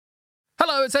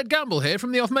Hello, it's Ed Gamble here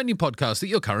from the Off Menu podcast that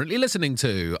you're currently listening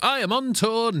to. I am on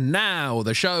tour now.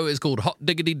 The show is called Hot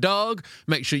Diggity Dog.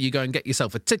 Make sure you go and get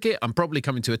yourself a ticket. I'm probably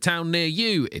coming to a town near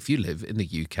you if you live in the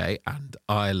UK and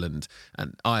Ireland,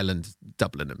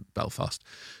 Dublin and Belfast.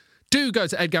 Do go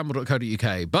to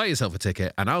edgamble.co.uk, buy yourself a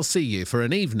ticket, and I'll see you for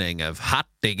an evening of Hot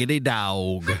Diggity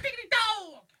Dog. Hot Diggity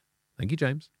Dog! Thank you,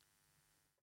 James.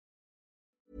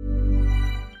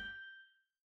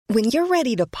 When you're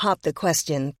ready to pop the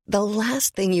question, the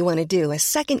last thing you want to do is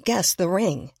second-guess the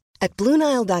ring. At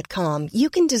BlueNile.com, you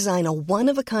can design a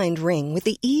one-of-a-kind ring with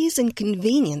the ease and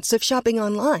convenience of shopping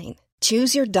online.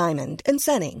 Choose your diamond and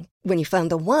setting. When you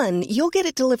find the one, you'll get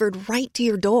it delivered right to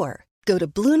your door. Go to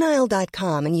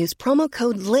BlueNile.com and use promo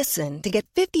code LISTEN to get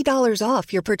 $50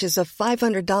 off your purchase of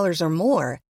 $500 or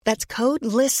more. That's code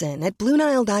LISTEN at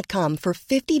BlueNile.com for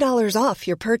 $50 off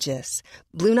your purchase.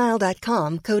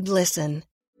 BlueNile.com, code LISTEN.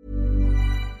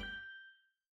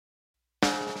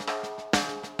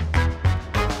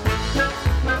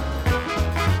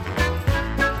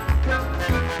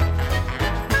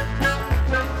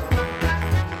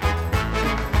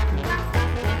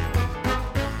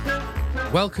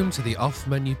 Welcome to the Off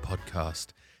Menu podcast,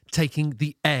 taking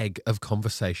the egg of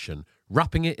conversation,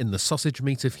 wrapping it in the sausage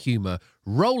meat of humour,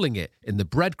 rolling it in the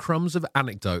breadcrumbs of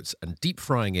anecdotes, and deep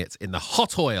frying it in the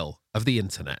hot oil of the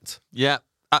internet. Yeah,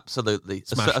 absolutely.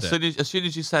 Smashed As soon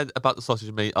as you said about the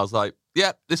sausage meat, I was like,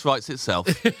 yeah, this writes itself.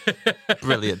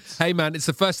 Brilliant. Hey man, it's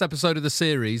the first episode of the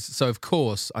series, so of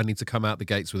course I need to come out the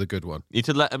gates with a good one. You need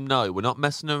to let them know we're not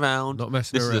messing around.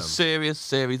 This is a serious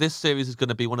series. This series is going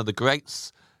to be one of the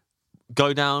greats.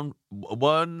 Go down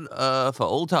one for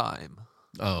all time.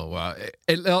 Oh, wow.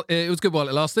 It was good while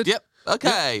it lasted. Yep.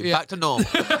 Okay, Yep. back to normal.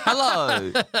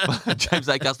 Hello. James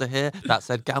Acaster here. That's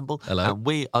Ed Gamble. Hello. And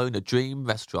we own a dream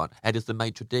restaurant. Ed is the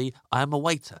maitre d'. I am a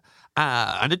waiter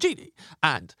and a genie.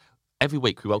 And every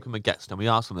week we welcome a guest and we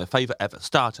ask them their favourite ever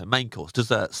starter, main course,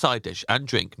 dessert, side dish and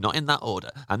drink, not in that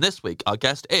order. And this week our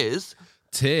guest is...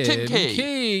 Tim Key.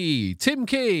 Key. Tim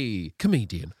Key.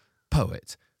 Comedian,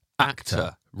 poet,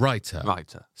 actor.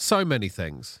 Writer. So many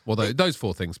things. Well, those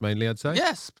four things mainly, I'd say.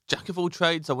 Yes, jack of all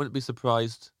trades. I wouldn't be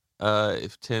surprised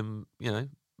if Tim,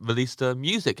 released a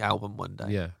music album one day.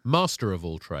 Yeah. Master of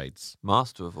all trades.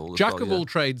 Master of all. Jack of all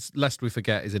trades, lest we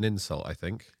forget, is an insult, I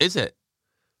think. Is it?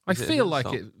 I Is it feel an like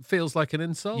insult? it feels like an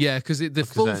insult. Yeah, because the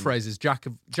full then- phrase is Jack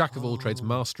of all trades,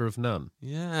 master of none.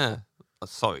 Yeah.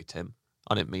 Sorry, Tim.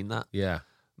 I didn't mean that. Yeah.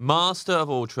 Master of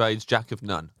all trades, jack of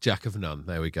none. Jack of none.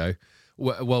 There we go.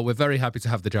 Well, we're very happy to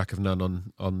have the Jack of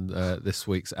None on this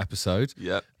week's episode.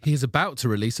 Yep. He's about to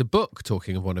release a book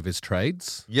talking of one of his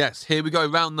trades. Yes, here we go.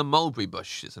 Round the Mulberry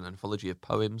Bush. It's an anthology of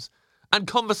poems and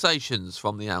conversations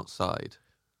from the outside.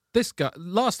 This guy,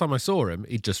 last time I saw him,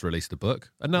 he'd just released a book,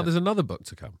 and now there's another book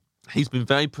to come. He's been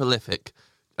very prolific,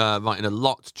 writing a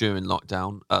lot during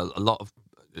lockdown, a lot of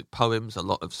poems, a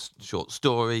lot of short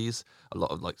stories, a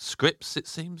lot of scripts, it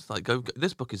seems.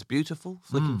 This book is beautiful,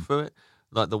 flicking through it.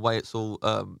 Like the way it's all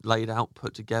laid out,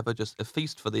 put together, just a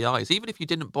feast for the eyes. Even if you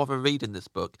didn't bother reading this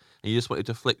book and you just wanted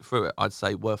to flick through it, I'd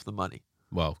say worth the money.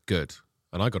 Well, good.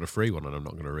 And I got a free one and I'm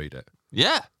not going to read it.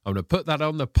 Yeah. I'm going to put that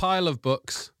on the pile of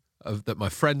books that my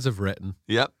friends have written.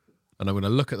 Yep. And I'm going to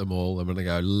look at them all. I'm going to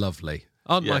go, lovely.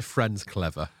 Aren't my friends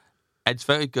clever? Ed's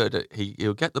very good at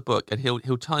he'll get the book and he'll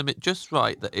time it just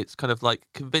right that it's kind of like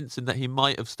convincing that he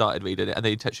might have started reading it and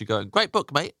then he texts you going, great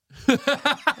book, mate.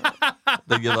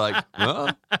 Then you're like,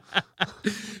 what?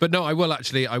 But no, I will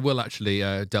actually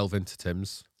delve into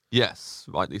Tim's. Yes,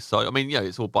 rightly so. I mean,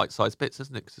 it's all bite-sized bits,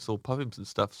 isn't it? 'Cause it's all poems and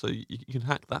stuff, so you can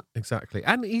hack that. Exactly.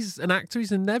 And he's an actor.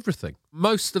 He's in everything.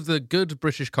 Most of the good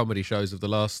British comedy shows of the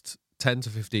last 10 to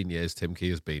 15 years, Tim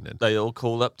Key has been in. They all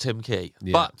call up Tim Key.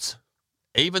 Yeah. But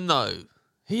even though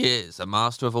he is a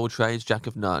master of all trades, jack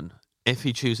of none, if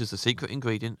he chooses a secret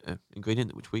ingredient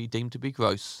which we deem to be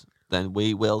gross, then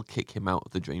we will kick him out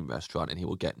of the dream restaurant and he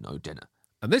will get no dinner.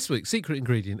 And this week's secret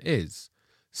ingredient is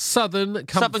Southern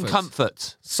Comfort. Southern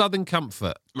Comfort. Southern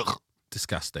Comfort. Ugh.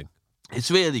 Disgusting.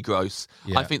 It's really gross.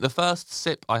 Yeah. I think the first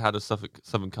sip I had of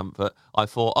Southern Comfort, I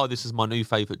thought, oh, this is my new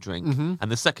favourite drink. Mm-hmm.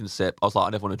 And the second sip, I was like, I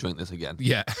never want to drink this again.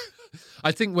 Yeah.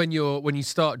 I think when you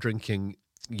start drinking,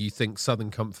 you think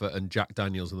Southern Comfort and Jack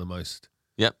Daniels are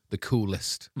the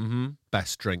coolest,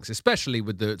 best drinks, especially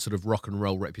with the sort of rock and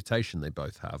roll reputation they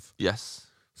both have. Yes.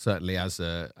 Certainly as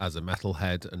a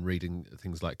metalhead and reading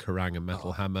things like Kerrang and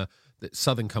Metal Hammer, that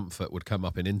Southern Comfort would come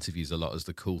up in interviews a lot as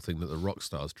the cool thing that the rock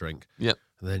stars drink. Yep.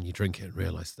 And then you drink it and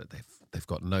realise that they've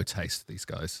got no taste, these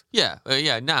guys. Yeah.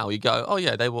 Now you go, oh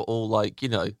yeah, they were all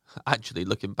actually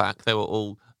looking back, they were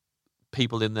all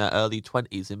people in their early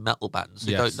 20s in metal bands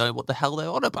who Yes. don't know what the hell they're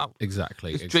on about.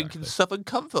 Exactly. Just drinking Southern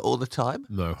Comfort all the time.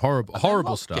 No,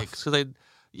 horrible stuff. So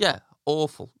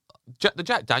awful. The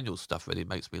Jack Daniels stuff really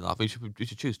makes me laugh. We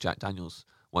should choose Jack Daniels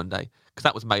one day, because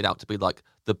that was made out to be like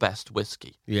the best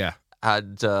whiskey. Yeah.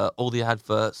 And all the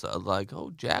adverts are like,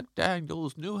 oh, Jack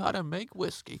Daniels knew how to make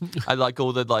whiskey. And like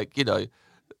all the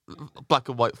black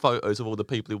and white photos of all the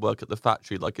people who work at the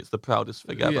factory, like it's the proudest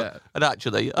thing ever. Yeah. And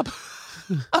actually,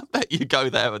 I bet you go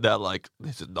there and they're like,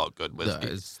 this is not good No,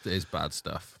 whiskey. it's bad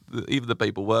stuff. Even the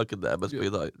people working there must be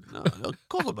like, no, of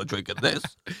course I'm not drinking this.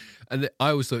 And I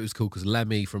always thought it was cool because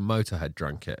Lemmy from Motorhead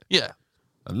drank it. Yeah.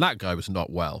 And that guy was not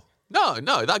well.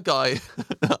 No, that guy.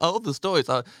 All the stories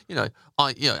are,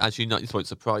 as you know, this won't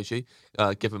surprise you,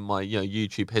 given my,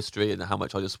 YouTube history and how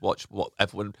much I just watch what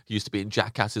everyone who used to be in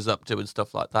Jackass is up to and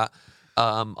stuff like that.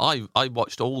 I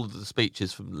watched all of the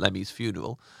speeches from Lemmy's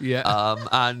funeral. Yeah.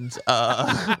 On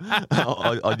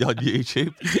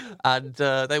YouTube, and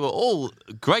they were all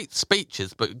great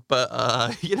speeches.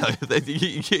 But you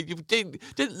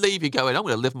didn't leave you going, I'm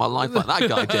going to live my life like that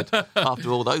guy did after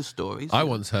all those stories. I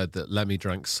once heard that Lemmy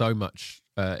drank so much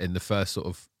in the first sort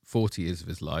of 40 years of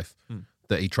his life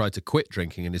that he tried to quit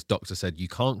drinking, and his doctor said, you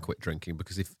can't quit drinking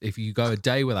because if you go a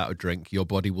day without a drink, your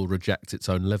body will reject its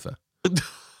own liver.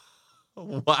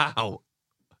 Wow.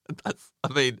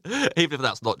 Even if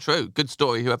that's not true, good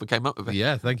story, whoever came up with it.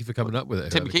 Yeah, thank you for coming up with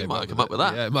it. Tim whoever Key came might have come up with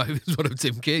that. Yeah, it might have been one of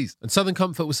Tim Key's. And Southern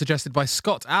Comfort was suggested by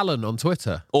Scott Allen on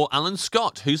Twitter. Or Alan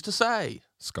Scott, who's to say?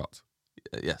 Scott.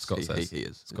 Yes, Scott says. He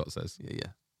is. Scott says.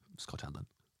 Yeah. Scott Allen.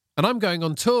 And I'm going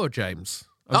on tour, James.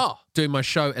 I'm doing my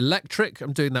show Electric.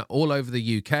 I'm doing that all over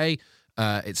the UK.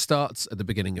 It starts at the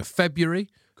beginning of February.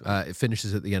 It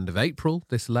finishes at the end of April,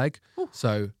 this leg. Ooh.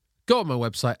 So go on my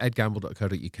website,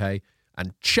 edgamble.co.uk,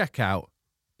 and check out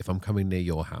if I'm coming near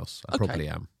your house. I probably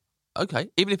am. Okay.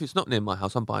 Even if it's not near my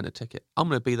house, I'm buying a ticket. I'm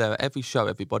going to be there at every show,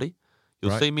 everybody.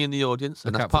 You'll see me in the audience,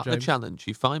 and that's part of the challenge.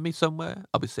 You find me somewhere,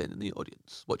 I'll be sitting in the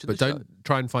audience watching the show. But don't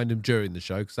try and find him during the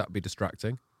show, because that would be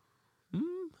distracting.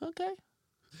 Okay.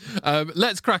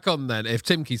 Let's crack on then. If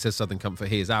Tim Key says Southern Comfort,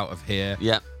 he is out of here.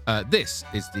 Yeah. This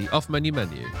is the off-menu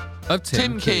menu of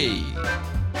Tim Key.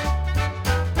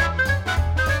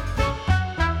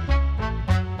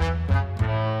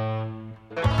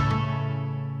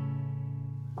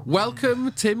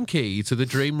 Welcome, Tim Key, to the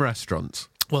Dream Restaurant.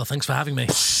 Well, thanks for having me.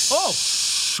 Oh,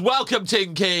 welcome,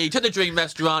 Tim Key, to the Dream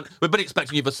Restaurant. We've been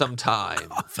expecting you for some time.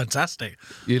 Oh, fantastic.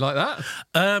 You like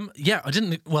that? Yeah, I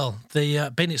didn't. Well,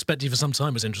 the being expecting you for some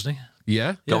time was interesting.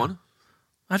 Yeah? Go on.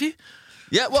 Have you?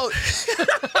 Yeah, well,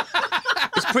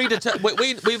 it's predetermined.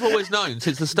 We've always known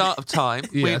since the start of time.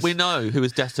 Yes. We know who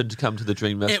is destined to come to the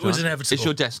Dream Restaurant. It was inevitable. It's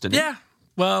your destiny. Yeah.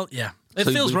 Well, yeah. It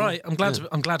So feels we- right. I'm glad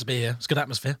to be here. It's a good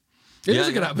atmosphere. It Yeah, is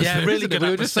a good yeah. atmosphere. Yeah, really isn't it? good We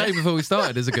were just atmosphere. saying before we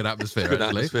started, it's a good atmosphere, Good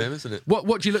actually. atmosphere, isn't it?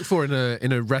 What do you look for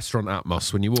in a restaurant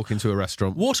atmos when you walk into a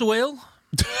restaurant? Water wheel.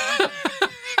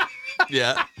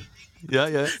 Yeah.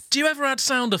 Yeah. Do you ever add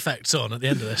sound effects on at the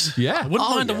end of this? Yeah. I wouldn't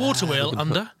Oh, mind a yeah. water wheel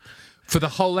under. For the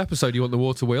whole episode, you want the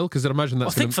water wheel? Because I imagine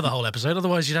that's I think for the whole episode.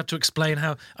 Otherwise, you'd have to explain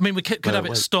how. I mean, we could have it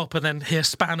wait. stop and then hear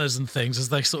spanners and things as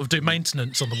they sort of do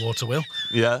maintenance on the water wheel.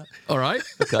 Yeah. All right.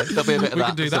 Okay. There'll be a bit of We that.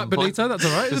 can do at that, some point. Benito. That's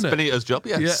all right, It's isn't it? Benito's job,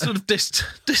 yes. Yeah. Sort of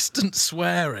distant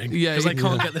swearing. Yeah, because they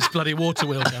can't yeah. get this bloody water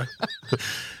wheel going.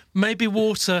 Maybe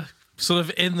water sort of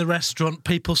in the restaurant,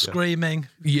 people screaming,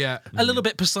 Yeah. a little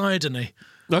bit Poseidon-y.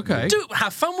 Okay.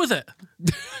 Have fun with it.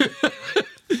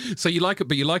 So you like it,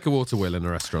 but you like a water wheel in a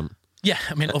restaurant? Yeah,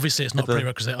 I mean, obviously it's not a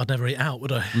prerequisite. I'd never eat out,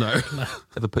 would I? No.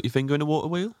 Ever put your finger in a water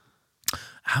wheel?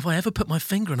 Have I ever put my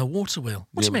finger in a water wheel?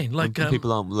 What do you mean? Like, when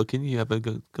people aren't looking, you ever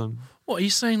gone... what are you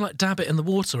saying? Like, dab it in the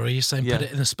water, or are you saying Yeah. put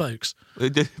it in the spokes?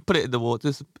 Put it in the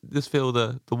water. Just feel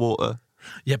the water.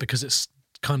 Yeah, because it's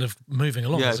kind of moving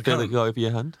along. Yeah, as a feel it current. go over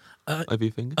your hand, over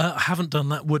your finger. I haven't done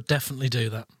that. Would definitely do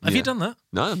that. Have you Yeah. done that?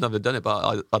 No, I've never done it,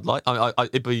 but I'd like.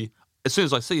 It'd be as soon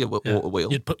as I see a water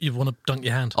wheel, You'd want to dunk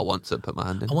your hand. I want to put my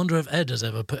hand in. I wonder if Ed has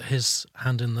ever put his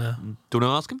hand in there. Do you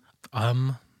want to ask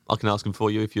him? I can ask him for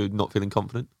you if you're not feeling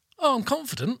confident. Oh, I'm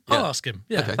confident. Yeah. I'll ask him.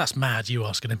 Yeah, Okay. that's mad. You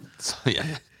asking him. So,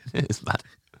 yeah, it's mad.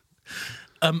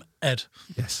 Ed,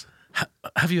 Yes.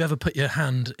 have you ever put your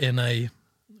hand in a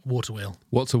water wheel?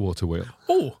 What's a water wheel?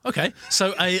 Oh, okay.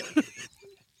 So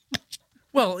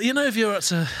well, you know, if you're at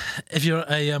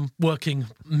a working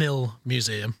mill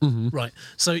museum, right?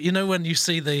 So you know when you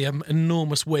see the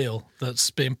enormous wheel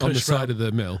that's being pushed On the side round- of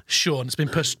the mill? sure, and it's been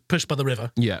pushed by the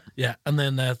river. Yeah. Yeah, and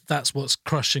then that's what's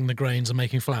crushing the grains and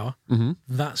making flour. Mm-hmm.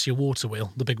 That's your water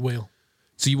wheel, the big wheel.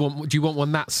 So do you want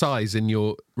one that size in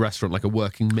your restaurant, like a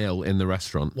working meal in the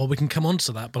restaurant? Well, we can come on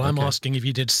to that, but I'm asking if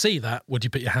you did see that, would you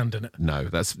put your hand in it? No,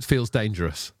 that feels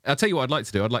dangerous. I'll tell you what I'd like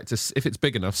to do. I'd like to, if it's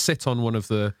big enough, sit on one of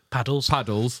the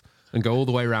Paddles. and go all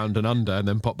the way around and under and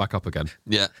then pop back up again.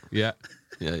 Yeah. Yeah.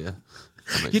 Yeah, yeah.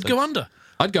 That makes You'd go sense. under.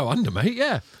 I'd go under, mate,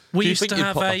 yeah. We you used think to you'd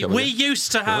have pop back a. up We again?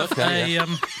 used to have okay, a.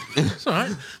 It's all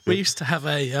right. We used to have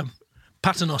a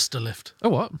paternoster lift. Oh,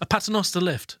 what? A paternoster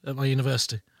lift at my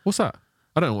university. What's that?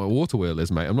 I don't know what a water wheel is,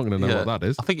 mate. I'm not going to know Yeah. what that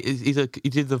is. I think he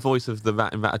did the voice of the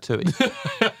rat in Ratatouille.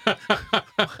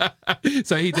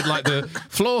 So he did like the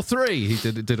floor 3.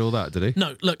 He did all that, did he?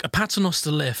 No, look, a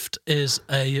paternoster lift is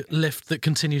a lift that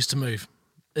continues to move.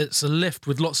 It's a lift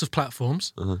with lots of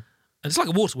platforms. And it's like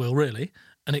a water wheel, really.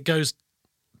 And it goes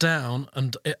down,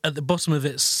 and at the bottom of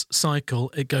its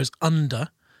cycle, it goes under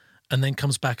and then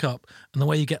comes back up. And the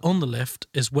way you get on the lift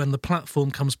is when the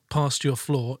platform comes past your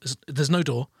floor. There's no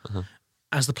door.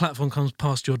 As the platform comes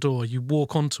past your door, you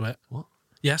walk onto it. What?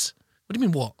 Yes? What do you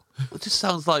mean, what? It just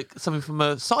sounds like something from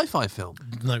a sci-fi film.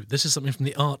 No, this is something from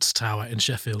the Arts Tower in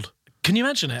Sheffield. Can you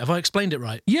imagine it? Have I explained it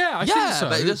right? Yeah, I think so.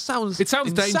 but it just sounds It sounds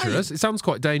insane. dangerous. It sounds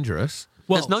quite dangerous.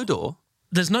 Well, There's no door.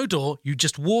 There's no door. You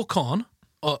just walk on,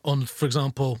 for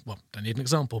example, well, don't need an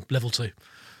example, level 2.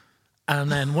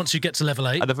 And then once you get to level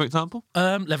 8, Another example?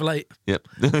 level 8, Yep.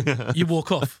 you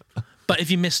walk off. But if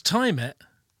you mistime it,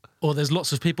 or there's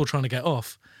lots of people trying to get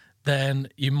off, then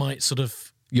you might sort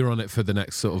of... You're on it for the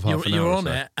next sort of half an hour. You're or on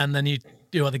so. it, and then you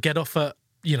either get off at,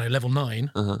 level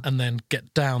 9, and then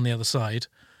get down the other side,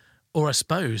 or I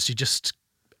suppose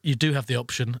you do have the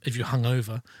option, if you're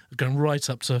hungover, of going right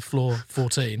up to floor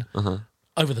 14,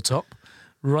 over the top,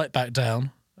 right back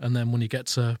down, and then when you get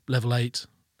to level 8,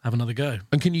 have another go.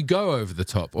 And can you go over the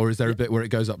top, or is there a bit where it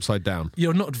goes upside down?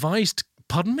 You're not advised,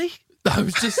 pardon me? I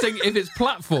was just thinking, if it's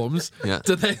platforms, Yeah.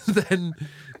 do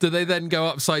they then go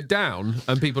upside down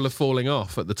and people are falling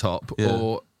off at the top, Yeah.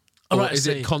 or right, I is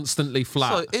see. it constantly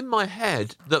flat? So in my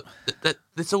head, that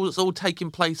it's all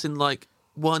taking place in like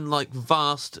one like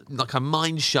vast like a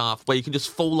mine shaft where you can just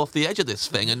fall off the edge of this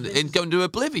thing and go into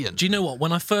oblivion. Do you know what?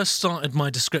 When I first started my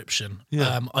description,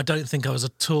 I don't think I was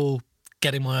at all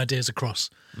getting my ideas across.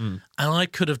 And I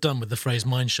could have done with the phrase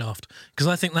mineshaft, because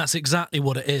I think that's exactly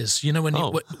what it is. You know,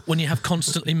 when you have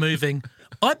constantly moving...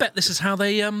 I bet this is how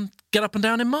they get up and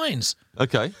down in mines.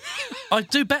 Okay. I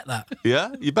do bet that. Yeah,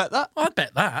 you bet that. I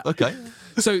bet that. Okay.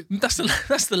 So That's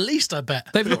the least I bet.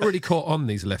 they've not really caught on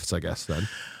these lifts, I guess, then.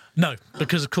 No,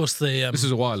 because of course the This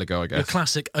was a while ago, I the guess.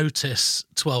 classic Otis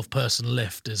 12-person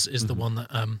lift is the one that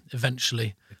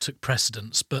eventually took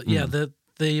precedence. But yeah,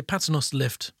 the Paternoster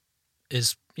lift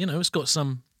is, it's got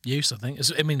some use, I think.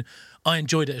 I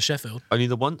enjoyed it at Sheffield. Only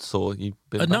the once, or you've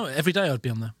been? No, every day I'd be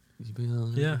on there. You've been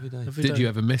on Yeah, every day. every Did day. you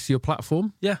ever miss your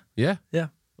platform? Yeah, Yeah. yeah.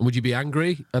 And would you be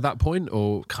angry at that point,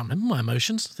 or Can't remember my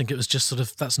emotions. I think it was just sort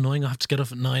of, that's annoying. I have to get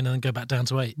off at 9 and then go back down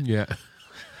to 8. yeah?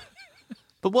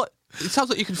 But what? It sounds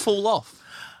like you could fall off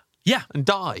Yeah. and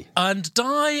die. And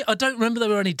die, I don't remember there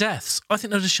were any deaths. I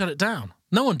think they just shut it down.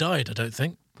 No one died, I don't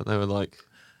think. But they were like,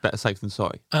 better safe than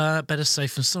sorry. Better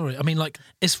safe than sorry. I mean, like,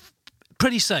 it's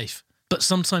pretty safe. But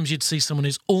sometimes you'd see someone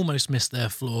who's almost missed their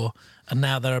floor, and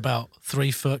now they're about 3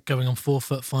 foot, going on 4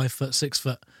 foot, 5 foot, 6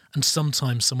 foot. And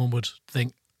sometimes someone would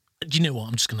think, do you know what?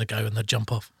 I'm just going to go, and they'd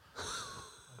jump off.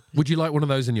 Would you like one of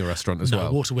those in your restaurant as No,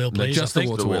 well? water wheel, No, please, just I the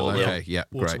think. water wheel. Water wheel. Okay, yeah,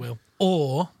 Water great. wheel.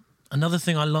 Or another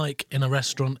thing I like in a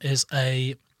restaurant is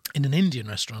in an Indian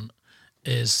restaurant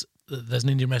is there's an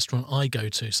Indian restaurant I go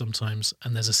to sometimes,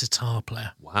 and there's a sitar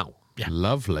player. Wow. Yeah.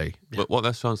 Lovely. But what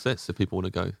restaurant's this if people want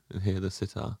to go and hear the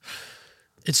sitar?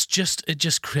 It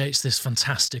just creates this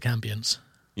fantastic ambience.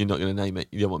 You're not going to name it.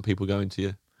 You don't want people going to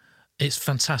you. It's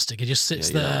fantastic. He just sits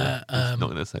Yeah, there, I'm not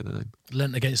going to say the name.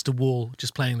 leant against a wall,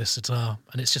 just playing this sitar,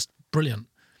 and it's just brilliant.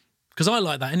 Because I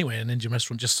like that anyway in an Indian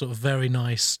restaurant, just sort of very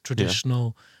nice,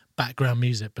 traditional background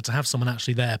music. But to have someone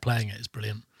actually there playing it is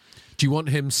brilliant. Do you want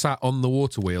him sat on the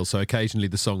water wheel so occasionally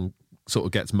the song sort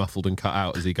of gets muffled and cut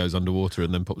out as he goes underwater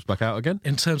and then pops back out again?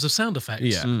 In terms of sound effects,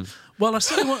 Yeah. Well, I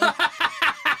certainly want.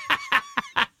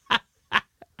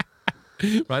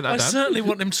 Write that I down. certainly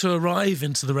want him to arrive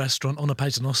into the restaurant on a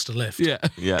Paternoster lift Yeah.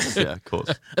 Yes, yeah, of course.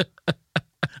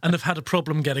 and have had a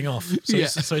problem getting off. So, Yeah.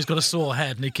 so he's got a sore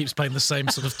head and he keeps playing the same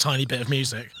sort of tiny bit of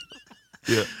music.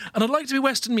 Yeah. And I'd like it to be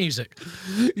Western music.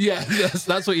 Yeah,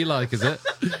 that's what you like, is it?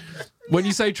 When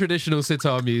you say traditional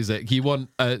sitar music, you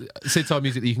want sitar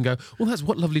music that you can go, well, that's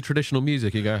what lovely traditional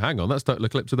music. You go, hang on, that's Total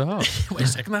Eclipse of the Heart. Wait a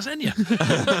second, that's Enya.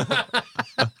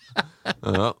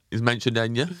 He's mentioned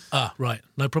Enya. Ah, right.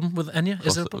 No problem with Enya?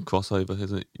 Is there a problem? Crossover,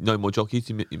 isn't it? No More Jockeys.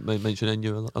 You mention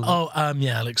Enya a lot. Oh,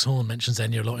 yeah, Alex Horn mentions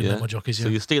Enya a lot in No More Jockeys. Yeah. So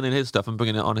you're stealing his stuff and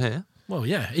bringing it on here. Well,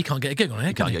 yeah, he can't get a gig on here,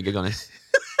 can Can't he? get a gig on here.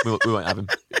 We won't have him.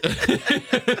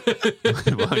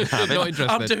 We won't have him. Not interested.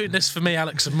 I'm doing this for me,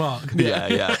 Alex and Mark.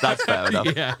 Yeah, that's fair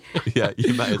enough. Yeah. Yeah,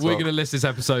 you may as We're well. going to list this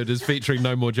episode as featuring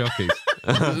No More Jockeys.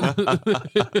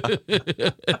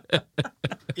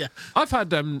 Yeah. I've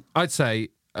had, I'd say,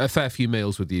 a fair few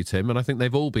meals with you, Tim, and I think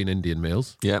they've all been Indian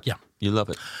meals. Yeah. Yeah. You love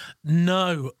it.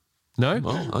 No. No?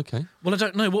 Oh, okay. Well, I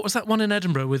don't know. What was that one in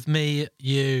Edinburgh with me,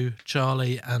 you,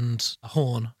 Charlie, and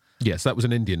Horn? Yes, that was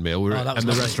an Indian meal, that was and the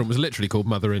lovely. restaurant was literally called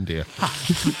Mother India.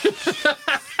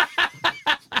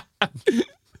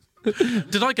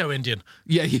 Did I go Indian?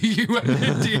 Yeah, you went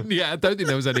Indian. Yeah, I don't think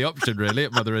there was any option really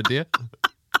at Mother India.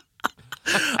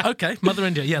 Okay, Mother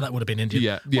India. Yeah, that would have been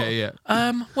Indian. Yeah.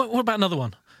 What about another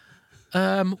one?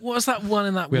 What was that one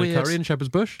in that We weird had curry in Shepherd's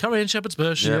Bush. Curry in Shepherd's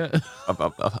Bush? Yeah.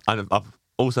 I've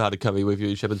also had a curry with you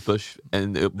in Shepherd's Bush,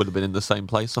 and it would have been in the same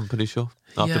place, I'm pretty sure,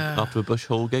 after a Bush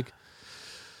Hall gig.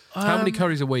 How many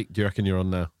curries a week do you reckon you're on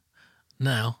now?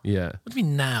 Now? Yeah. What do you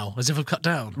mean now? As if I've cut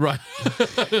down? Right.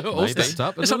 All Maybe. stepped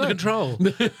up. It's I don't under know.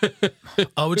 control.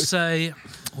 I would say,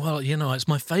 well, it's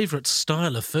my favourite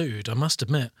style of food, I must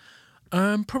admit.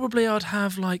 Probably I'd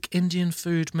have like Indian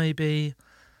food maybe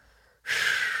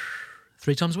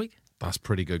 3 times a week. That's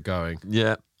pretty good going.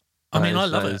 Yeah. I mean, I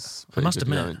That love is it. I pretty must good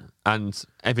admit. going. And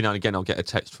every now and again, I'll get a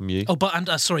text from you. Oh,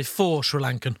 but sorry, 4 Sri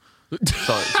Lankan.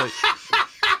 So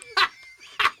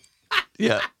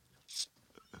yeah.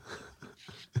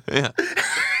 Yeah.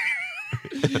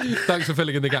 Thanks for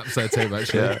filling in the gaps there, Tim,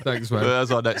 actually. Thanks, man. Well,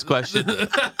 that's our next question.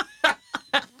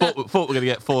 thought we were going to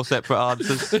get 4 separate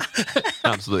answers.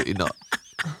 Absolutely not.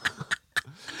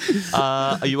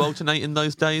 Are you alternating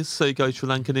those days? So you go Sri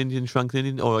Lankan,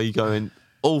 Indian, or are you going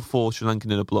all 4 Sri Lankan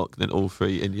in a block, then all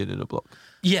 3 Indian in a block?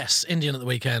 Yes, Indian at the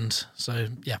weekend. So,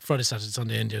 yeah, Friday, Saturday,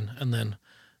 Sunday, Indian. And then,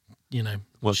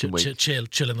 Working week.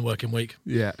 chill in the working week.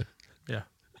 Yeah. Yeah.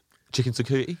 Chicken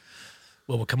security?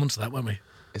 Well, we'll come on to that, won't we?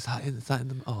 Is that in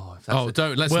the... Oh, if that's Oh, it.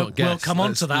 don't. Let's We'll- not guess. we'll come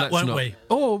on to that, Let's won't not. we?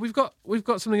 Oh, we've got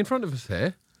something in front of us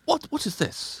here. What is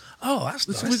this? Oh, that's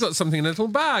nice. We've got something in a little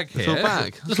bag here. Little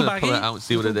bag. Little Let's pull baggie. it out and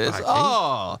see what it is. baggie.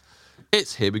 Oh,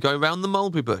 it's Here We Go Round the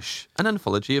Mulberry Bush, an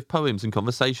anthology of poems and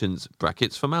conversations,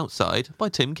 brackets from outside, by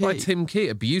Tim Key. By Tim Key,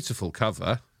 a beautiful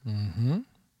cover. Mm-hmm.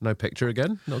 No picture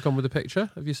again? Not gone with a picture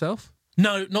of yourself?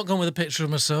 No, not gone with a picture of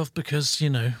myself because,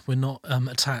 we're not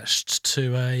attached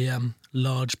to a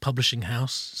large publishing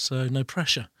house, so no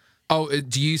pressure. Oh,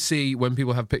 do you see when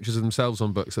people have pictures of themselves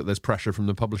on books that there's pressure from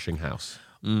the publishing house?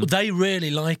 They really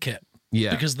like it.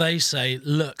 Yeah. Because they say,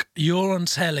 look, you're on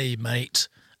telly, mate,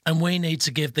 and we need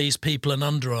to give these people an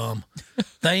underarm.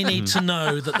 They need to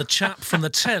know that the chap from the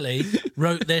telly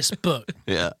wrote this book.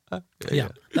 Yeah. Yeah,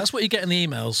 that's what you get in the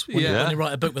emails when, Yeah. when you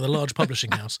write a book with a large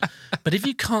publishing house. But if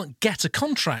you can't get a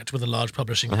contract with a large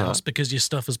publishing house because your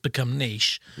stuff has become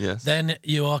niche, Yes. then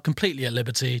you are completely at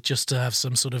liberty just to have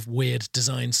some sort of weird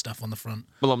design stuff on the front.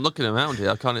 Well, I'm looking around here.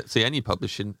 I can't see any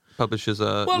publishers'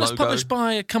 Well, logo. it's published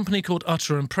by a company called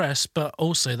Utter and Press, but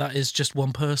also that is just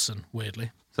one person,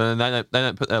 weirdly. So they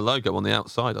don't put their logo on the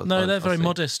outside. No, they're I very see.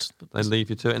 modest. They leave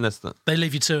you to it, unless that. They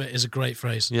leave you to it is a great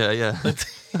phrase. Yeah.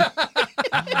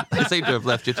 They seem to have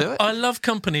left you to it. I love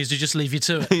companies who just leave you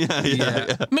to it. Yeah.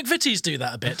 McVitie's do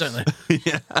that a bit, don't they?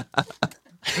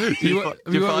 Have you worked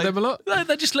with them a lot?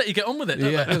 They just let you get on with it,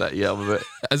 don't Yeah. they? Yeah, I'm a bit.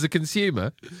 As a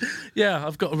consumer? Yeah,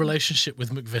 I've got a relationship with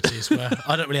McVitie's where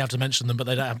I don't really have to mention them, but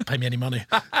they don't have to pay me any money.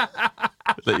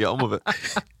 Let you get on with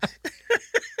it.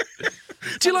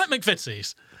 Do you like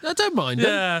McVitie's? I don't mind them.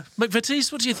 Yeah.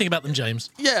 McVitie's, what do you think about them,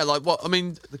 James? Yeah, like what? I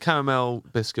mean, the caramel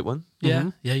biscuit one. Yeah.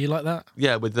 Yeah, you like that?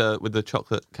 Yeah, with the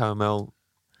chocolate caramel.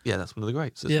 Yeah, that's one of the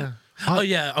greats. Isn't Yeah. It? Oh,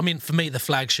 yeah. I mean, for me, the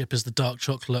flagship is the dark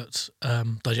chocolate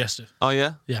digestive. Oh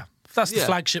yeah. Yeah. That's the Yeah.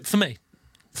 flagship for me.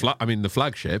 The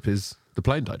flagship is the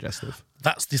plain digestive.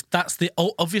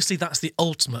 Obviously that's the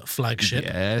ultimate flagship.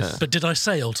 Yes. But did I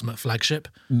say ultimate flagship?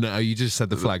 No, you just said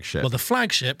the flagship. Well, the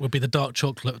flagship would be the dark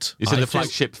chocolate. You said I the think-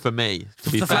 flagship for me, to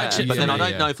be The fair. flagship But for then me, I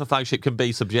don't yeah. know if a flagship can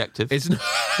be subjective. It's not,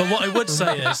 But what I would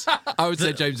say is, I would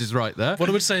say James is right there. what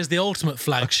I would say is the ultimate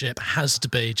flagship has to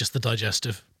be just the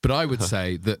digestive. But I would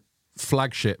say that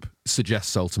flagship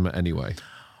suggests ultimate anyway.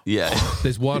 Yeah.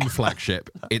 There's one flagship.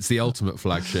 It's the ultimate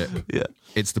flagship. Yeah.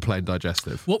 It's the plain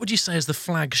digestive. What would you say is the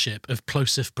flagship of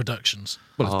Plosive Productions?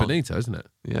 Well, it's Benito, isn't it?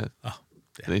 Yeah.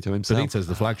 Benito himself. Benito's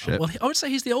the flagship. Well, I would say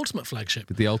he's the ultimate flagship.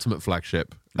 The ultimate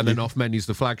flagship. And then off menu's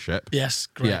the flagship. Yes,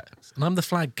 great. Yeah. And I'm the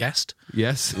flag guest.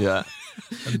 Yes. Yeah.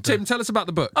 Tim, tell us about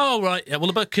the book. Oh, right. Yeah, well,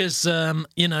 the book is,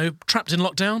 trapped in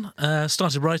lockdown,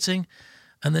 started writing,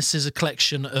 and this is a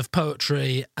collection of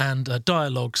poetry and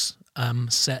dialogues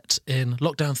set in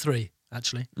Lockdown 3,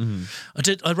 actually.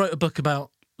 I wrote a book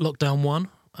about Lockdown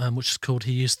 1, which is called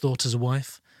He Used Thought as a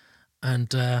Wife, and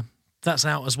that's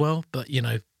out as well, but,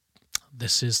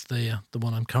 this is the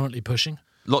one I'm currently pushing.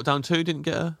 Lockdown 2 didn't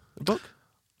get a book?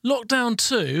 Lockdown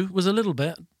 2 was a little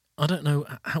bit... I don't know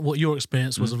what your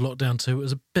experience was of Lockdown 2. It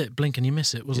was a bit blink and you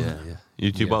miss it, wasn't it? Yeah.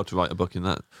 You do well to write a book in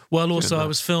that. Well, also, I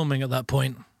was filming at that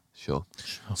point. Sure.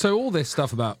 So all this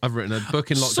stuff about I've written a book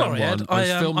in Lockdown Sorry, 1. Ed, I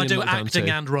filming do in Lockdown acting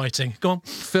 2, and writing. Go on.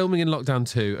 filming in Lockdown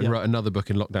 2 and Yeah. wrote another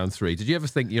book in Lockdown 3. Did you ever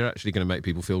think you're actually going to make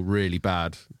people feel really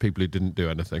bad? People who didn't do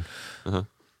anything.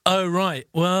 Oh, right.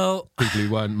 Well, People who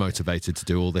weren't motivated to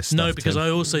do all this stuff. no, because Tim. I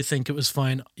also think it was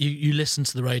fine. You listen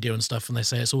to the radio and stuff, and they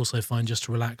say it's also fine just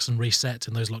to relax and reset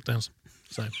in those lockdowns.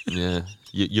 So Yeah.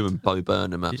 You and Bo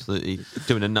Burnham absolutely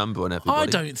doing a number on everybody. I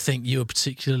don't think you were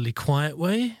particularly quiet,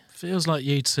 were you? Feels like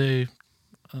you two...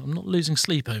 I'm not losing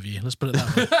sleep over you, let's put it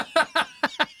that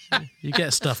way. You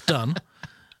get stuff done.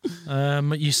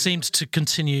 You seemed to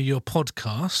continue your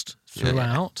podcast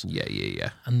throughout.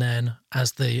 Yeah. And then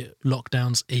as the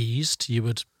lockdowns eased, you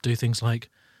would do things like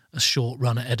a short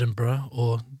run at Edinburgh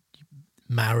or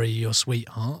marry your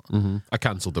sweetheart. I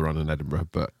cancelled the run in Edinburgh,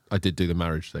 but I did do the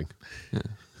marriage thing.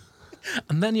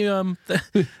 And then you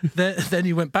then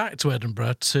you went back to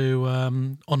Edinburgh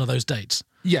to honour those dates.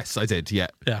 Yes, I did, yeah.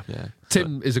 Yeah. Yeah.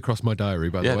 Tim is across my diary,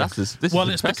 by the Yeah, way. this Well,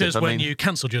 is it's impressive. because I when mean, you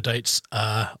cancelled your dates,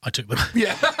 I took them.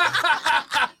 Yeah.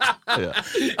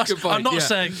 Good point, I'm not yeah.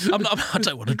 saying I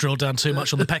don't want to drill down too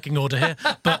much on the pecking order here,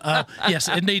 but yes,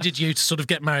 it needed you to sort of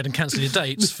get married and cancel your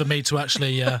dates for me to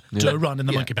actually do a run in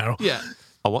the Monkey Barrel. Yeah.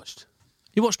 I watched.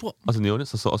 You watched what? I was in the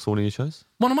audience. I saw one of your shows.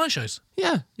 One of my shows.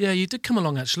 Yeah. Yeah, you did come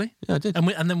along actually. Yeah, I did.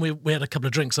 And then we had a couple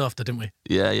of drinks after, didn't we?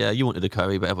 Yeah. You wanted a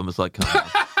curry, but everyone was like, "Come on."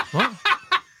 What?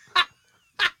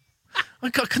 I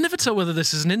can never tell whether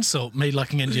this is an insult, me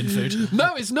liking Indian food.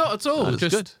 No, it's not at all. No, it's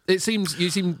good. It seems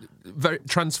you seem very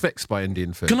transfixed by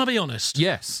Indian food. Can I be honest?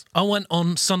 Yes. I went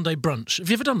on Sunday brunch. Have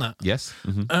you ever done that? Yes.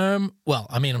 Well,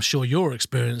 I mean, I'm sure your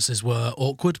experiences were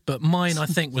awkward, but mine, I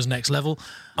think, was next level.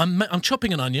 I'm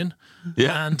chopping an onion,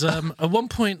 Yeah. and at one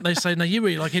point they say, "No, you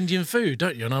really like Indian food,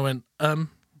 don't you?" And I went,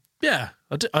 "Yeah."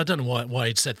 I don't know why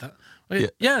he'd said that. I go,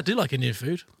 yeah, I do like Indian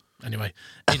food. Anyway,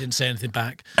 he didn't say anything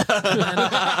back.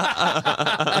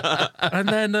 And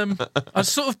then I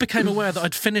sort of became aware that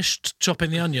I'd finished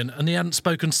chopping the onion and he hadn't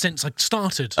spoken since I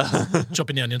started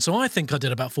chopping the onion. So I think I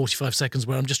did about 45 seconds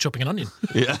where I'm just chopping an onion.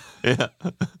 Yeah.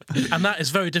 And that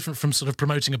is very different from sort of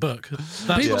promoting a book.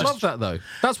 That's People just- love that, though.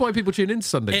 That's why people tune into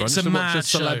Sunday It's Brunch a to watch mad a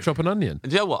celeb show. chop an onion.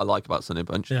 And do you know what I like about Sunday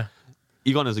Brunch? Yeah.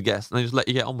 You go on as a guest, and they just let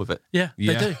you get on with it. Yeah,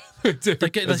 they do. They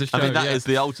get- As a they- I mean, show, that is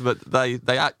yeah. the ultimate.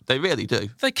 They really do.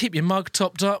 They keep your mug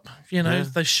topped up, you know, Yeah.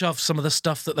 they shove some of the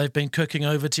stuff that they've been cooking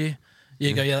over to you.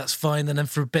 You go, yeah, that's fine. And then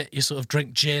for a bit, you sort of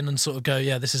drink gin and sort of go,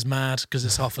 yeah, this is mad because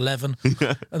it's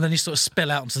 11:30. And then you sort of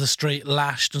spill out into the street,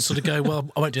 lashed, and sort of go, well,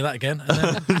 I won't do that again. And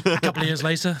then a couple of years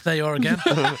later, there you are again.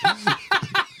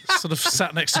 Sort of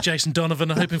sat next to Jason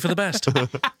Donovan and hoping for the best.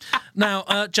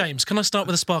 Now, James, can I start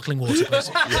with a sparkling water, please?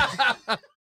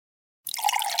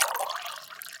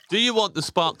 Do you want the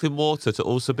sparkling water to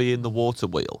also be in the water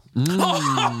wheel?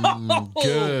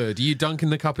 Good. Are you dunking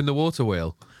the cup in the water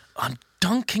wheel? I'm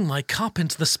dunking my cup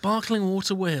into the sparkling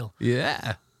water wheel.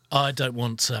 Yeah. I don't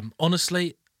want,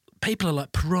 honestly, people are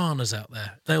like piranhas out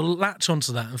there. They'll latch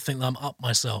onto that and think that I'm up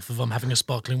myself if I'm having a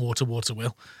sparkling water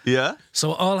wheel. Yeah.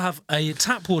 So I'll have a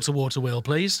tap water wheel,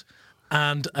 please,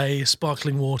 and a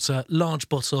sparkling water large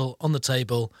bottle on the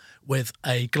table with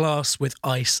a glass with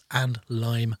ice and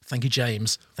lime. Thank you,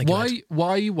 James. Thank you, Ed. Why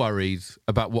are you worried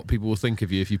about what people will think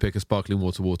of you if you pick a sparkling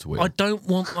water wheel? I don't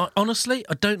want, honestly,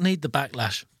 I don't need the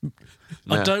backlash.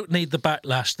 I No. don't need the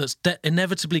backlash that's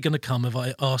inevitably going to come if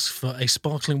I ask for a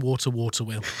sparkling water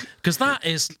wheel. Because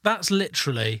that's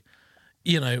literally,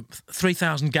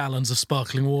 3,000 gallons of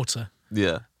sparkling water.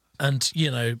 Yeah. And,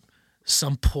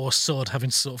 some poor sod having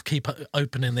to sort of keep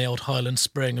opening the old Highland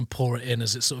Spring and pour it in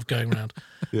as it's sort of going round.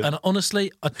 And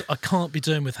honestly, I can't be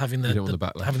doing with having don't want the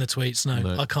backlash. having the tweets.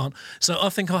 No, I can't. So I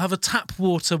think I'll have a tap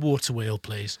water wheel,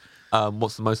 please.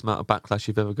 What's the most amount of backlash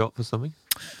you've ever got for something?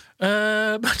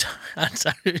 I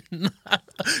don't know.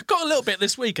 Got a little bit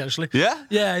this week actually. Yeah?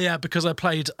 Yeah, because I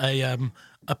played a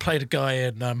guy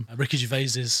in Ricky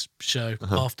Gervais's show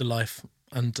Afterlife,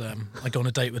 and I go on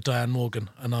a date with Diane Morgan,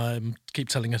 and I keep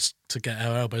telling us to get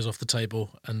our elbows off the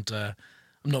table, and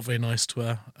I'm not very nice to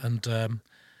her, and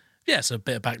yeah, so a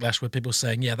bit of backlash where people are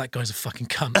saying, "Yeah, that guy's a fucking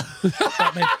cunt."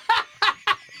 That made-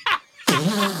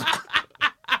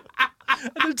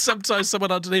 And then sometimes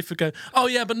someone underneath would go, "Oh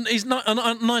yeah, but he's not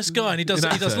a nice guy, and he does He's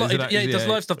an actor, he's an actor, he does yeah.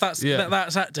 live stuff.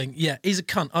 That's acting. Yeah, he's a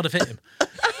cunt. I'd have hit him."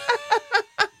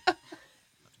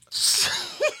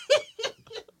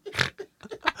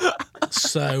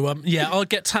 So yeah, I'll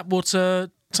get tap water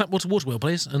wheel,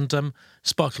 please, and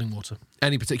sparkling water.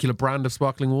 Any particular brand of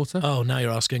sparkling water? Oh, now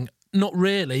you're asking. Not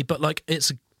really, but like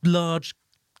it's a large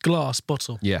glass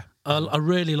bottle. Yeah. I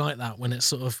really like that when it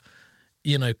sort of,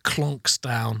 clonks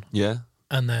down Yeah.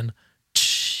 and then.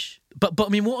 But I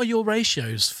mean, what are your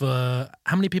ratios for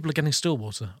how many people are getting still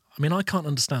water? I mean, I can't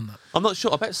understand that. I'm not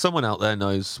sure. I bet someone out there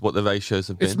knows what the ratios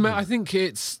have been. I think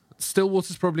it's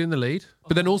Stillwater's probably in the lead.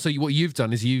 But then also what you've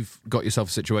done is you've got yourself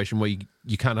a situation where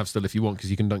you can have still if you want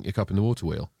because you can dunk your cup in the water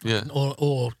wheel. Yeah.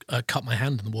 Or cut my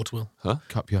hand in the water wheel.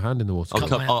 Cup your hand in the water Oh,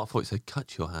 wheel. I thought you said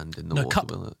cut your hand in the water. cup.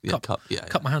 Wheel. Yeah, Cup. cup. Yeah.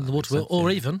 Cut my hand in the water wheel. Or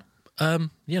even,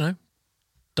 dunk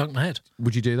my head.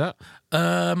 Would you do that?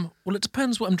 Well, it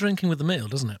depends what I'm drinking with the meal,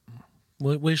 doesn't it?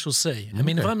 We shall see. I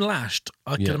mean, if I'm lashed,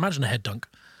 I can imagine a head dunk.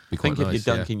 Be I quite think if nice,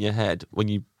 you're dunking your head, when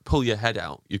you pull your head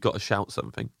out, you've got to shout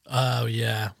something. Oh,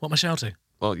 yeah. What am I shouting?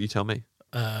 Well, you tell me.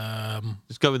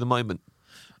 Just go with the moment.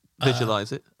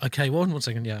 Visualise it. Okay, one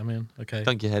second. Yeah, I mean, okay.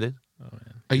 Dunk your head in.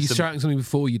 Are you shouting something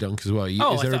before you dunk as well?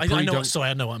 Oh, is there a I know. pre-dunk? Sorry,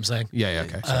 I know what I'm saying. Yeah,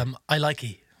 okay. sorry. I like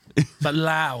it, but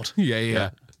loud. Yeah.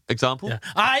 Example? Yeah.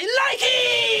 I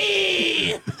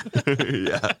like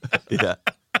it.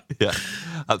 Yeah.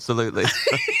 Absolutely.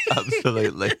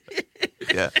 Absolutely.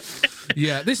 Yeah.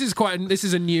 Yeah, this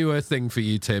is a newer thing for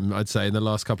you, Tim, I'd say, in the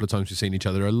last couple of times we've seen each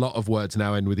other. A lot of words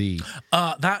now end with E.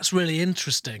 That's really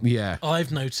interesting. Yeah.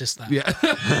 I've noticed that. Yeah.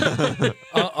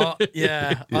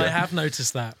 Yeah, I have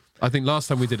noticed that. I think last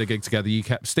time we did a gig together, you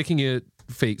kept sticking your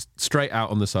feet straight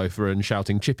out on the sofa and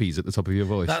shouting chippies at the top of your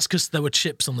voice. That's because there were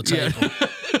chips on the table.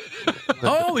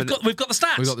 Oh, we've got the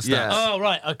stats. We've got the stats. Yeah. Oh,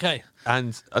 right, okay.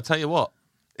 And I'll tell you what,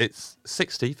 it's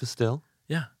 60 for still,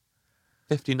 Yeah.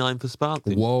 59 for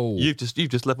sparkling. Whoa. You've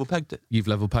just level pegged it. You've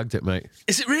level pegged it, mate.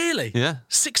 Is it really? Yeah.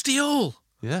 60 all.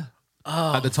 Yeah.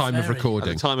 Oh, At the time of very. At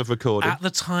recording. the time of recording. At the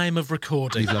time of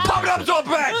recording. You've level pegged it. or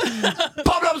bread?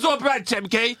 Problems or bread, Tim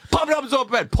Key? Problems or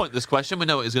bread? Pointless question. We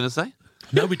know what he's going to say.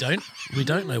 No, we don't. We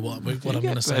don't know what I'm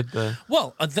going to say. bread there?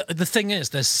 Well, the thing is,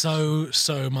 there's so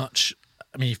much.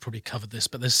 I mean, you've probably covered this,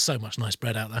 but there's so much nice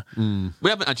bread out there. We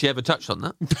haven't actually ever touched on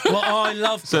that. Well, I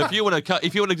love. So if you want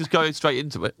to just go straight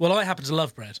into it, Well, I happen to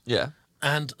love bread, yeah.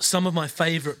 and some of my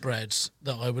favourite breads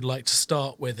that I would like to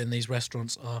start with in these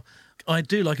restaurants are. I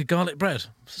do like a garlic bread,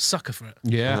 sucker for it.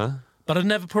 Yeah. But I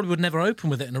would never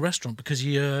open with it in a restaurant because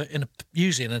you're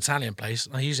usually in an Italian place.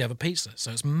 And I usually have a pizza,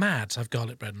 so it's mad to have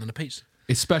garlic bread and then a pizza.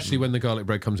 Especially when the garlic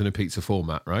bread comes in a pizza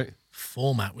format, right?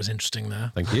 Format was interesting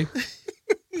there. Thank you.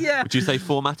 Yeah. Would you say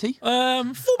formatty?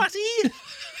 Formatty.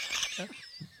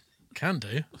 Can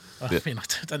do. I mean, I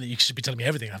don't think you should be telling me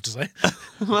everything I have to say.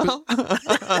 Well,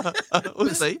 we'll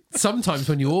see. Sometimes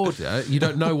when you order, you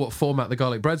don't know what format the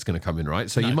garlic bread's going to come in, right?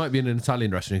 So you might be in an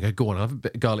Italian restaurant and go, go on, I'll have a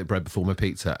bit of garlic bread before my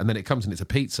pizza. And then it comes and it's a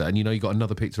pizza and you know you've got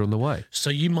another pizza on the way. So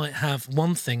you might have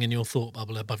one thing in your thought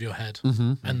bubble above your head,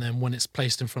 and then when it's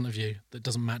placed in front of you, that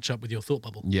doesn't match up with your thought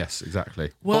bubble. Yes,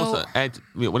 exactly. Well,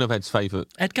 Also, one of Ed's favourite,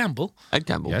 Ed Gamble. Ed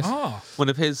Gamble. Yes. Ah, One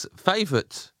of his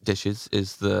favourite dishes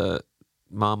is the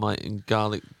Marmite and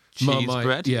garlic cheese Marmite,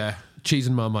 bread. Yeah. Cheese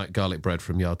and Marmite garlic bread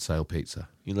from Yard Sale Pizza.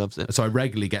 He loves it. So I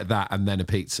regularly get that and then a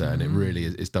pizza, and it really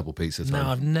is double pizza time. no,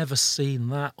 I've never seen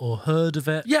that or heard of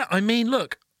it. Yeah, I mean,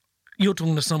 look, you're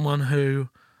talking to someone who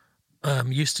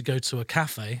used to go to a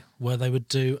cafe where they would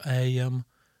do a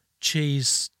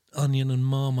cheese, onion, and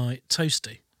Marmite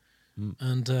toasty,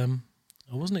 and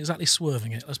I wasn't exactly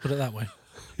swerving it. Let's put it that way.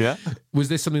 Yeah. Was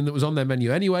this something that was on their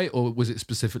menu anyway, or was it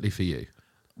specifically for you?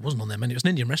 It wasn't on their menu. It was an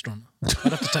Indian restaurant. I'd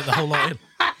have to take the whole lot in.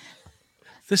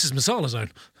 This is Masala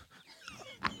Zone.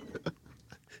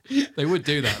 They would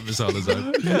do that at Masala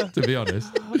Zone, to be honest.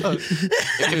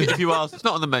 if you ask, it's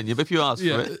not on the menu, but if you ask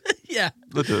Yeah. for it, Yeah.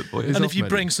 we'll do it for you. It's And off if you menu.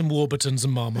 bring some Warburtons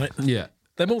and Marmite, Yeah.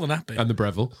 they're more than happy. And the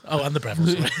Breville. Oh, and the Breville,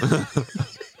 sorry.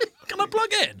 Can I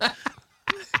plug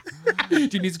in?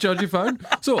 Do you need to charge your phone?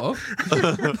 Sort of.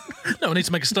 No, I need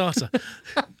to make a starter.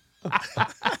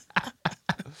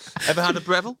 Ever had a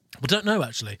Breville? Well, don't know,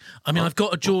 actually. I mean, I've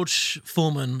got a George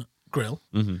Foreman grill.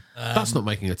 That's not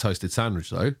making a toasted sandwich,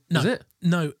 though, No, is it?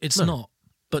 No, it's not.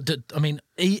 But, I mean,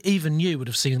 even you would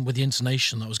have seen with the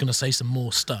intonation that I was going to say some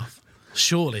more stuff.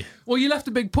 Surely. Well, you left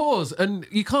a big pause, and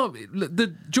you can't.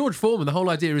 The George Foreman, the whole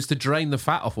idea is to drain the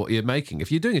fat off what you're making.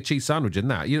 If you're doing a cheese sandwich in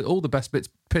that, all the best bits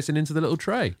pissing into the little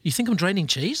tray. You think I'm draining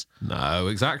cheese? No,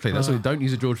 exactly. That's why don't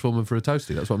use a George Foreman for a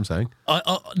toasty. That's what I'm saying.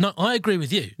 No, I agree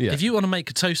with you. Yeah. If you want to make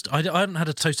a toast, I haven't had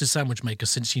a toasted sandwich maker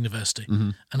since university,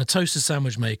 and a toasted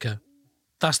sandwich maker,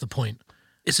 that's the point.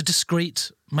 It's a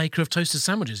discrete maker of toasted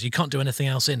sandwiches. You can't do anything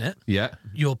else in it. Yeah.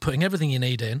 You're putting everything you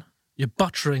need in. You're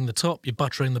buttering the top, you're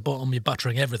buttering the bottom, you're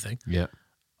buttering everything. Yeah.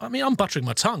 I mean, I'm buttering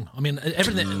my tongue. I mean,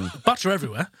 everything, butter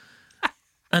everywhere.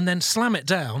 And then slam it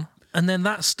down. And then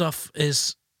that stuff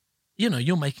is,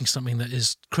 you're making something that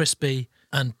is crispy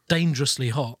and dangerously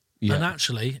hot. Yeah. And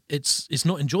actually, it's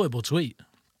not enjoyable to eat.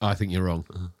 I think you're wrong.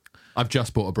 I've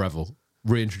just bought a Breville,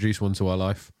 reintroduced one to our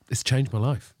life. It's changed my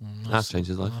life. That's changed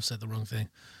his life. I've said the wrong thing.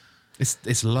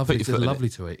 It's lovely. Put It's your foot in lovely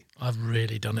to eat. I've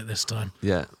really done it this time.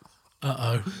 Yeah.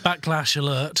 Uh-oh. Backlash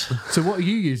alert. So what are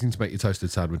you using to make your toasted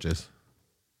sandwiches?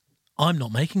 I'm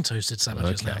not making toasted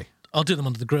sandwiches now. Okay. I'll do them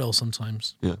under the grill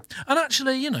sometimes. Yeah. And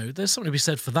actually, there's something to be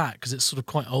said for that because it's sort of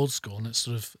quite old school and it's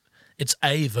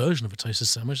a version of a toasted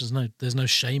sandwich. There's no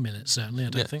shame in it, certainly, I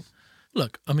don't think.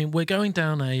 Look, I mean, we're going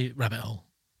down a rabbit hole.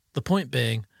 The point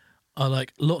being, I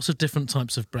like lots of different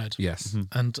types of bread. Yes.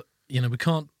 And, we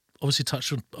can't obviously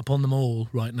touch upon them all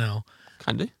right now.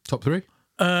 Can do. Top 3?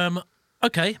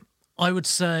 Okay, I would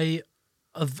say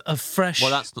a fresh...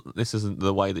 Well, this isn't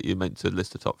the way that you meant to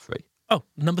list the top 3. Oh,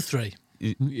 number 3.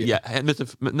 Yeah,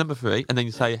 number 3, and then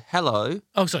you say hello.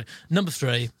 Oh, sorry. Number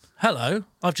 3. Hello,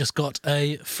 I've just got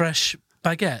a fresh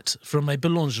baguette from a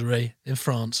boulangerie in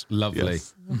France. Lovely.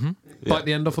 Yes. Bite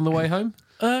the end off on the way home?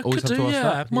 Always Could have do, to ask yeah.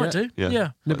 that? Might do, Yeah. yeah.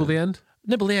 Nibble the end?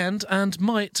 Nibble the end and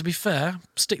might, to be fair,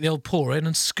 stick the old paw in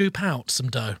and scoop out some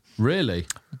dough. Really?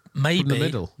 Maybe. From the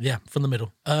middle? Yeah, from the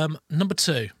middle. Number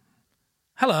 2.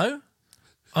 Hello,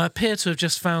 I appear to have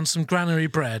just found some granary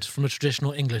bread from a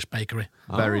traditional English bakery.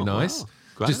 Very Oh, nice. wow.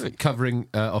 Granary. Just covering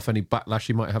off any backlash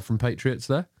you might have from Patriots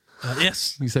there.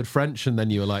 Yes. You said French, and then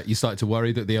you started to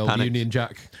worry that the old Panicked. Union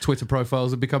Jack Twitter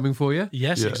profiles would be coming for you.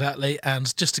 Yes, Yeah. exactly.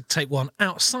 And just to take one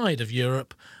outside of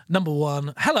Europe, number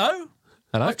 1, hello,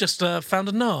 Hello? I've just found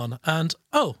a naan, and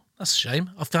oh, that's a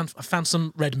shame. I found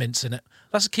some red mints in it.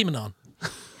 That's a keema naan.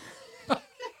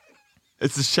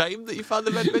 It's a shame that you found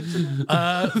the red mint.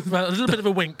 Well, a little bit of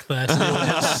a wink there to the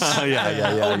audience.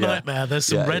 yeah. Nightmare. There's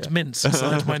some Yeah, red yeah. mints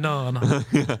inside my naan.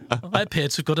 I appear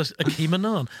to have got a keema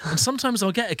naan, and sometimes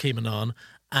I'll get a keema naan,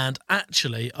 and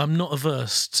actually, I'm not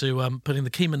averse to putting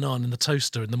the keema naan in the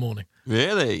toaster in the morning.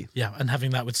 Really? Yeah, and having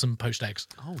that with some poached eggs.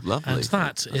 Oh, lovely. And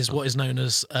that is what is known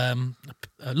as a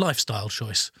lifestyle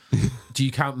choice. Do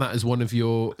you count that as one of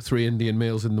your 3 Indian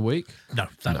meals in the week? No,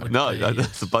 that would No, be,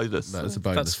 that's a bonus. That's a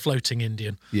bonus. that's floating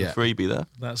Indian. yeah. Freebie there.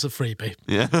 That's a freebie.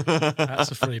 Yeah.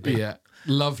 That's a freebie. Yeah.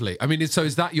 Lovely. I mean, so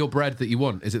is that your bread that you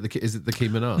want? Is it the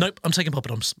keema naan? Nope, I'm taking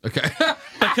poppadoms Okay.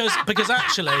 because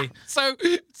actually, so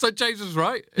James was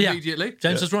right yeah, immediately.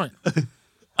 James was right.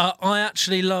 I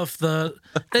actually love look.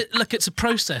 It's a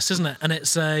process, isn't it? And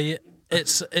it's a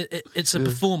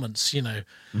performance.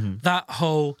 That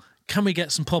whole can we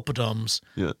get some poppadoms?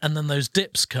 Yeah. And then those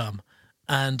dips come,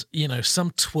 and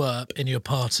some twerp in your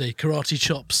party karate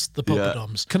chops the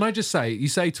poppadoms. Can I just say, you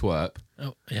say twerp.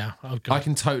 Oh yeah, oh, I God.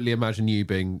 can totally imagine you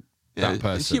being Yeah, that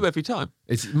person. It's you every time.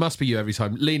 It must be you every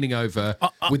time, leaning over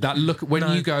with that look. When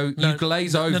no, you go, no, you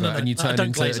glaze no, over no, no, and you I turn don't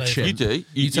into glaze a over. chimp. You do.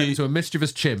 You turn into a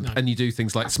mischievous chimp, and you do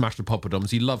things like smash the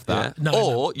poppadoms. You love that. Yeah.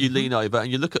 No, Or you lean over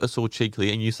and you look at us all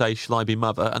cheekily and you say, "Shall I be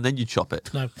mother?" and then you chop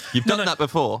it. No. You've No, done no. that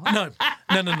before. No.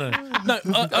 And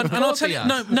I'll tell you, he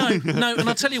no, and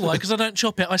I'll tell you why. Because I don't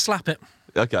chop it, I slap it.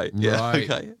 Okay. Yeah. Right.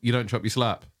 Okay. You don't chop, you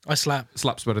slap. I slap.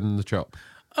 Slap's better than the chop.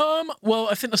 Well,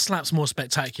 I think the slap's more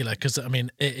spectacular because I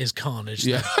mean it is carnage.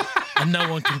 Yeah. And no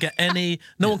one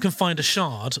can find a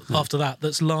shard after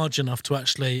that's large enough to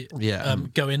actually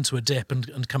go into a dip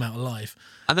and come out alive.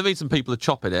 And the reason people are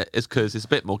chopping it is because it's a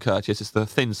bit more courteous. It's the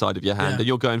thin side of your hand, Yeah. and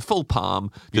you're going full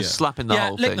palm, just slapping the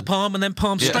whole lick thing. the palm and then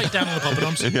palm straight down on the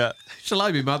poppadoms. Yeah. Shall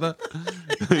I be mother?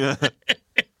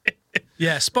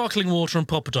 Yeah, sparkling water and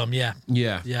poppadom. Yeah.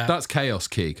 Yeah. Yeah. That's chaos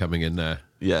key coming in there.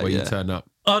 Yeah, Where yeah. you turn up.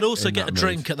 I'd also In get that a mood.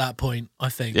 drink at that point, I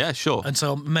think. Yeah, sure. And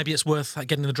so maybe it's worth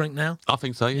getting the drink now. I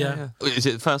think so. Yeah. Is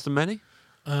it first and many?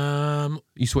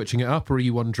 You switching it up, or are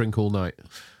you one drink all night?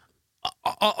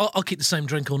 I'll keep the same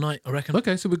drink all night, I reckon.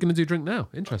 Okay, so we're going to do drink now.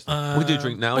 Interesting. We do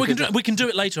drink now. We can do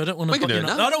it later. I don't want We to. can do it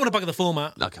now. I don't want to bugger the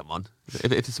format. No, come on.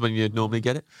 If it's when you normally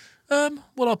get it,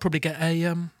 Well, I'll probably get a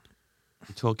you're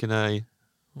talking a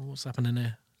what's happening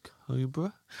here?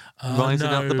 cobra rising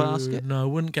out the basket? No, I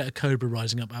wouldn't get a cobra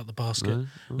rising up out the basket.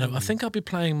 No, I think I'd be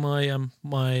playing my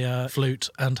my flute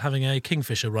and having a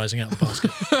kingfisher rising out the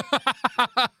basket.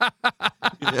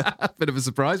 Bit of a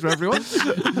surprise for everyone.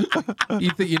 You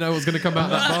think you know what's going to come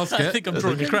out of that basket? I think I'm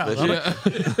drawing a crowd. aren't I?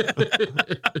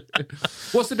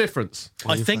 What's the difference?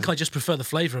 I think I just prefer the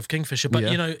flavour of kingfisher, but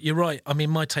you know, you're right. I mean,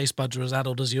 my taste buds are as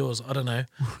adult as yours. I don't know,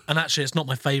 and actually, it's not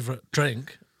my favourite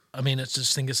drink. I mean, it's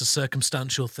just think it's a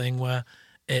circumstantial thing where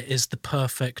it is the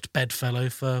perfect bedfellow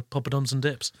for poppadoms and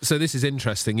dips. So this is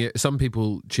interesting. Some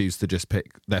people choose to just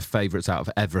pick their favourites out of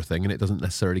everything, and it doesn't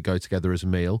necessarily go together as a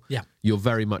meal. Yeah. You're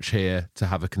very much here to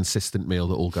have a consistent meal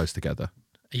that all goes together.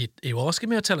 Are you asking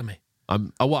me or telling me?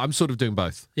 I'm sort of doing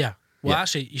both. Yeah. Well, Yeah.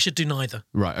 actually, you should do neither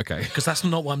Right, okay. because that's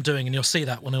not what I'm doing, and you'll see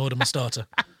that when I order my starter.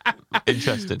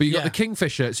 Interesting. But you've got Yeah. the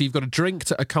kingfisher, so you've got a drink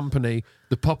to accompany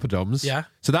the poppadoms. Yeah.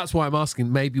 So that's why I'm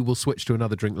asking, maybe we'll switch to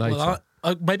another drink later.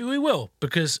 Well, maybe we will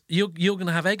because you're going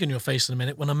to have egg on your face in a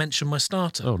minute when I mention my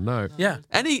starter. Oh, no. Yeah.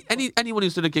 Anyone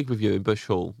who's done a gig with you in Bush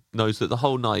Hall knows that the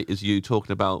whole night is you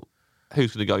talking about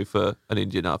who's going to go for an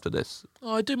Indian after this,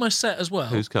 Oh, I do my set as well.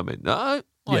 who's coming. No, I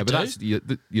Yeah, but do. that's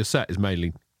your set is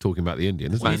mainly talking about the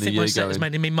Indian, isn't Well, it? you think you my set is going.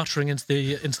 mainly me muttering into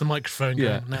the microphone?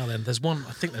 Yeah. Going, now then, there's one.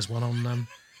 I think there's one on.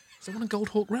 Is there one on Gold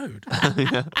Hawk Road?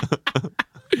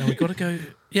 No, we've got to go.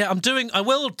 Yeah, I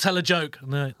will tell a joke.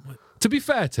 No, To be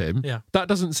fair, Tim, Yeah. that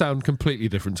doesn't sound completely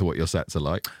different to what your sets are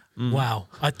like. wow.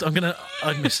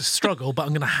 I'm a struggle, but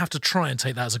I'm gonna have to try and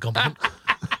take that as a compliment.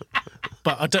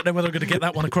 But I don't know whether I'm gonna get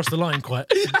that one across the line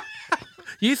quite.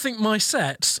 You think my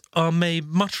sets are me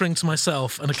muttering to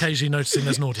myself and occasionally noticing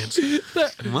there's an audience?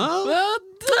 well,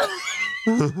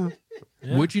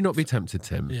 Would you not be tempted,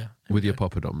 Tim, Yeah. with your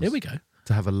poppadoms, Here we go.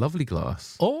 to have a lovely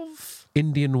glass Of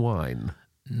Indian wine?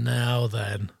 now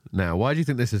then, Now, why do you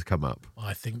think this has come up?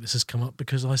 I think this has come up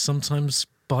because I sometimes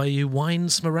buy you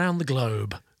wines from around the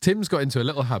globe. Tim's got into a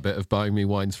little habit of buying me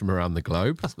wines from around the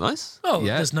globe. that's nice. Oh,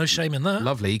 Yeah. there's no shame in that.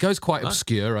 Lovely. He goes quite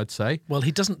obscure, I'd say. Well,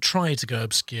 he doesn't try to go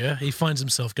obscure. He finds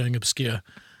himself going obscure.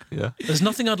 Yeah. There's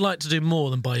nothing I'd like to do more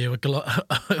than buy you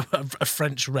a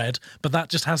French red, but that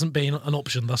just hasn't been an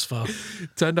option thus far.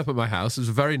 Turned up at my house. It was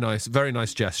a very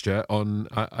nice gesture on,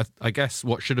 I guess,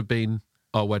 what should have been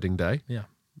our wedding day. Yeah.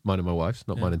 Mine and my wife's,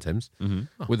 not mine and Tim's.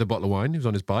 With a bottle of wine. He was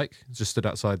on his bike. Just stood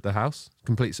outside the house.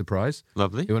 Complete surprise.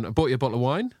 Lovely. He went, I bought you a bottle of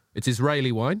wine. It's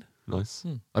Israeli wine. Nice.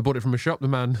 I bought it from a shop. The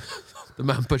man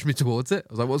pushed me towards it.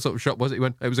 I was like, what sort of shop was it? He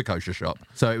went, it was a kosher shop.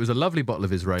 So it was a lovely bottle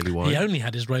of Israeli wine. He only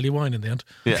had Israeli wine in the end.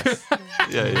 Yes.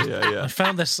 Yeah. I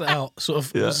found this out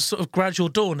it was a sort of gradual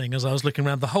dawning as I was looking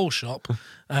around the whole shop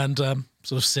and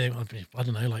sort of seeing, I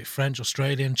don't know, like French,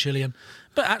 Australian, Chilean.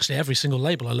 But actually, every single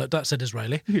label I looked at said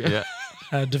Israeli. Yeah.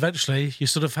 And eventually, you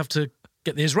sort of have to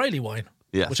get the Israeli wine,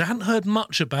 Yes. which I hadn't heard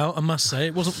much about, I must say.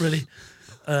 It wasn't really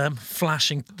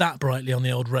flashing that brightly on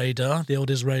the old radar, the old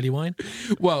Israeli wine.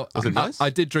 Well, Was it nice? I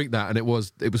did drink that, and it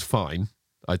was fine,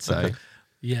 I'd say. Okay.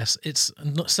 Yes, it's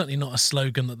certainly not a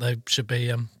slogan that they should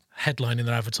be headlining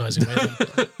their advertising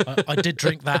with. I did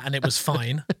drink that, and it was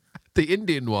fine. The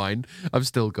Indian wine I've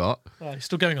still got.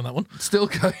 Still going on that one. Still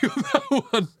going on that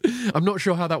one. I'm not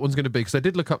sure how that one's going to be because I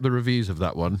did look up the reviews of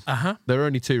that one. Uh-huh. There are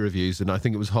only 2 reviews, and I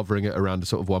think it was hovering at around a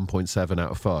sort of 1.7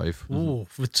 out of 5. Ooh,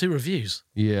 with 2 reviews.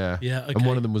 Yeah. Yeah, And okay.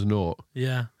 one of them was 0.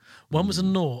 Yeah. One was a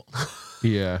 0,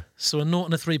 Yeah. so a 0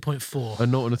 and a 3.4. A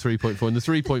 0 and a 3.4. And the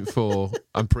 3.4,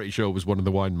 I'm pretty sure, was one of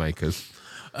the winemakers.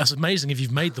 That's amazing. If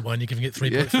you've made the wine, you're giving it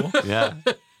 3.4. Yeah.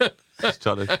 Just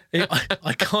trying to.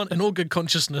 I can't, in all good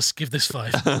consciousness, give this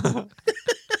 5.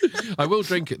 I will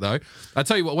drink it, though. I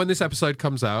tell you what, when this episode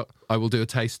comes out, I will do a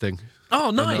tasting. Oh,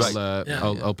 And nice.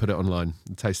 I'll put it online.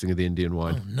 A tasting of the Indian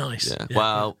wine. Oh, nice. Yeah.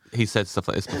 Well, he said stuff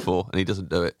like this before, and he doesn't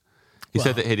do it. He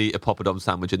said that he'd eat a poppadom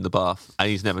sandwich in the bath, and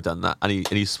he's never done that. And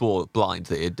he swore blind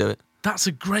that he'd do it. That's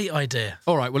a great idea.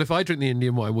 All right, well, if I drink the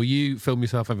Indian wine, will you film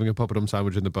yourself having a poppadom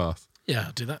sandwich in the bath? Yeah,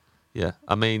 I'll do that. Yeah.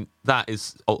 I mean, that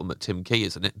is ultimate Tim Key,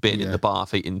 isn't it? Being in Yeah. the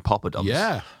bath eating poppadoms.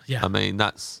 Yeah. Yeah. I mean,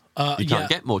 that's you yeah. can't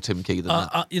get more Tim Key than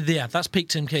that. Yeah, that's peak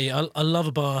Tim Key. I love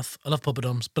a bath. I love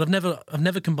poppadoms, but I've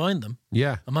never combined them.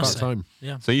 Yeah, I must about say. time.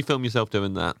 Yeah. So you film yourself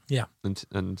doing that, Yeah.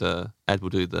 and Ed will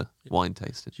do the wine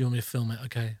tasting. Do you want me to film it?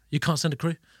 Okay. You can't send a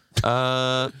crew.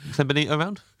 Send Benito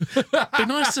around. Be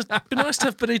nice to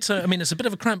have Benito. I mean, it's a bit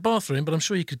of a cramped bathroom, but I'm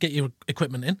sure you could get your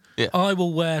equipment in. Yeah. I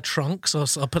will wear trunks. I'll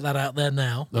put that out there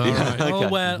now. All right.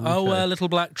 I'll wear little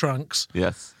black trunks.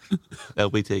 Yes.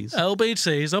 LBTs.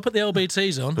 LBTs. I'll put the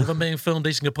LBTs on if I'm being filmed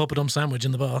eating a poppadom sandwich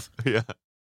in the bath. Yeah.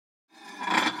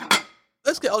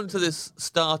 let's get on to this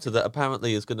starter that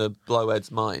apparently is going to blow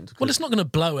Ed's mind. Well, it's not going to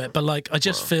blow it, but like I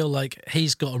just feel like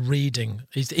he's got a reading.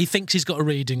 He thinks he's got a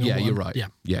reading. Yeah, on you're one. right. Yeah.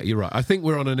 Yeah, you're right. I think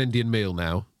we're on an Indian meal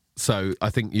now, so I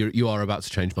think you are about to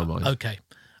change my mind. Okay.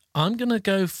 I'm going to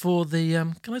go for the.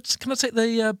 Can I take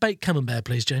the baked camembert,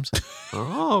 please, James?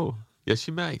 Oh, yes,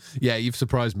 you may. Yeah, you've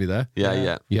surprised me there.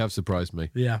 Yeah. You have surprised me.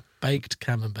 Yeah, baked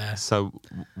camembert. So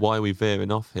why are we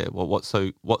veering off here? Well, what's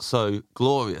so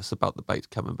glorious about the baked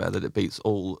camembert that it beats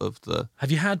all of the?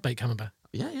 Have you had baked camembert?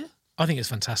 Yeah. I think it's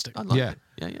fantastic. I like Yeah.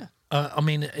 it. Yeah. I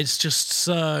mean, it's just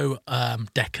so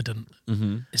decadent.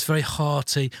 Mm-hmm. It's very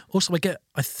hearty. Also,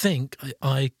 I think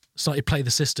I slightly play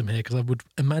the system here because I would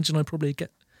imagine I probably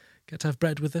get to have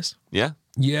bread with this. Yeah.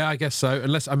 Yeah, I guess so.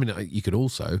 Unless, I mean, you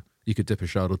could dip a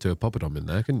shard or two of poppadom in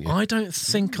there, couldn't you? I don't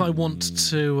think I want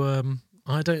to.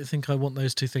 I don't think I want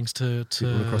those two things to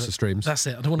Run across the streams. That's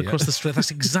it. I don't want to cross the stream.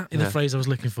 That's exactly the phrase I was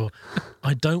looking for.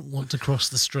 I don't want to cross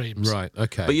the streams. Right.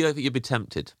 Okay. But you don't think you'd be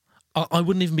tempted? I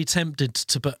wouldn't even be tempted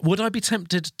to. But would I be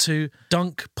tempted to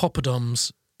dunk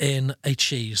poppadoms in a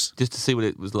cheese? Just to see what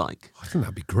it was like. I think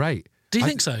that'd be great. Do you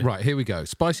think so? Right, here we go.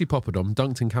 Spicy poppadom,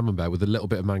 dunked in camembert with a little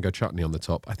bit of mango chutney on the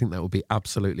top. I think that would be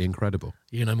absolutely incredible.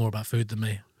 You know more about food than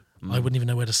me. I wouldn't even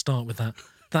know where to start with that.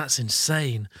 That's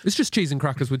insane. It's just cheese and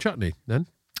crackers with chutney, then.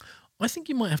 I think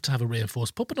you might have to have a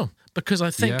reinforced poppadom because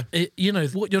I think Yeah.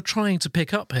 what you're trying to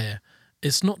pick up here.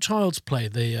 It's not child's play.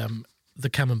 The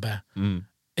camembert.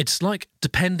 It's like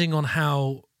depending on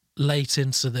how late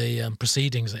into the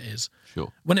proceedings it is.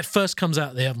 Sure. When it first comes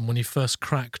out of the oven, when you first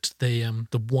cracked the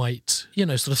white,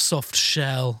 sort of soft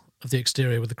shell of the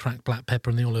exterior with the cracked black pepper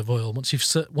and the olive oil. Once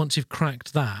you've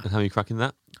cracked that, And how are you cracking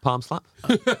that? Palm slap?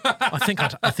 I think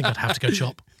I'd have to go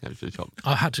chop. Yeah, to the chop.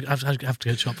 I have to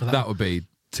go chop for that. That would be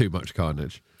too much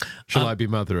carnage. Shall I be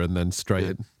mother and then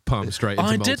palm straight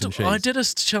into molten cheese? I did a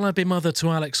Shall I Be Mother to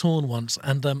Alex Horn once,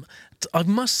 and I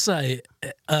must say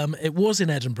it was in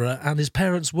Edinburgh, and his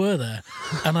parents were there,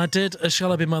 and I did a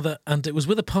Shall I Be Mother, and it was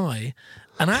with a pie,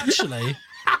 and actually.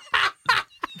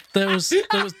 There was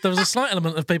a slight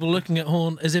element of people looking at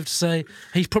Horn as if to say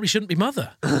he probably shouldn't be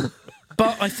mother.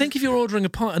 But I think if you're ordering a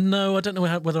pie, and no, I don't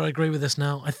know whether I agree with this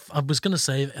now. I was going to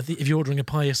say if you're ordering a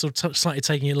pie, you're sort of slightly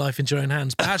taking your life into your own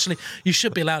hands. But actually, you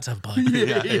should be allowed to have a pie.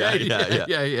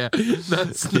 Yeah.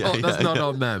 That's not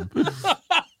on them.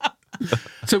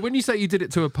 So when you say you did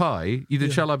it to a pie, you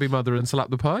did Shall I Be Mother and slap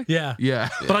the pie? Yeah. Yeah.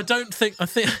 But I don't think... I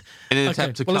think In an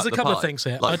attempt to well, cut there's a the couple pie, of things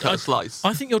here. like cut a slice.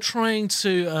 I think you're trying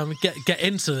to get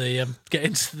into the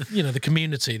the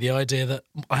community. The idea that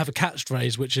I have a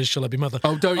catchphrase, which is "Shall I be mother?"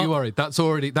 Oh, don't you worry. That's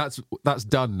already that's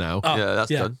done now. Yeah,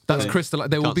 that's done. That's crystal.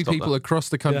 There will Can't be stop people that. across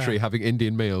the country Yeah. having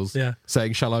Indian meals, Yeah.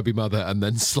 saying "Shall I be mother?" and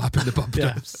then slapping the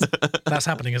poppadoms. That's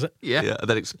happening, is it? Yeah, and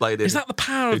then explaining. Is that the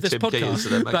power who of this Tim Key is podcast? to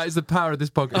their mates. That is the power of this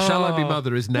podcast. Shall I Be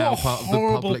Mother is now what part of the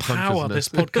horrible public power this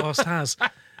consciousness. podcast has.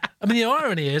 I mean, the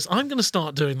irony is, I'm going to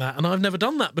start doing that, and I've never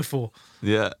done that before.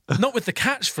 Yeah. Not with the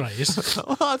catchphrase.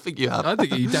 Well, I think you have. I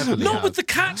think you definitely Not have. with the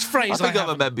catchphrase. I think I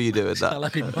haven't. remember you doing Shall I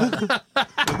that. be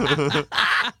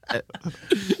mother?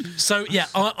 So yeah,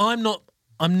 I'm not.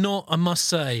 I must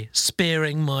say,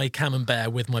 spearing my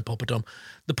camembert with my poppadom.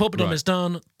 The poppadom Right. is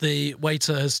done. The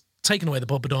waiter has taken away the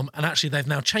poppadom, and actually they've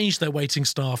now changed their waiting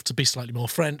staff to be slightly more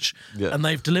French, Yeah. and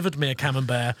they've delivered me a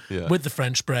camembert Yeah. with the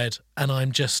French bread, and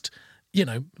I'm just,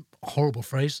 horrible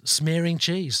phrase, smearing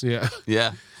cheese. Yeah.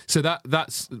 Yeah. So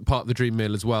that's part of the dream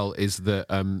meal as well. Is that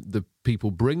the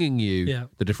people bringing you Yeah.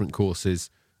 the different courses?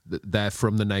 They're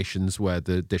from the nations where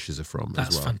the dishes are from. That's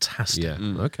as well. fantastic. Yeah.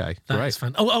 Okay. That's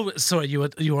Great. Oh, sorry, you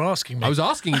were asking me. I was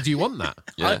asking you, do you want that?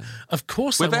 Yeah. Of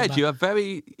course, With I want Ed, that. you have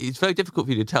it's very difficult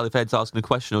for you to tell if Ed's asking a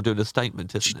question or doing a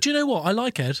statement, isn't it? Do you know what? I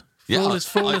like Ed. For Yeah, all his I-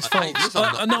 faults. listen,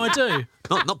 I'm not- No, I do.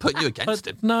 Not putting you against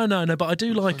him. No, but I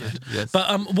do like it. Yes.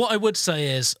 But what I would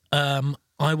say is,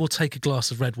 I will take a glass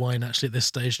of red wine actually at this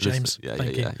stage, James. Yeah,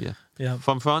 Thank you. Yeah.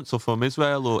 From France or from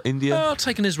Israel or India? I'll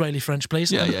take an Israeli French,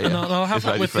 please. Yeah. And I'll have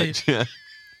Israeli that with French, the. yeah.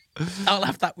 I'll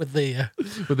have that with the.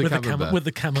 With the camembert. with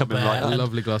the camembert. Coming right up. A and-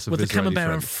 lovely glass of with the Israeli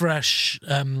camembert and French.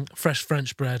 fresh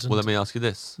French bread. And, Well, let me ask you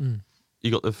this.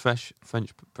 You got the fresh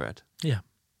French bread, yeah.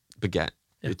 baguette.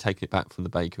 Yeah. You're taking it back from the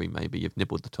bakery, maybe. You've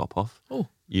nibbled the top off. Oh,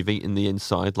 You've eaten the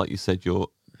inside, like you said you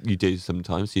do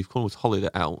sometimes. So you've almost hollowed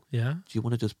it out. yeah. Do you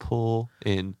want to just pour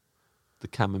in the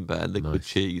camembert liquid Nice.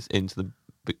 cheese into the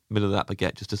middle of that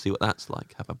baguette just to see what that's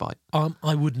like? Have a bite.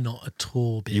 I would not at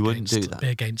all be You wouldn't against do that? Be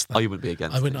against that. Oh, you wouldn't be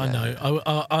against I wouldn't. it, I yeah.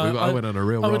 know. I went on a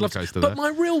real I would roller love to. coaster But there. my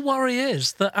real worry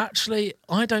is that actually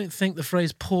I don't think the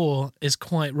phrase "pour" is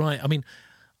quite right. I mean,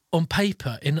 on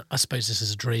paper, I suppose this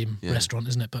is a dream restaurant,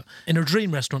 isn't it? But in a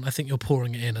dream restaurant, I think you're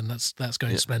pouring it in, and that's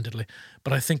going splendidly.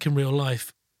 But I think in real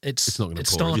life, It's not gonna it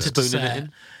pour, is started it? to Spooning it set.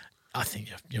 in? I think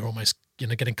you're almost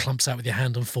getting clumps out with your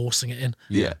hand and forcing it in.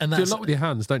 Yeah. and Do a that's lot with your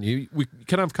hands, don't you? We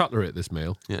can have cutlery at this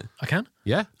meal. Yeah. I can.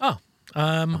 Yeah? Oh,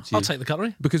 I'll you. take the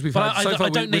cutlery Because we've But had so far, I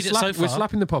don't need it so we're far.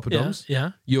 slapping the poppadoms.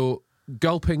 Yeah. You're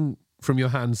gulping from your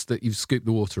hands that you've scooped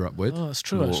the water up with. Oh, that's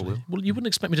true. Actually, well, you wouldn't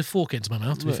expect me to fork it into my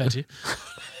mouth. To be fair to you,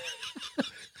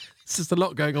 It's just a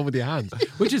lot going on with your hands,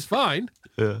 which is fine.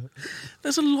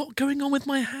 there's a lot going on with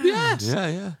my hands. Yes.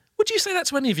 Yeah. Would you say that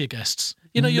to any of your guests?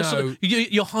 You know, your sort of,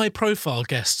 your high-profile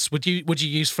guests. Would you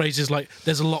use phrases like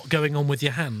 "There's a lot going on with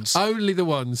your hands"? Only the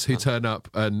ones who turn up,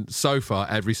 and so far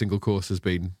every single course has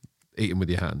been eaten with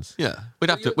your hands. Yeah. We'd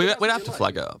have to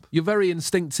flag it up. You're very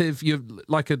instinctive. You're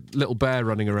like a little bear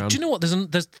running around. Do you know what?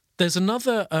 There's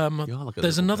another You are like a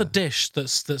there's little another bear. dish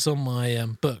that's on my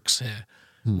books here,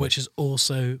 which is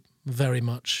also very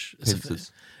much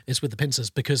Pincers. it's with the pincers,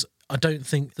 because I don't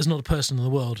think there's not a person in the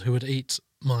world who would eat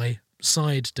my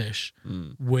side dish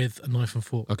with a knife and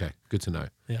fork. Okay, good to know.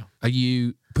 Yeah. Are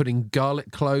you putting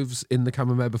garlic cloves in the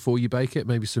camembert before you bake it?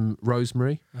 Maybe some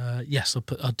rosemary? Yes,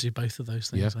 I'll do both of those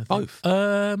things. Yeah. I think. Both.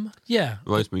 Yeah.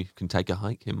 Rosemary can take a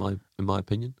hike, in my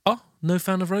opinion. Oh, no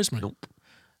fan of rosemary. Nope.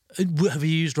 Have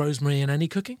you used rosemary in any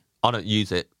cooking? I don't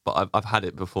use it, but I've had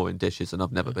it before in dishes, and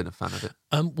I've never been a fan of it.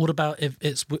 What about if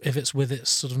it's with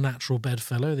its sort of natural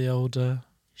bedfellow, the old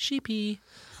sheepy?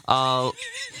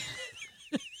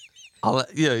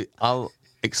 I'll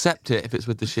accept it if it's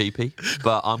with the sheepy,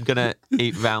 but I'm gonna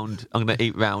eat round. I'm gonna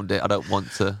eat round it. I don't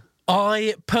want to.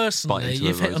 I Bite personally, into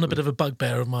you've the hit on a bit rosemary. of a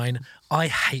bugbear of mine. I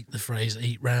hate the phrase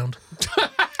 "eat round."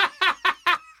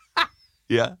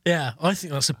 Yeah, Yeah, I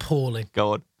think that's appalling.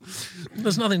 go on.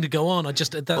 There's nothing to go on.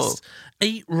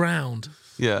 Eat round.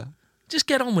 Yeah, Just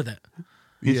get on with it.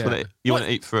 you just Yeah. want to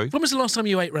eat through. When was the last time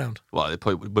you ate round? Well, it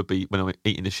probably would be when I'm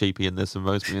eating a sheepy and there's some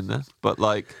rosemary in there. But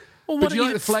like, Well, But do you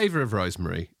like the flavour of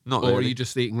rosemary? Not Or are really. you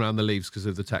just eating around the leaves because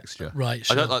of the texture? Right, I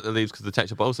sure. don't like the leaves because of the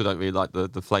texture, but I also don't really like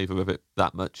the flavour of it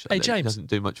that much. Hey, It James. doesn't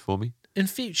do much for me. In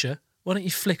future, why don't you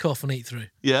flick off and eat through?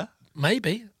 Yeah.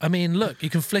 Maybe. I mean, look, you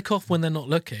can flick off when they're not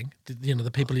looking, the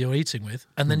people you're eating with,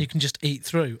 and then you can just eat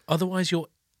through. Otherwise, you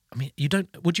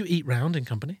don't. Would you eat round in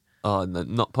company? Oh,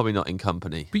 no, probably not in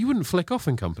company. But you wouldn't flick off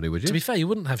in company, would To you? be fair, you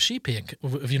wouldn't have sheepy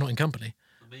if you're not in company.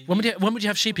 When would you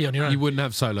have sheepy on your own? You wouldn't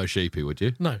have solo sheepy, would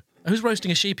you? No. Who's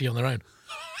roasting a sheepy on their own?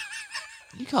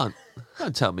 You can't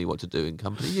tell me what to do in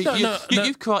company. No,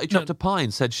 You've karate chopped a pie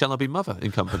and said, "Shall I be mother?"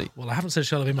 in company. Well, I haven't said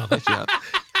shall I be mother, Yeah.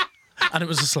 and it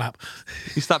was a slap.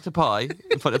 You slapped a pie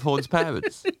in front of Horn's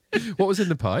parents. What was in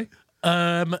the pie?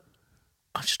 I'm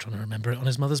just trying to remember it on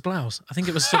his mother's blouse. I think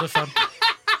it was sort of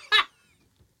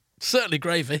certainly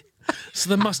gravy. So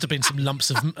there must have been some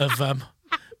lumps of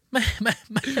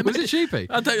Was it sheepy?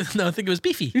 I don't know. I think it was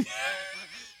beefy.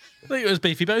 I think it was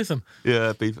beefy, both of them.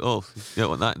 Yeah, beef. Oh, you don't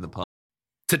want that in the pie.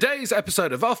 Today's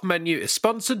episode of Off Menu is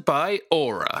sponsored by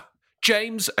Aura.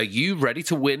 James, are you ready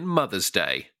to win Mother's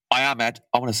Day? I am, Ed.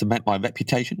 I want to cement my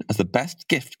reputation as the best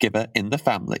gift giver in the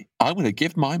family. I'm going to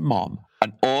give my mom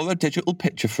an Aura digital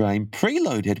picture frame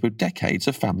preloaded with decades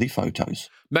of family photos.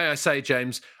 May I say,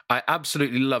 James, I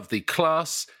absolutely love the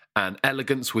class and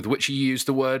elegance with which you use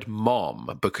the word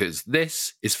mom, because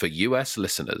this is for US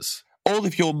listeners. All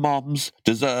of your moms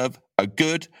deserve a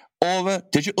good Aura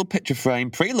digital picture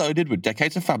frame preloaded with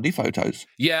decades of family photos.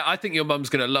 Yeah, I think your mum's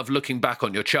going to love looking back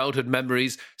on your childhood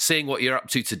memories, seeing what you're up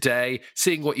to today,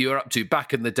 seeing what you were up to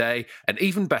back in the day, and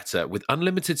even better, with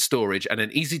unlimited storage and an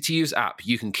easy-to-use app,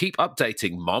 you can keep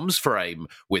updating Mom's Frame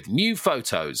with new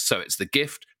photos, so it's the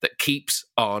gift that keeps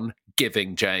on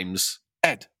giving, James.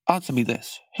 Ed, answer me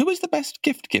this. Who is the best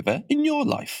gift giver in your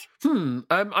life?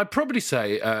 I'd probably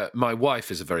say my wife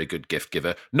is a very good gift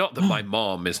giver. Not that my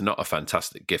mom is not a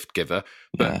fantastic gift giver,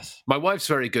 but Yes. my wife's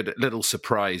very good at little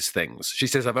surprise things. She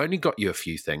says, I've only got you a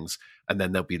few things, and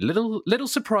then there'll be little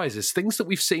surprises, things that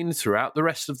we've seen throughout the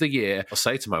rest of the year. I'll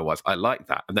say to my wife, I like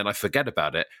that, and then I forget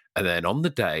about it, and then on the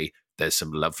day, there's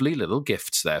some lovely little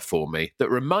gifts there for me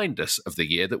that remind us of the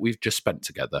year that we've just spent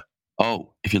together.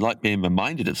 Oh, if you like being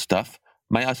reminded of stuff,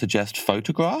 may I suggest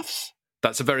photographs?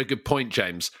 That's a very good point,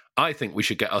 James. I think we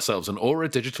should get ourselves an Aura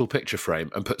digital picture frame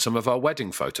and put some of our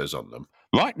wedding photos on them.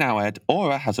 Right now, Ed,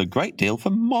 Aura has a great deal for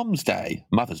Mom's Day,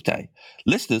 Mother's Day.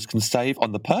 Listeners can save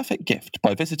on the perfect gift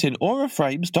by visiting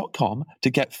auraframes.com to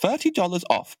get $30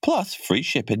 off plus free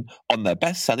shipping on their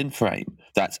best-selling frame.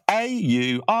 That's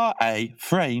AURA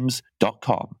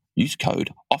frames.com. Use code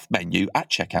OFFMENU at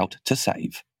checkout to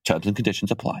save. Terms and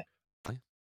conditions apply.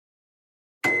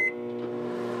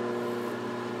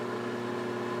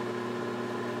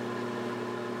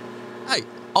 Hey,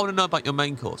 I want to know about your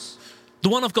main course. The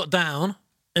one I've got down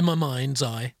in my mind's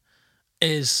eye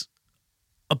is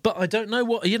But I don't know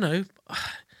what,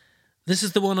 this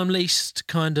is the one I'm least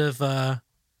kind of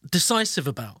decisive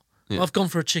about. Yeah. I've gone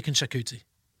for a chicken charcuterie.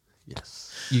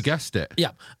 Yes. You guessed it.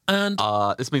 Yeah. And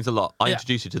This means a lot. I Yeah.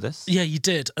 introduced you to this. yeah, you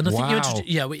did. And I think you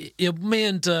Wow.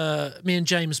 introduced, me and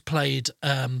James played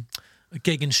a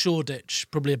gig in Shoreditch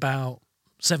probably about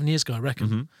 7 years ago, I reckon.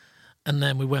 Mm-hmm. And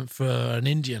then we went for an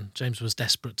Indian. James was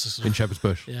desperate to sort In of, Shepherd's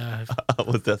Bush. yeah, I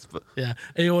was desperate. yeah,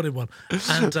 he ordered one.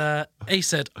 And he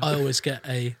said, I always get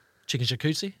a chicken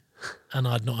charcuterie, and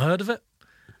I'd not heard of it.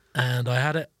 And I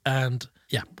had it, and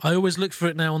yeah, I always look for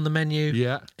it now on the menu.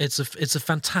 Yeah. It's a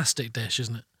fantastic dish,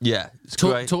 isn't it? Yeah, it's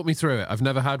Talk, great. talk me through it. I've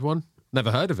never had one.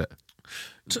 Never heard of it.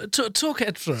 Talk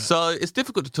it through. So it's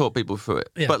difficult to talk people through it.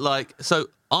 Yeah. But so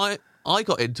I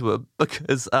got into them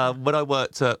because when I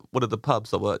worked at one of the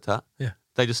pubs I worked at, Yeah.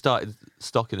 they just started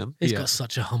stocking them. He's Yeah. got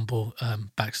such a humble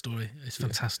backstory. It's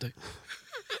fantastic.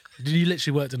 You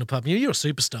literally worked in a pub. You're a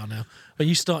superstar now. But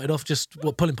you started off just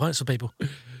pulling pints for people.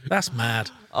 That's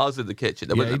mad. I was in the kitchen.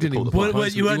 They Yeah, wouldn't he let me didn't pull the even- pint. Well,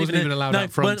 he wasn't even allowed no,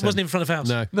 out front, wasn't Tim. in front of house.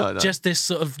 No. No. Just this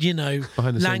sort of, Behind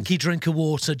the lanky scenes. drink of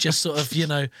water, just sort of,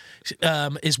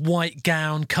 his white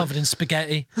gown covered in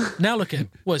spaghetti. Now look at him.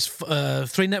 What,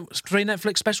 three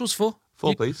Netflix specials? Four?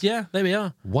 Four, please. Yeah, there we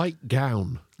are. White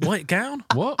gown. White gown?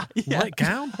 What? White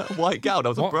gown? White gown. I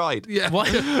was a bride. Yeah. What?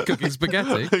 Cooking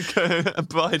spaghetti. A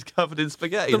bride covered in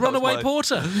spaghetti. The That was runaway my-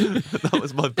 porter. That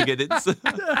was my beginnings.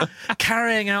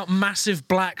 Carrying out massive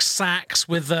black sacks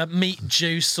with meat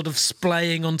juice sort of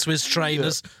splaying onto his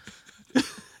trainers.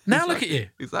 Now look at you.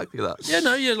 Exactly that. Yeah,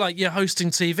 no, you're hosting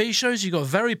TV shows. You've got a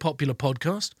very popular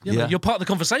podcast. Yeah. You're part of the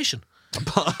conversation.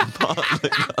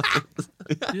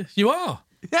 You are.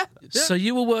 Yeah. So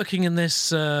you were working in this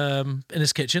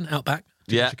kitchen out back.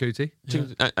 Yeah. Charcuterie.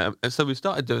 So we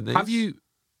started doing these. Have you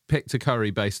picked a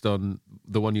curry based on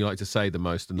the one you like to say the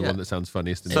most and the Yeah. one that sounds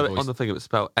funniest in So your voice? on the thing it was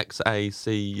spelled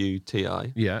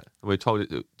Xacuti. Yeah. And we were told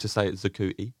it to say it's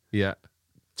Zakuti. Yeah.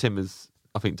 Tim has,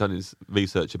 I think, done his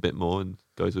research a bit more and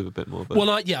goes with a bit more. But Well,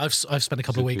 I've spent a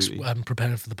couple of weeks Zucchini.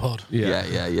 preparing for the pod.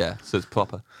 yeah. So it's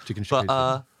proper. Chicken But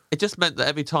charcuterie. it just meant that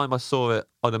every time I saw it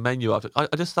on a menu, I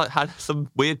just had some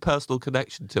weird personal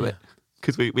connection to it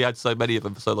because we had so many of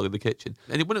them for so long in the kitchen,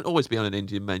 and it wouldn't always be on an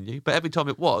Indian menu, but every time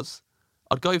it was,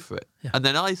 I'd go for it. Yeah. And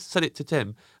then I said it to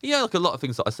Tim. Like a lot of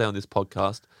things that I say on this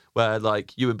podcast, where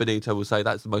like you and Benito will say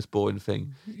that's the most boring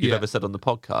thing you've Yeah. ever said on the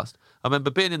podcast. I remember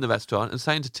being in the restaurant and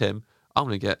saying to Tim, I'm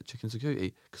going to get chicken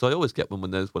Zakuti because I always get one when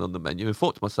there's one on the menu, and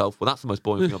thought to myself, well, that's the most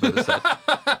boring thing I've ever said.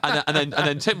 and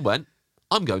then Tim went,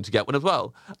 I'm going to get one as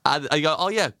well. And I go, oh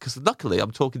yeah, because luckily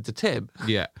I'm talking to Tim,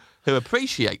 Yeah. who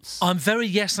appreciates. I'm very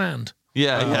yes and.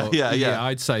 Yeah.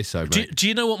 I'd say so, mate. Do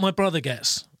you know what my brother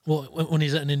gets when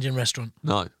he's at an Indian restaurant?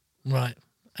 No. Right.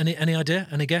 Any idea?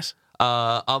 Any guess?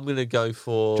 I'm going to go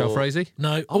for Jalfrezi?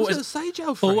 No. I was going to say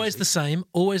Jalfrezi. Always the same.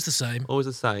 Always the same. Always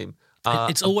the same.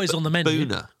 It's always on the menu.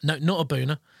 Boona. No, not a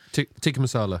boona. Tikka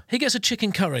masala. He gets a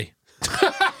chicken curry.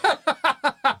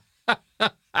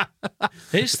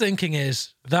 His thinking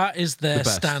is that is their The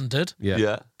best. standard. Yeah.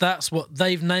 Yeah. That's what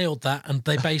they've nailed that, and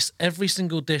they base every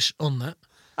single dish on that.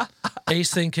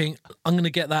 He's thinking, I'm going to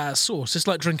get that as sauce. It's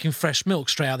like drinking fresh milk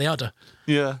straight out the udder.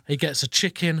 Yeah. He gets a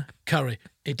chicken curry.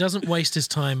 He doesn't waste his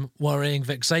time worrying,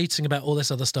 vexating about all this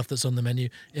other stuff that's on the menu.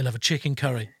 He'll have a chicken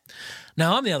curry.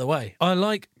 Now, I'm the other way. I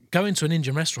like going to an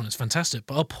Indian restaurant. It's fantastic,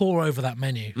 but I'll pore over that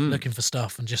menu looking for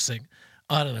stuff and just think,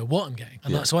 I don't know what I'm getting.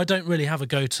 And so I don't really have a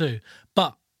go-to.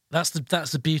 But that's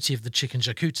the beauty of the chicken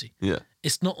charcuterie. Yeah.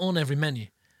 It's not on every menu.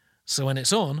 So when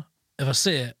it's on, if I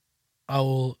see it, I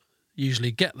will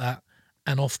usually get that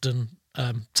and often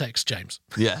text James.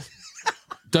 Yeah.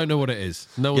 Don't know what it is.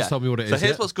 No one's told me what it is. So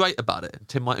here's yet. what's great about it.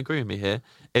 Tim might agree with me here.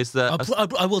 Is that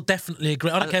I will definitely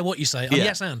agree. I don't care what you say. I'm Yeah.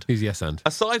 yes and. He's yes and.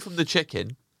 aside from the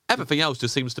chicken, everything else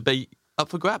just seems to be up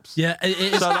for grabs. Yeah, it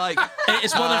is. So like, It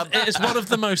is one of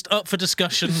the most up for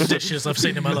discussion dishes I've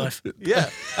seen in my life. yeah.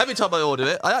 Every time I order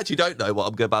it, I actually don't know what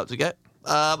I'm about to get.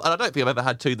 And I don't think I've ever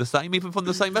had two the same, even from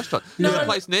the same restaurant. There's a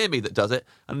place near me that does it,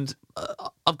 and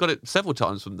I've got it several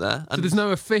times from there. So And there's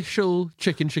no official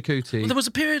chicken charcuterie. There was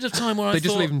a period of time where I They thought...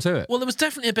 just leave them to it. Well, there was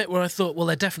definitely a bit where I thought, well,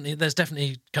 there's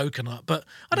definitely coconut, but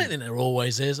I don't think there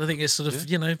always is. I think it's sort of,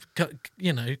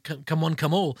 come one,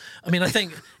 come all. I mean, I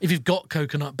think if you've got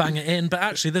coconut, bang it in, but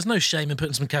actually there's no shame in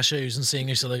putting some cashews and seeing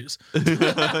who salutes.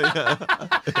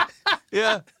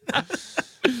 yeah.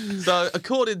 So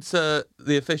according to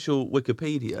the official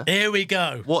Wikipedia, Here we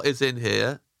go. what is in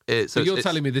here? So you're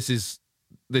telling me this is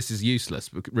useless,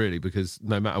 really, because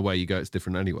no matter where you go, it's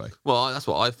different anyway. Well, that's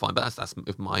what I find, but that's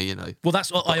with my, Well,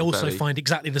 that's what I also very- find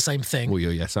exactly the same thing. Well,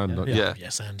 you're yes and, aren't you? Yeah.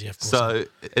 Yes, Andy, of course. So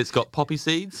it's got poppy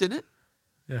seeds in it.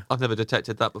 Yeah. I've never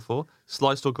detected that before.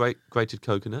 Sliced or grated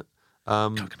coconut.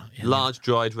 Coconut, yeah, large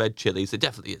dried red chilies. It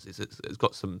definitely is. It's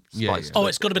got some spice. Yeah, yeah. to Oh, it.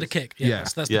 it's got a bit of kick. Yeah, Yeah.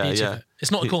 that's the beauty of it.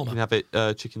 It's not a You korma. can have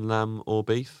it chicken, lamb, or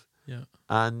beef. Yeah.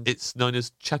 And it's known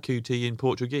as chacuti in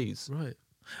Portuguese. Right.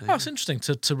 Oh, it's interesting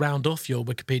to round off your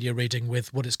Wikipedia reading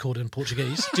with what it's called in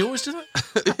Portuguese. Do you always do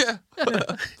that?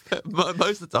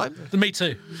 Most of the time. Me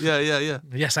too. Yeah.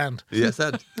 Yes, and. Yes,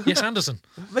 Ed. Yes, Anderson.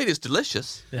 I mean, it's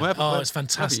delicious. Yeah. Wherever It's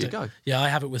fantastic. Wherever you go. Yeah, I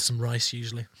have it with some rice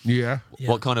usually. Yeah. Yeah.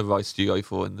 What kind of rice do you go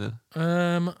for in the?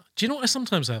 Do you know what I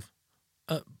sometimes have?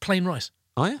 Plain rice.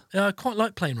 Oh yeah. Yeah, I quite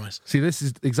like plain rice. See, this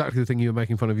is exactly the thing you were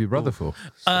making fun of your brother for.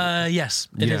 Yes,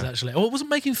 it is Yeah. actually. Well, I wasn't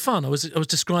making fun. I was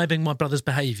describing my brother's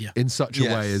behaviour. In such a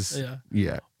Yes. way as, Yeah.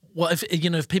 yeah. Well, if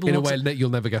people In a want way to, that you'll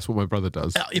never guess what my brother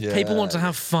does. if people want to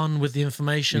have fun with the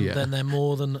information, Yeah. then they're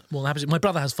more than happy. My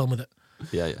brother has fun with it.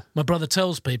 Yeah. My brother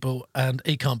tells people, and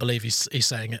he can't believe he's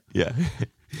saying it. Yeah.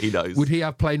 He knows. Would he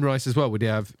have plain rice as well? Would he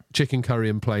have chicken curry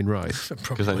and plain rice?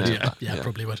 Probably I would. know Yeah. that, Yeah, yeah.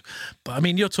 probably would. But I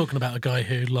mean, you're talking about a guy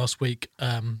who last week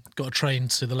got a train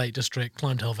to the Lake District,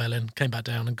 climbed Helvellyn, came back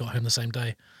down, and got home the same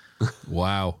day.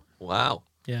 Wow. Wow.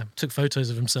 Yeah, took photos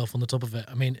of himself on the top of it.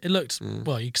 I mean, it looked,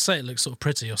 well, you could say it looked sort of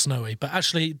pretty or snowy, but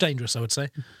actually dangerous, I would say.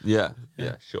 Yeah.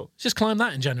 Sure. Just climbed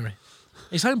that in January.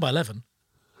 He's home by 11.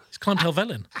 He's climbed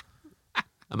Helvellyn.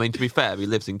 I mean, to be fair, he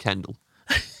lives in Kendal.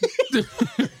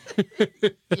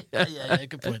 Yeah,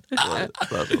 good point.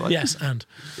 That's right. Yes, and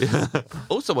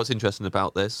Also, what's interesting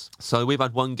about this? So we've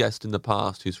had one guest in the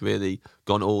past who's really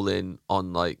gone all in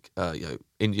on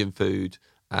Indian food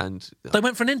and they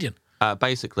went for an Indian.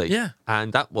 basically, Yeah.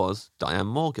 and that was Diane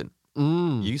Morgan.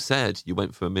 You said you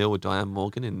went for a meal with Diane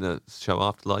Morgan in the show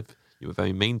Afterlife. You were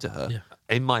very mean to her. Yeah.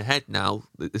 In my head now,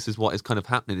 this is what is kind of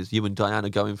happening: is you and Diane are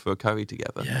going for a curry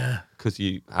together. Yeah. Because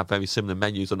you have very similar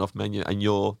menus on off menu, and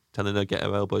you're telling her get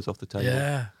her elbows off the table.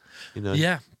 Yeah. You know.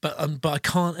 Yeah, but I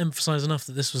can't emphasise enough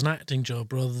that this was an acting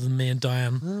job rather than me and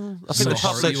Diane. I think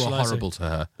You were horrible to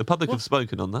her. the public have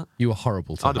spoken on that. You were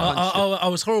horrible to I'd her. have- I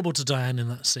was horrible to Diane in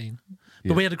that scene,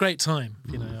 but we had a great time.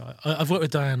 You know, I've worked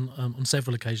with Diane on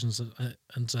several occasions,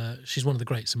 and she's one of the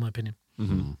greats in my opinion.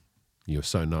 You were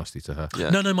so nasty to her. Yeah.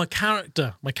 No, my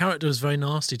character was very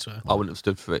nasty to her. I wouldn't have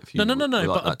stood for it if you No, were like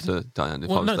but- that to Diane. If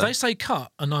I Well, was no, there. they say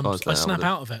cut, and If I was I there, snap would've-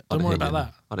 out of it. I'd Don't have worry hit about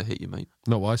you. that. I'd have hit you, mate.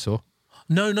 Not what I saw.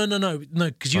 No,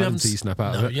 because you I haven't didn't see you snap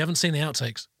out of No, it. you haven't seen the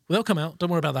outtakes. Well, they'll come out. Don't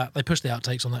worry about that. They push the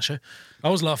outtakes on that show. I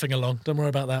was laughing along. Don't worry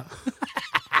about that.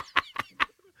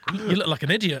 You look like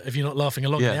an idiot if you're not laughing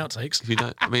along in the outtakes. If you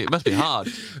don't, I mean, it must be hard.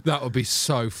 That would be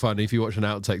so funny if you watch an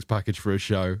outtakes package for a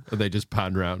show and they just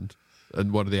pan round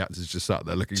and one of the actors just sat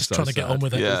there looking Just so trying to get sad. on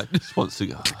with it. Yeah, just wants to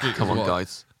go. "Oh, come on, What?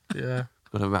 guys, Yeah.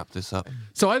 got to wrap this up.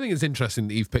 So I think it's interesting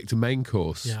that you've picked a main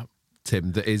course, Yeah.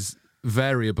 Tim, that is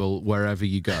variable wherever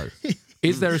you go.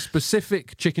 Is there a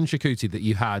specific chicken charcuterie that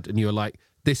you had and you were like,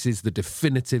 this is the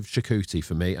definitive charcuterie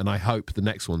for me, and I hope the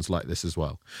next one's like this as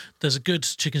well? There's a good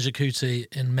chicken charcuterie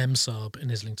in Memsab in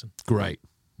Islington. Great.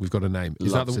 We've got a name.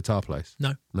 Is that the sitar place?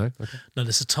 No. No? Okay. No,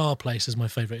 the Sitar place is my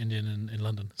favourite Indian in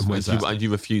London. And where's And that?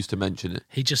 you refuse to mention it.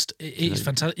 He's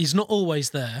fantastic. He's not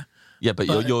always there. Yeah, but,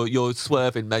 But- you're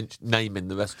swerving naming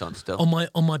the restaurant still.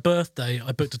 On my birthday,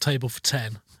 I booked a table for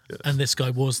 10, and this guy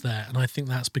was there, and I think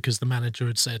that's because the manager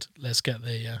had said, "Let's get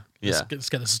the let's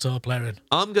get the sitar player in."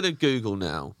 I'm going to Google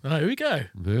now. Oh, here we go.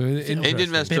 Interesting.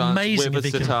 Indian restaurant amazing with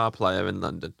if a he can- sitar player in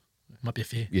London. Might be a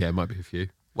few. Yeah, it might be a few.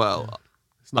 Well,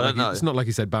 It's not I like don't know. It's not like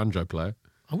he said banjo player.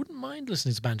 I wouldn't mind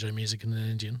listening to banjo music in an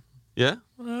Indian. yeah.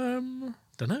 Don't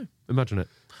know. Imagine it.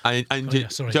 And Oh, yeah,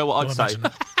 sorry. Joe, what Go I'd on, say,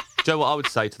 imagine Joe, what I would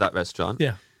say to that restaurant,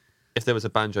 Yeah. if there was a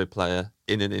banjo player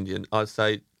in an Indian, I'd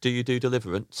say, "Do you do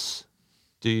deliverance?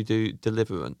 Do you do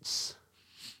deliverance?"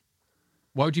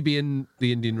 Why would you be in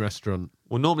the Indian restaurant?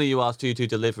 Well, normally you ask, "Do you do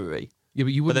delivery?" Yeah,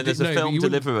 but you But wouldn't. then there's a no, film but you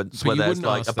wouldn't- Deliverance but where you there's wouldn't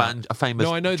like ask that. a famous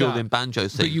No, I know dueling that. banjo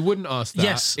scene. But you wouldn't ask that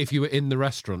Yes. if you were in the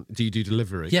restaurant. Do you do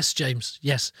delivery? Yes, James.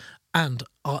 Yes. And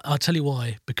I'll tell you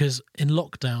why. Because in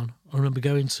lockdown, I remember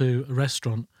going to a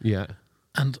restaurant Yeah.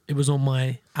 and it was on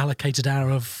my allocated hour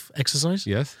of exercise.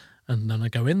 Yes. And then I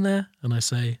go in there and I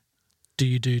say, "Do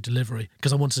you do delivery?"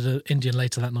 Because I wanted an Indian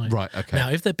later that night. Right, okay. Now,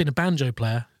 if there'd been a banjo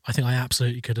player, I think I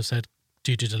absolutely could have said,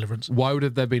 "Do you do deliverance?" Why would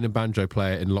have there been a banjo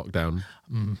player in lockdown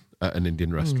at an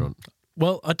Indian restaurant?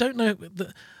 Well, I don't know.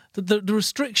 The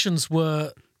restrictions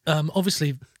were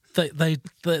obviously there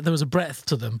was a breadth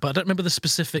to them, but I don't remember the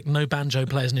specific no banjo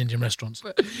players in Indian restaurants.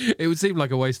 It would seem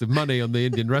like a waste of money on the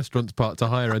Indian restaurant's part to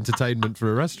hire entertainment for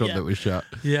a restaurant Yeah. that was shut.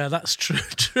 Yeah, that's true.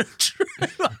 True.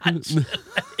 Actually.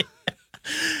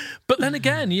 But then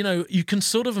again, you know, you can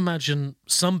sort of imagine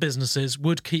some businesses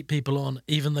would keep people on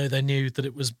even though they knew that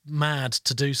it was mad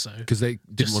to do so. Because they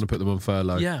didn't want to put them on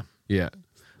furlough. Yeah. Yeah.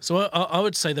 So I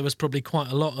would say there was probably quite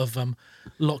a lot of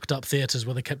locked up theatres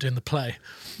where they kept doing the play.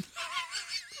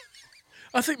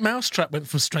 I think Mousetrap went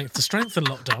from strength to strength in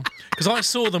lockdown because I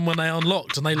saw them when they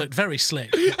unlocked and they looked very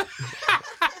slick.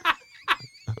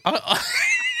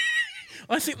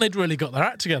 I think they'd really got their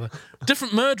act together.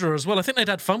 Different murderer as well. I think they'd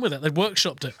had fun with it. They'd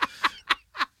workshopped it.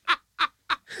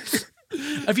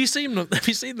 Have you seen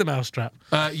the Mousetrap?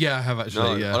 Yeah, I have actually.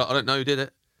 No, Yeah. I don't know who did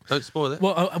it. Don't spoil it.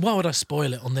 Well, why would I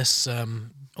spoil it on this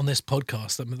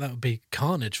podcast? That would be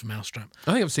carnage for Mousetrap.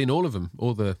 I think I've seen all of them,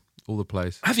 all the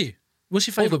plays. Have you? What's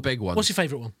your All favourite? the big ones. What's your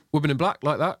favourite one? Women in Black,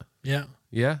 like that. Yeah.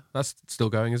 Yeah, that's still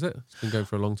going, is it? It's been going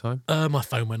for a long time. My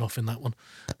phone went off in that one.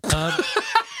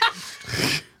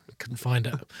 Couldn't find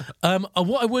it.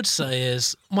 What I would say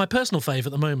is my personal favourite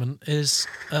at the moment is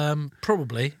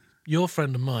probably your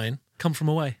friend and mine, Come From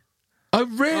Away. Oh,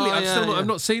 really? Oh, I've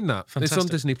not seen that. It's on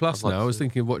Fantastic. Disney Plus I'd like now. to I was see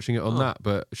thinking of watching it on that,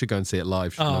 but I should go and see it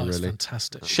live, shouldn't I, It's really?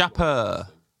 fantastic. Shapper.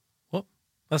 What?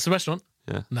 That's the restaurant?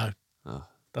 Yeah. No. Oh.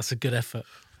 That's a good effort.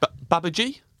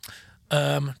 Babaji?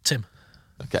 Tim.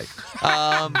 Okay.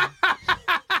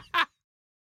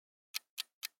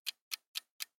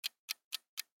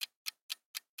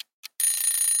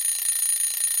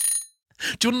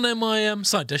 Do you want to know my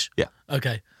side dish? Yeah.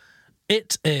 Okay.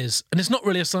 It is, and it's not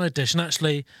really a side dish, and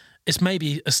actually it's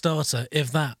maybe a starter,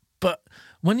 if that. But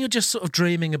when you're just sort of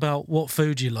dreaming about what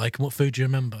food you like and what food you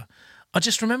remember, I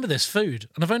just remember this food,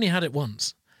 and I've only had it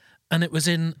once, and it was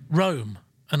in Rome,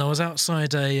 and I was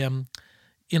outside a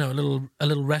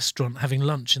little restaurant having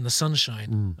lunch in the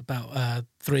sunshine about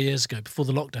 3 years ago, before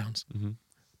the lockdowns. Mm-hmm.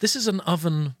 This is an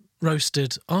oven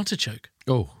roasted artichoke,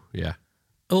 Oh, yeah.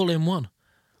 all in one.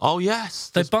 Oh, yes.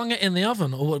 They bung it in the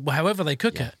oven, or however they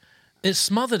cook it. It's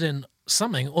smothered in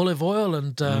something, olive oil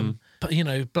and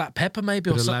black pepper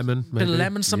maybe, Bit or of something. lemon, Bit of maybe.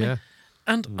 lemon, something. Yeah.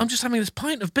 And I'm just having this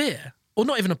pint of beer, or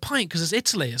not even a pint because it's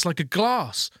Italy. It's like a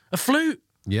glass, a flute,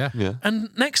 Yeah. Yeah. and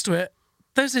next to it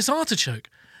there's this artichoke.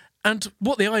 And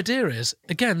what the idea is,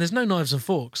 again, there's no knives and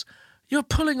forks. You're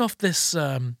pulling off this.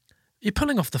 You're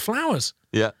pulling off the flowers,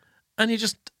 Yeah. and you're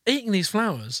just eating these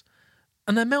flowers,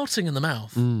 and they're melting in the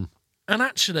mouth. And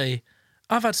actually,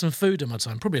 I've had some food in my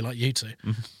time, probably like you two,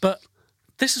 but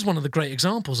this is one of the great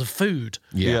examples of food.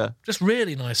 Yeah. Just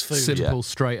really nice food. Simple,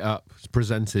 straight up,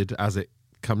 presented as it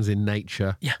comes in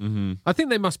nature. Yeah. I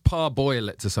think they must parboil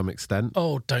it to some extent.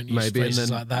 Oh, don't use Maybe, and phrases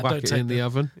then like that. whack Don't it take in the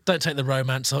oven. Don't take the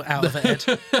romance out of it,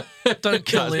 Ed. Don't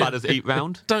kill Not as bad as Eat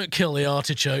Round. Don't kill the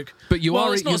artichoke. But you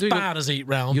well, are- it's not you're as doing a- bad as eat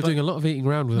round. You're but doing a lot of eating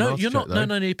round with an no, artichoke, you're not. though.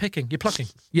 No, you're picking. You're plucking.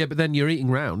 Yeah, but then you're eating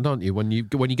round, aren't you? When you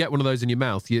get one of those in your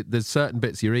mouth, there's certain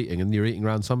bits you're eating, and you're eating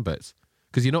round some bits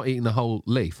because you're not eating the whole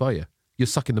leaf, are you? You're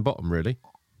sucking the bottom, really.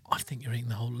 I think you're eating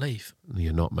the whole leaf.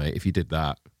 You're not, mate. If you did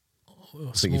that,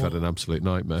 I think you've had an absolute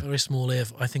nightmare. Very small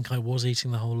if. I think I was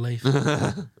eating the whole leaf.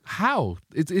 How?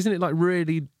 Isn't it like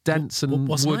really dense and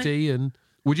wasn't woody? And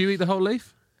would you eat the whole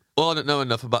leaf? Well, I don't know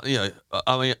enough about,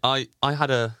 I mean, I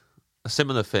had a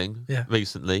similar thing Yeah.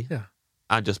 recently Yeah.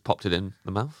 and just popped it in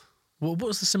the mouth. What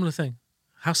was the similar thing?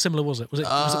 How similar was it? Was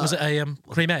it a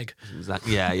cream egg?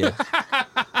 Exactly. Yeah, yeah.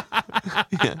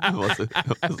 Yeah, it was.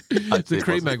 It's a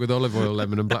cream egg with olive oil,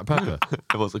 lemon, and black pepper.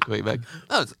 It was a cream egg.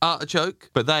 No, it's artichoke,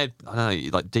 but they had, I don't know,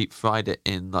 like deep fried it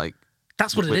in like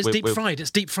That's what it is. With- Deep with- fried.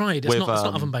 It's deep fried. It's with, not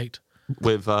oven baked.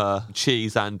 with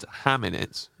cheese and ham in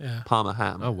it, Yeah. Parma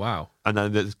ham, Oh wow! and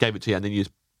then they just gave it to you, and then you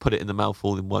just put it in the mouth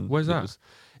all in one. Where's that?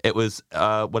 It was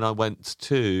when I went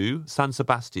to San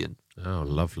Sebastian. Oh,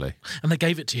 lovely. And they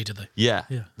gave it to you, did they? Yeah,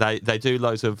 Yeah. They do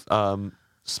loads of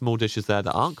small dishes there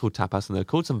that aren't called tapas, and they're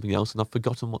called something else, and I've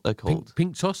forgotten what they're called.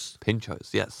 Pink toss.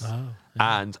 Pinchos, yes. Oh,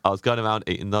 And I was going around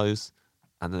eating those,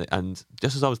 and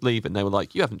just as I was leaving, they were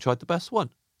like, "You haven't tried the best one."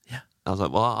 Yeah. I was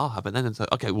like, "Well, I'll have it then." And so,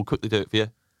 okay, we'll quickly do it for you.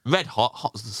 Red hot,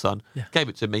 hot as the sun. Yeah. Gave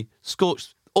it to me,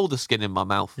 scorched all the skin in my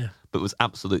mouth, Yeah. but it was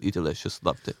absolutely delicious.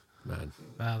 Loved it. Man.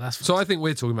 Wow, that's So I think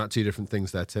we're talking about two different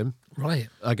things there, Tim. right.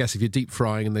 I guess if you're deep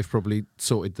frying and they've probably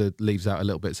sorted the leaves out a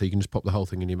little bit, so you can just pop the whole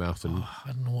thing in your mouth and. I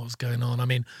don't know what's going on. I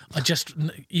mean,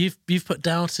 you've put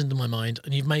doubt into my mind,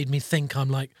 and you've made me think I'm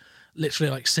like literally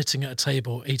like sitting at a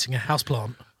table eating a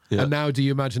houseplant. Yeah. And now, do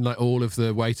you imagine like all of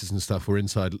the waiters and stuff were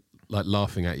inside, like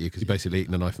laughing at you because you're basically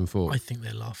eating a knife and fork? I think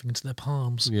they're laughing into their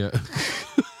palms. Yeah.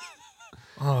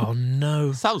 Oh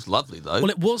no. Sounds lovely though.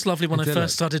 Well, it was lovely when I Did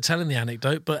first it? started telling the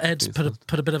anecdote, but Ed's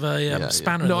put a bit of a yeah.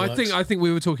 spanner. No, in the I think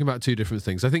we were talking about two different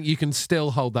things. I think you can still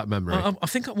hold that memory. I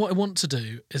think what I want to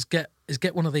do is get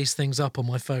one of these things up on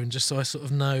my phone, just so I sort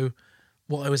of know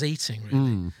what I was eating,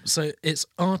 really. So it's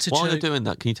artichoke. While you're doing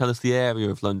that, can you tell us the area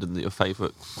of London that your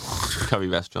favourite curry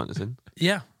restaurant is in?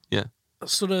 Yeah. Yeah.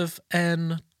 Sort of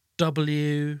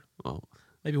NW, Well,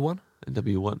 maybe 1.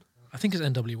 NW1. I think it's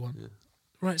NW1. Yeah.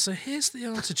 Right, so here's the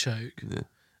artichoke. Yeah.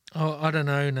 Oh, I don't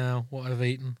know now what I've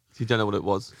eaten. You don't know what it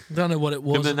was. I don't know what it Give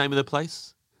me was. the name of the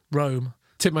place. Rome.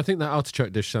 Tim, I think that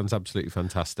artichoke dish sounds absolutely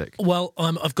fantastic. Well,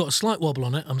 I've got a slight wobble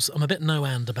on it. I'm a bit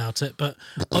no-and about it, but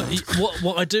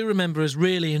what I do remember is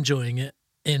really enjoying it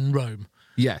in Rome.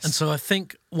 Yes. And so I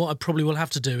think what I probably will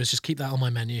have to do is just keep that on my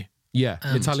menu. Yeah.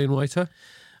 Italian waiter?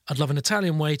 I'd love an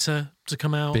Italian waiter to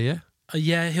come out. Beer?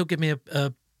 Yeah, he'll give me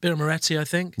a beer Moretti, I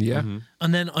think. Yeah.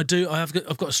 And then I've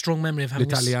got a strong memory of having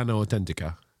L'Italiano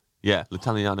Authentica. Yeah,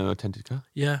 L'Italiano Authentica.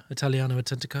 Italiano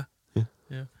Authentica.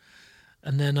 Yeah.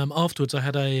 And then afterwards, I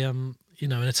had an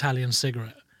Italian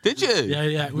cigarette. Did you?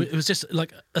 Yeah. It was just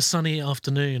like a sunny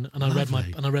afternoon, and I read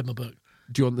my book.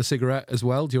 Do you want the cigarette as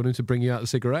well? Do you want him to bring you out the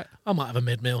cigarette? I might have a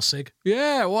mid-meal cig.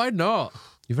 Yeah, why not?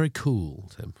 You're very cool,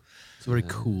 Tim. It's a very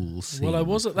cool scene. Well, I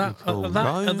was at that Cool.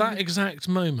 at that exact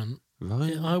moment.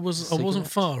 Right. I wasn't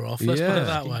far off. Let's put it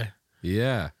that way.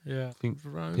 Yeah. Yeah. I think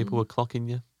people were clocking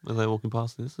you as they were walking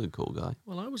past. This is a cool guy.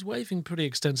 Well, I was waving pretty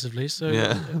extensively, so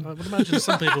Yeah. I would imagine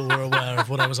some people were aware of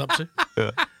what I was up to.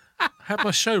 Yeah. Had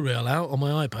my show reel out on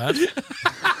my iPad.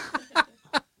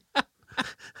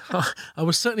 I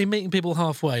was certainly meeting people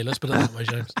halfway. Let's put it that way,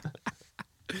 James.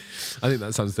 I think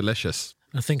that sounds delicious.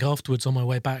 I think afterwards, on my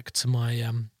way back to my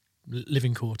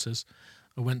living quarters,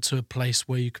 I went to a place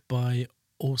where you could buy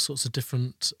all sorts of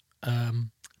different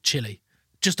chili.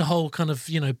 Just a whole kind of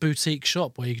boutique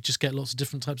shop where you could just get lots of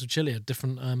different types of chili at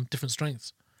different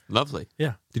strengths. Lovely.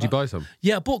 Yeah. Did you buy some?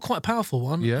 Yeah, I bought quite a powerful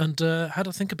one. Yeah. And had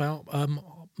to think about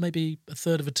maybe a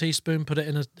third of a teaspoon. Put it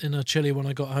in a chili when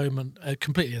I got home, and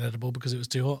completely inedible because it was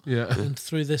too hot. Yeah. And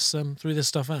threw this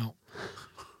stuff out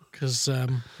because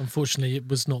unfortunately it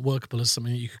was not workable as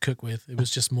something that you could cook with. It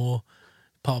was just more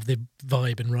part of the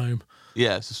vibe in Rome.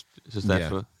 Yeah, it's just there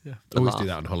for. Yeah. Always laugh. do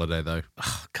that on holiday, though.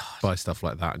 Oh God. Buy stuff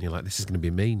like that, and you're like, this is going to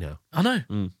be me now. I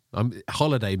know.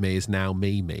 Holiday me is now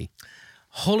me.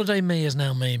 Holiday me is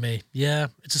now me. Yeah,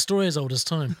 it's a story as old as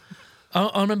time.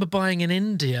 I remember buying in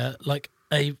India like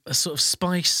a sort of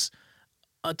spice,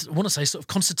 I want to say sort of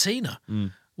concertina,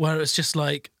 where it's just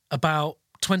like about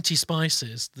 20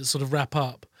 spices that sort of wrap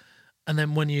up. And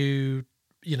then when you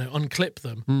unclip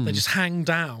them, they just hang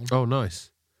down. Oh, nice.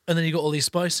 And then you got all these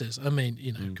spices. I mean,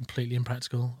 completely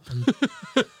impractical and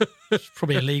it's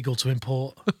probably illegal to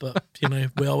import. But,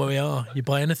 we are where we are. You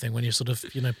buy anything when you're sort of,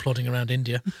 plodding around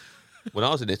India. When I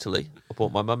was in Italy, I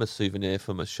bought my mum a souvenir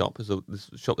from a shop. It was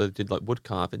this shop that did like wood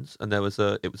carvings, and it was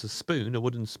a spoon, a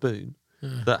wooden spoon,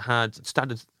 that had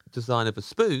standard design of a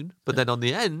spoon, but then on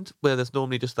the end, where there's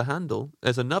normally just the handle,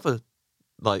 there's another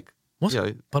like What?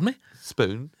 Pardon me?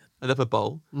 spoon, another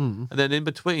bowl, and then in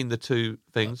between the two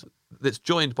things, that's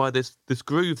joined by this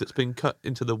groove that's been cut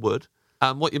into the wood.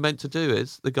 And what you're meant to do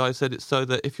is, the guy said it's so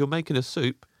that if you're making a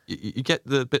soup, you get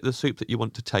the bit of the soup that you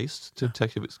want to taste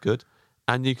if it's good.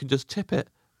 And you can just tip it,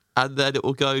 and then it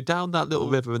will go down that little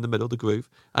river in the middle, the groove,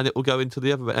 and it will go into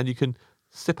the other end, and you can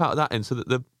sip out of that end, so that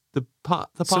the part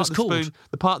of the spoon,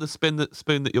 the part of the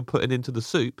spoon that you're putting into the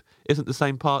soup isn't the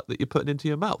same part that you're putting into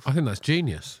your mouth. I think that's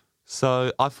genius.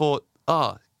 So I thought,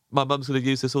 my mum's going to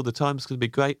use this all the time. It's going to be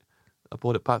great. I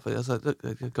bought it back for. I was like, look,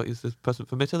 I got you this present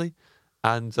from Italy,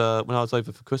 and when I was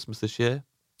over for Christmas this year,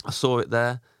 I saw it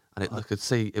there. And I could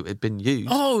see it had been used.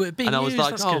 Oh, it had been used. And I was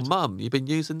like, that's oh, good. Mum, you've been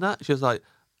using that? She was like,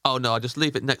 oh, no, I just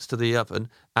leave it next to the oven.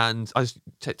 And I just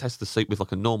test the soup with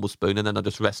like a normal spoon, and then I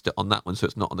just rest it on that one so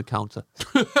it's not on the counter.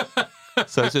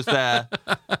 So it's just there.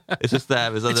 It's just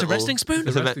there as a It's a resting spoon?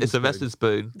 It's a resting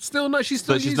spoon. Still, no, she's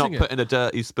still So she's using not putting a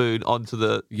dirty spoon onto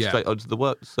straight onto the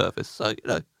work surface. So,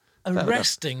 A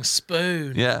resting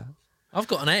spoon. Yeah. I've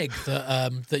got an egg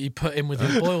that you put in with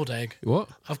your boiled egg. What?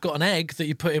 I've got an egg that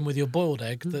you put in with your boiled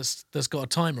egg that's got a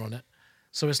timer on it.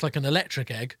 So it's like an electric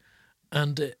egg,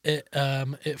 and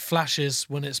it flashes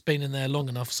when it's been in there long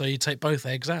enough. So you take both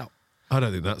eggs out. I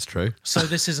don't think that's true. So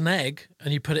this is an egg,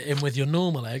 and you put it in with your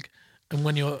normal egg, and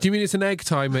when you're Do you mean it's an egg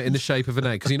timer in the shape of an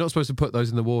egg? Because you're not supposed to put those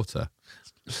in the water.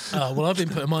 well, I've been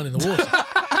putting mine in the water.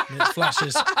 And it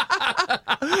flashes.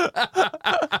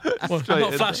 Well,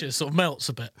 not flashes, sort of melts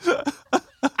a bit.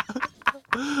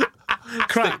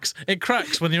 Cracks. It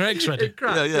cracks when your egg's ready.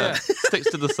 Yeah. Sticks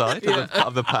to the side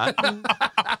of the pan.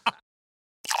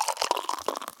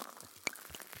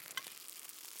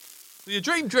 Your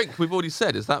dream drink, we've already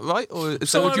said, is that right? Or is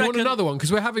So Or I do you want reckon- another one?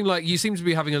 Because we're having you seem to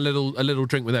be having a little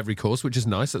drink with every course, which is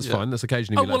nice. That's fine. That's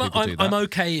occasionally we let people do that. I'm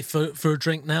okay for a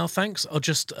drink now, thanks. I'll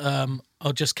just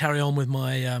I'll just carry on with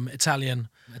my Italiano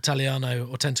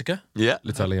Autentico. Yeah.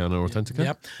 L'Italiano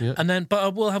Authentica. Yeah. And then, but I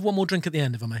will have one more drink at the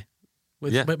end, if I may.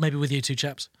 Maybe with you two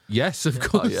chaps. Yes, of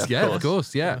course. Of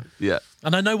course. Yeah. Yeah.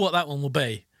 And I know what that one will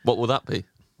be. What will that be?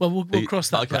 Well, we'll cross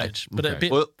that okay. bridge. But Okay.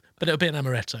 it'll be an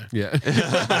amaretto. Yeah.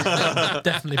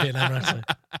 Definitely be an amaretto.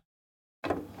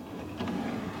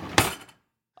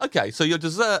 Okay, so your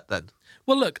dessert then?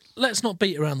 Well, look, let's not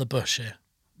beat around the bush here.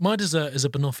 My dessert is a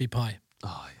banoffee pie.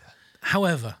 Oh, yeah.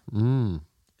 However,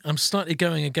 I'm slightly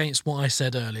going against what I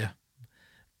said earlier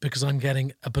because I'm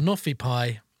getting a banoffee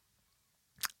pie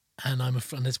and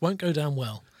and this won't go down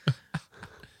well.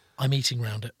 I'm eating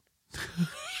round it.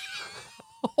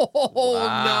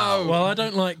 Oh, Well, I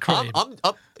don't like cream.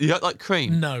 You don't like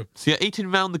cream? No. So you're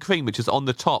eating round the cream, which is on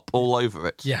the top, all over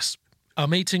it? Yes.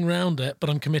 I'm eating round it, but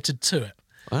I'm committed to it.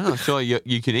 I'm not sure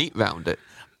you can eat round it.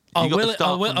 I You got to will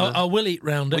start from the- I will eat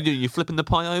round What it. are you doing? You flipping the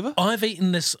pie over? I've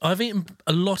eaten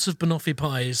a lot of banoffee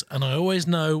pies, and I always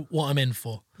know what I'm in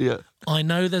for. Yeah. I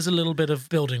know there's a little bit of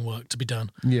building work to be done.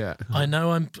 Yeah. I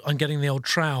know I'm getting the old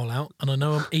trowel out, and I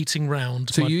know I'm eating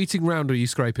round. So you eating round or are you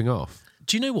scraping off?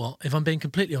 Do you know what? If I'm being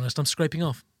completely honest, I'm scraping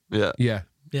off. Yeah. Yeah.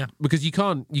 Yeah. Because you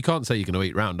can't say you're going to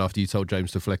eat round after you told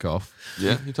James to flick off.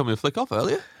 Yeah. You told me to flick off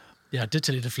earlier. Yeah, I did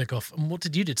tell you to flick off. And what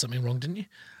did you did something wrong, didn't you?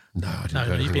 No, I didn't. No,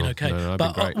 do you've anything been wrong. okay. No, I've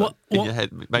But been great. what? In your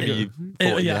head, maybe you thought in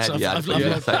your yes, head you had I've- to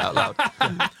I've- say it out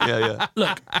loud. Yeah.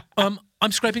 Look,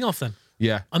 I'm scraping off then.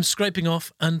 Yeah. I'm scraping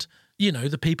off, and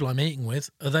the people I'm eating with,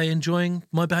 are they enjoying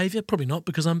my behaviour? Probably not,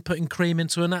 because I'm putting cream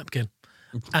into a napkin,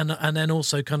 and then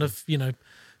also kind of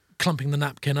clumping the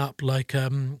napkin up like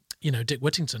Dick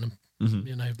Whittington,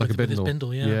 Like with his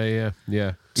bindle. Yeah.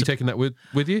 You taking that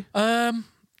with you?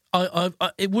 I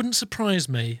it wouldn't surprise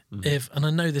me if, and I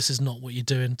know this is not what you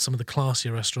do in some of the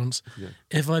classier restaurants,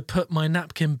 if I put my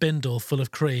napkin bindle full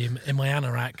of cream in my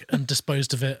anorak and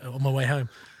disposed of it on my way home.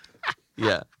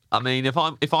 Yeah. I mean, if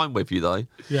I'm with you though,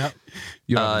 Yeah.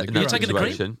 You're in that taking the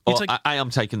cream? situation, You or take- I am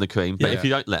taking the cream. But Yeah. if you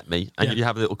don't let me, and Yeah. you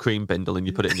have a little cream bindle and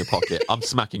you put it in your pocket, I'm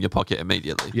smacking your pocket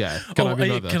immediately. Yeah. Can I be are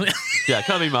you- mother? Yeah,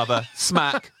 come on, mother.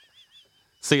 Smack.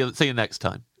 See you next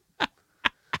time.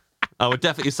 I would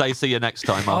definitely say see you next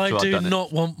time after I I've do done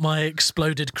not want my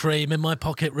exploded cream in my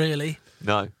pocket, really. it.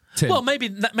 No. Tim. Well,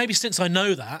 maybe since I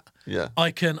know that, Yeah.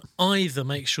 I can either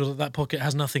make sure that pocket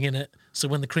has nothing in it, so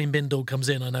when the cream bindle comes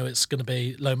in, I know it's going to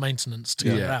be low maintenance to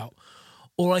get it Yeah. out.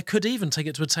 Or I could even take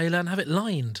it to a tailor and have it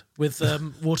lined with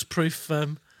waterproof.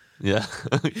 Yeah.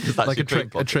 'Cause that's Like your cream a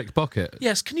pocket. trick pocket.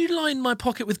 Yes, can you line my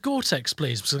pocket with Gore-Tex,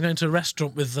 please? Because I'm going to a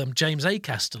restaurant with James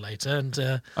Acaster later,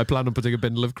 and I plan on putting a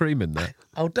bindle of cream in there.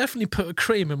 I'll definitely put a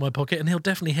cream in my pocket, and he'll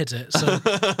definitely hit it. So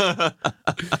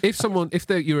If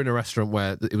you're in a restaurant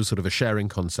where it was sort of a sharing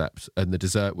concept and the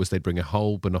dessert was they'd bring a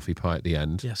whole banoffee pie at the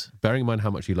end, Yes. bearing in mind how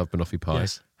much you love banoffee pie,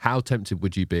 Yes. how tempted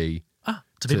would you be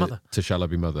to be mother, to Shall I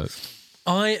Be Mother?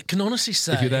 I can honestly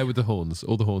say, If you're there with the horns,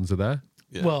 all the horns are there.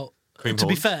 Yeah. well, Cream to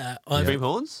be horns? fair, Cream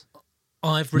horns?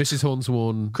 I've Mrs. Horn's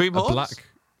worn Cream horns?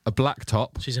 a black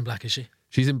top. She's in black, is she?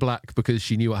 She's in black because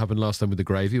she knew what happened last time with the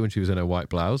gravy when she was in her white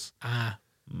blouse. Ah,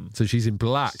 So she's in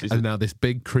black, She's and now this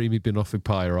big creamy banoffee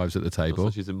pie arrives at the table.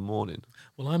 Also, she's in mourning.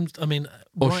 well, I mean,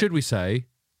 Or right- should we say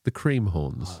the cream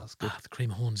horns? That's good. the cream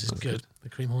horns is good. The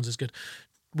cream horns is good.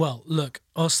 Well, look,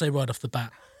 I'll say right off the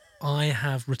bat, I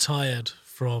have retired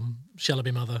from Shall I Be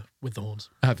Mother with the horns.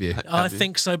 Have you? I you?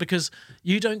 think so because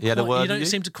you don't He had a word you don't with you?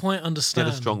 seem to quite He understand.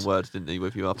 had a strong word, didn't he,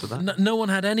 with you after that? No one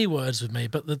had any words with me,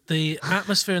 but the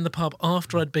atmosphere in the pub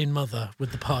after I'd been mother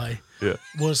with the pie Yeah.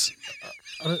 was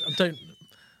I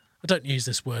don't use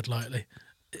this word lightly,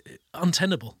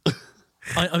 untenable.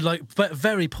 I like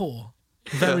very poor,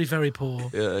 very poor.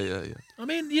 Yeah. I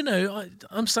mean,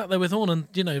 I'm sat there with Horn, and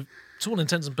to all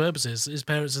intents and purposes, his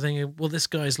parents are thinking, well, this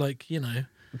guy's like,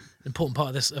 important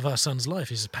part of our son's life.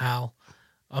 He's a pal.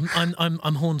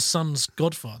 I'm Horn's son's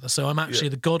godfather, so I'm actually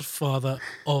the godfather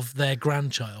of their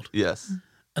grandchild. Yes.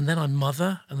 And then I'm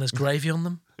mother, and there's gravy on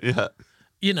them. Yeah.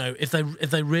 If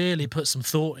they really put some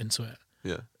thought into it,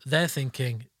 Yeah. they're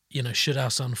thinking, should our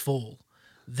son fall,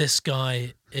 this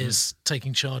guy is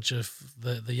taking charge of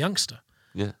the youngster.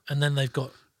 Yeah. And then they've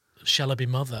got Shall I Be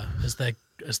Mother as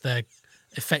their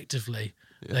effectively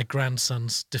their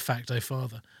grandson's de facto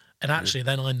father. And actually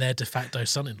then I'm their de facto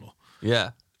son-in-law.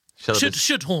 Yeah.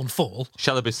 Should Horn fall?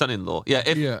 Shall I be son-in-law?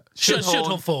 Yeah. Should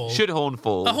Horn fall? Should Horn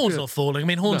fall? Horn's not falling. I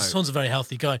mean, Horn's a very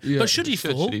healthy guy. Yeah. But should he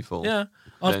Should fall? he fall? Yeah.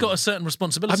 I've Then- got a certain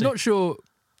responsibility. I'm not sure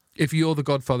if you're the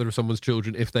godfather of someone's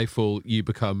children, if they fall, you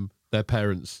become their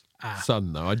parents'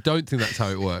 son, though. I don't think that's how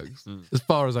it works, as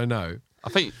far as I know. I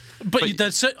think. But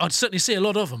I'd certainly see a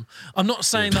lot of them. I'm not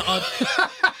saying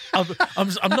that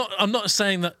I'm not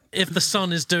saying that if the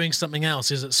son is doing something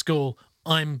else, is at school,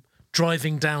 I'm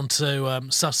driving down to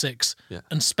Sussex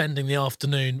and spending the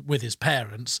afternoon with his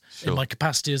parents in my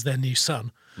capacity as their new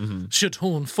son. Mm-hmm. Should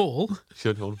Horn fall.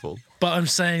 But I'm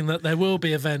saying that there will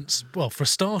be events, well, for a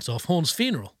start off, Horn's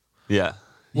funeral. Yeah.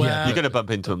 Where, You're going to bump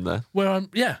into him there. Where I'm,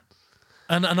 yeah.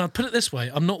 And I'd put it this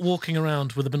way, I'm not walking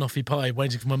around with a banoffee pie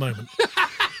waiting for my moment.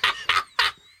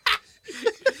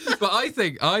 But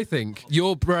I think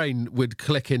your brain would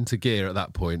click into gear at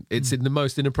that point. It's in the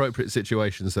most inappropriate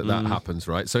situations that happens,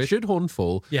 right? So should Horn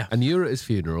fall, and you're at his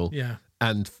funeral,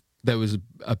 and there was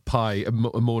a pie, a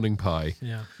morning pie,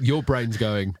 your brain's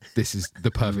going, this is the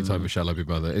perfect time for Shall I Be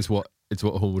Mother. It's what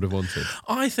Horn would have wanted.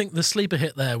 I think the sleeper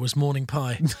hit there was morning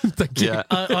pie. Thank you. Yeah.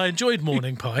 I enjoyed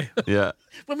morning pie. Yeah.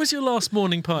 When was your last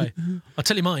morning pie? I'll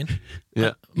tell you mine.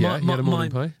 Yeah. You had a morning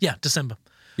pie? Yeah, December.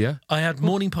 Yeah. I had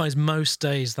morning pies most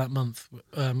days that month,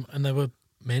 and they were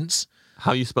mince.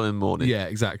 How are you spelling morning? Yeah,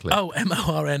 exactly. Oh,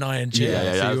 morning.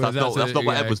 Yeah. That's not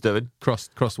what Ed was doing. Cross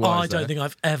wires. I don't think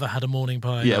I've ever had a morning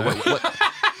pie. Yeah.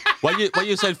 When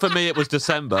you said for me it was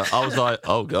December, I was like,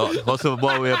 oh God, what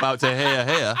are we about to hear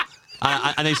here?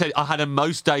 And he said I had them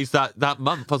most days that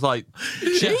month. I was like,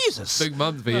 Jesus, big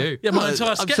month for you. Yeah, my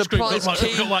entire sketch group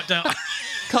got wiped out.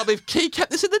 Can't believe Key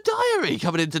kept this in the diary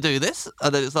coming in to do this.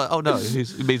 And then it's like, oh no,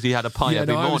 it means he had a pie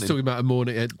every morning. I was talking about a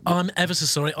morning. I'm ever so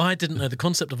sorry. I didn't know the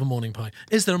concept of a morning pie.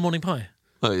 Is there a morning pie?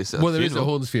 Well, there is a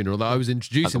Horn's funeral that I was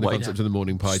introducing the concept of the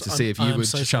morning pie to see if you would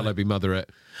Shall I Be Mother it.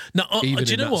 No, do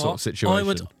you know what? Sort of situation. I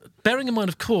would. Bearing in mind,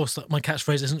 of course, that my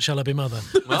catchphrase isn't "Shall I Be Mother."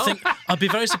 I think I'd be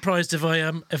very surprised if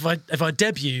I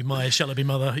debut my "Shall I Be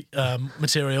Mother"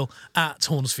 material at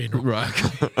Horn's funeral.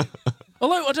 Right.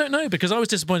 Although I don't know, because I was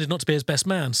disappointed not to be his best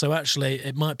man, so actually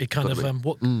it might be kind of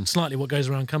slightly what goes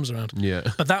around comes around. Yeah.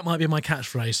 But that might be my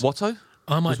catchphase. Watto?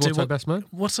 I might was Watto best man?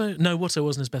 Watto? No, Watto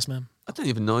wasn't his best man. I don't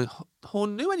even know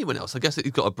Horn knew anyone else. I guess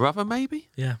he's got a brother, maybe?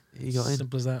 Yeah. He got in.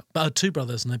 Simple as that. But I had two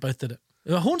brothers and they both did it.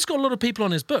 Horn's got a lot of people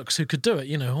on his books who could do it.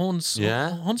 You know, Horn's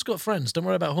got friends. Don't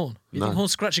worry about Horn. You think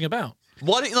Horn's scratching about?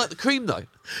 Why don't you like the cream, though?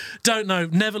 Don't know.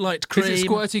 Never liked cream. Is it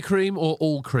squirty cream or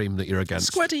all cream that you're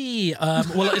against? Squirty.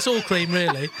 Well, it's all cream,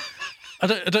 really. I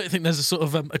don't think there's a sort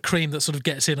of a cream that sort of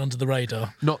gets in under the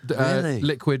radar. Not Really?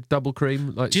 liquid double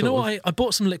cream. Like Do you know what? I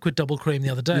bought some liquid double cream the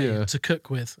other day to cook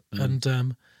with, and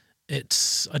I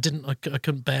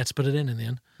couldn't bear to put it in the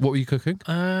end. What were you cooking?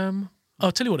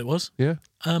 I'll tell you what it was. Yeah.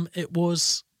 It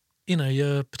was,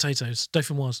 your potatoes,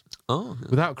 dauphinoise. Oh.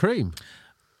 Without cream.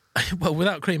 Well,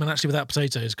 without cream and actually without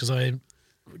potatoes, because I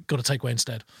got a takeaway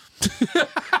instead.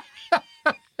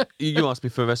 You asked me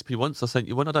for a recipe once. I sent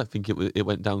you one. I don't think it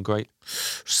went down great.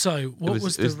 So, what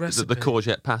was the recipe? The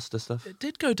courgette pasta stuff. It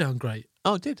did go down great.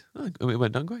 Oh, it did? Oh, it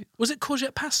went down great. Was it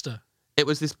courgette pasta? It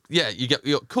was this, you got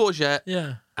courgette,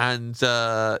 and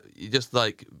you just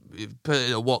you put it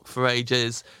in a wok for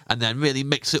ages, and then really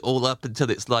mix it all up until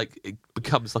it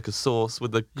becomes like a sauce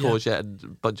with the courgette and a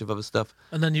bunch of other stuff.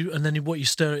 And then you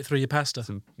stir it through your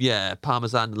pasta.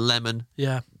 Parmesan, lemon.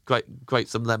 Yeah, grate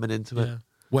some lemon into it.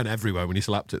 Went everywhere when you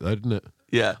slapped it, though, didn't it?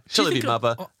 Yeah. Shall I Be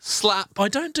Mother? Slap. I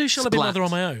don't do Shall I Be Splat. Mother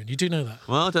on my own. You do know that.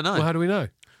 Well, I don't know. Well, how do we know?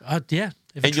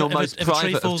 If In your most if a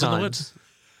tree private of falls in the times.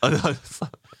 woods.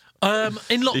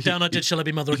 In lockdown, I did Shall I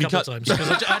Be Mother a couple of times because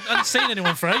I hadn't seen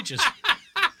anyone for ages.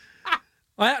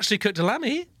 I actually cooked a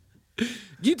lammy.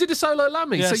 You did a solo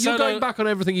lammy, Yeah, so you're going back on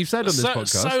everything you've said on this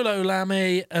podcast. Solo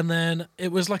lammy, and then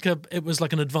it was like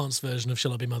an advanced version of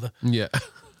Shall I Be Mother. Yeah.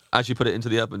 As you put it into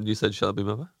the oven, you said, "Shall I Be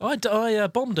Mother?" I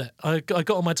bombed it. I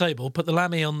got on my table, put the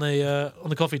lammy on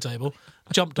the coffee table,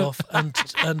 jumped off, and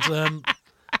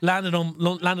landed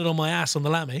on my ass on the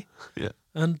lammy. Yeah.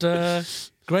 And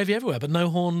gravy everywhere, but no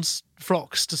Horn's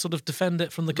frocks to sort of defend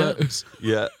it from the curtains.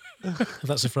 Yeah. If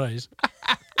that's a phrase.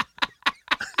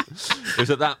 It was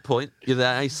at that point, you're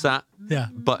there, he's sat,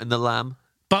 butting the lamb.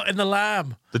 Butting the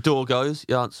lamb. The door goes,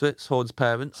 you answer it, it's Horn's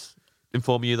parents,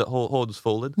 informing you that Horn's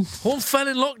fallen. Horn fell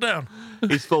in lockdown.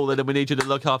 He's fallen and we need you to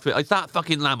look after it. Is that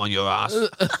fucking lamb on your ass?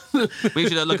 We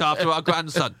need you to look after our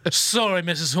grandson. Sorry,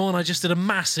 Mrs. Horn, I just did a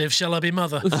massive Shall I Be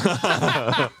Mother.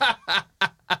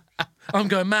 I'm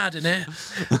going mad in here.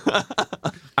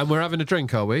 And we're having a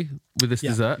drink, are we, with this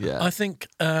dessert? Yeah. I think,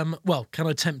 can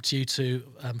I tempt you to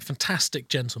fantastic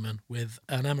gentlemen with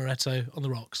an amaretto on the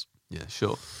rocks? Yeah,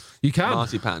 sure. You can.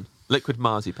 Marzipan. Liquid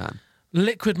marzipan.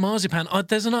 Liquid marzipan. I've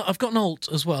got an alt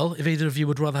as well, if either of you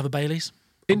would rather have a Baileys.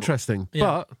 Interesting. Yeah.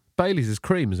 But Bailey's is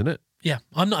cream, isn't it? Yeah,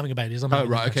 I'm not having a Baileys. I'm Oh,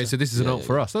 having right. an Okay, Alexa. so this is an alt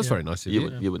for us. That's Yeah. very nice of You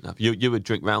you. wouldn't have. You would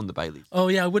drink round the Baileys. Oh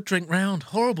yeah, I would drink round.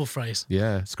 Horrible phrase.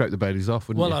 Yeah, scrape the Baileys off,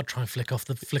 wouldn't Well, you? I'd try and flick off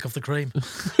the cream.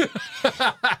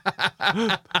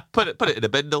 Put it in a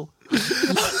bindle.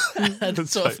 and,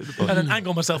 sort of, and then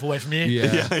angle myself away from you.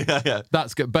 Yeah. yeah.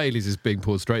 That's good. Baileys is being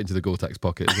poured straight into the Gore-Tex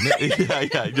pocket, isn't it?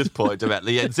 yeah. You just pour it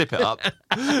directly in, zip it up.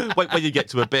 Wait when you get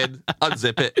to a bin,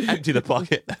 unzip it, empty the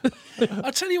pocket.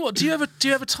 I tell you what, do you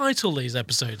ever title these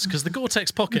episodes? Because the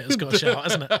Gore-Tex pocket has got a shout,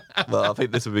 hasn't it? Well, I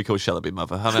think this would be called Shall I Be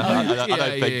Mother.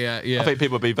 I think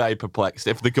people would be very perplexed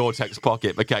if the Gore-Tex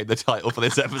pocket became the title for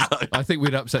this episode. I think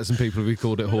we'd upset some people if we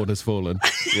called it Horn Has Fallen.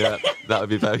 Yeah, that would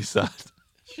be very sad.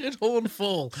 Should Horn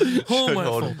fall? Horn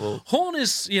won't fall. Horn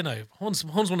is, Horn's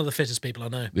one of the fittest people I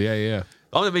know. Yeah.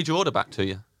 I'm going to read your order back to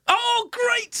you. Oh,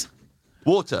 great!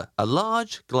 Water, a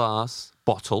large glass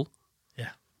bottle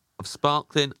Yeah. of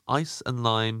sparkling ice and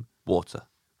lime water.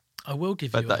 I will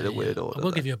give Read you that in a weird order I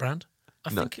will there. give you a brand.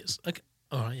 I No. think it's okay.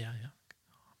 All right, yeah.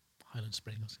 Highland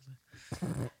Spring. I was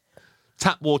gonna say.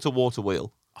 Tap water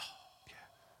wheel.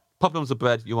 Poppadoms of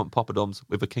bread, you want poppadoms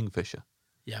with a kingfisher.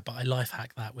 Yeah, but I life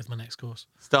hack that with my next course.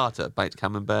 Starter, baked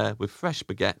camembert with fresh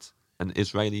baguette and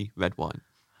Israeli red wine.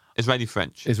 Israeli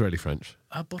French. Israeli French.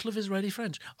 A bottle of Israeli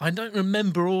French. I don't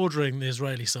remember ordering the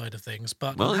Israeli side of things,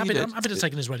 but Well, I'm you happy did. to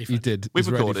take an Israeli You French. did. We've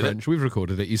Israeli recorded it. French. We've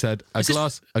recorded it. You said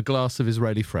a glass of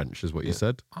Israeli French is what you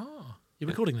said. Oh, you're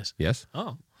recording this? Yes.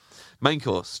 Oh, Main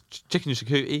course, chicken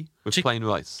charcuterie with plain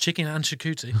rice. chicken and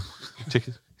charcuterie.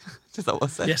 Chicken. Is that what I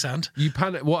said? Yes, and You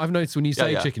panic. What I've noticed when you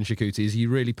say Yeah. chicken charcuterie is you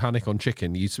really panic on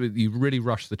chicken. You really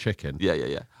rush the chicken.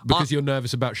 Yeah. Because you're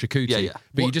nervous about charcuterie. Yeah.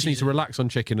 But you What just do need you to do? relax on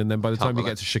chicken, and then by the Can't time you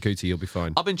get relax. to charcuterie, you'll be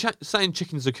fine. I've been saying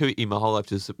chicken charcuterie my whole life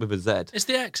just with a Z. it's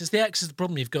the X. It's the X is the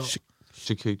problem you've got.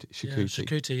 Charcuterie. Yeah,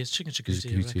 charcuterie. It's chicken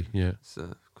charcuterie. I reckon. yeah. It's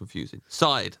confusing.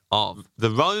 Side of the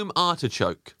Rome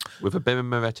artichoke with a Birra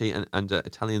Moretti and an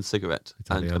Italian cigarette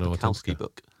and Italiano a Bukowski Ottosca.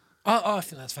 book. Oh, I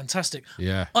think that's fantastic.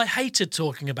 Yeah. I hated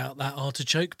talking about that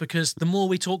artichoke because the more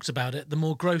we talked about it, the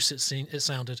more gross it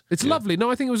sounded. It's lovely.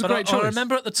 No, I think it was a But great I choice.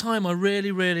 remember at the time I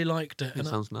really, really liked it. It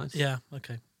sounds nice. Yeah,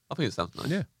 okay. I think it sounds nice.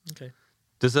 Yeah. Okay.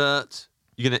 Dessert.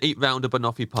 You're going to eat round a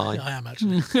banoffee pie. I am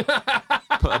actually.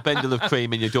 Put a bundle of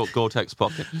cream in your Gore-Tex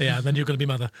pocket. Yeah, and then you're going to be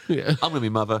mother. I'm going to be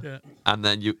mother. Yeah. And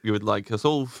then you would like us,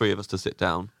 all three of us, to sit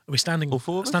down. Are we standing? All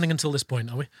four of us? Standing until this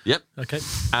point, are we? Yep. Okay.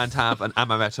 And have an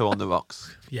amaretto on the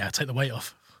rocks. Yeah, take the weight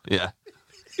off. Yeah.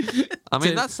 I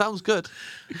mean, that sounds good.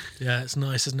 Yeah, it's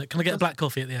nice, isn't it? Can I get a black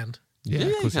coffee at the end? Yeah, Yeah, of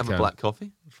you course can have a black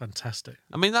coffee. Fantastic.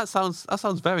 I mean, that sounds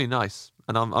very nice.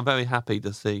 And I'm very happy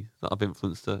to see that I've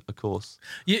influenced a course.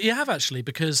 You have actually,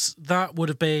 because that would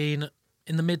have been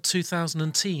in the mid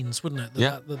 2010s, wouldn't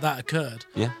it? That occurred.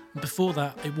 Yeah. Before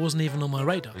that, it wasn't even on my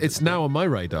radar. It's now on my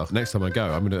radar. Next time I go,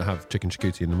 I'm going to have chicken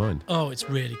charcuterie in the mind. Oh, it's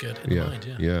really good in the mind.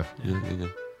 Yeah. Yeah.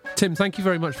 Tim, thank you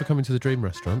very much for coming to the Dream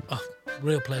Restaurant. Oh,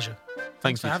 real pleasure.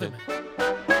 Thank Thanks for you, having Tim.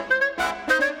 me.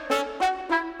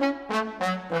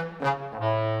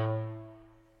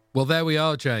 Well, there we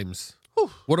are, James.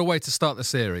 What a way to start the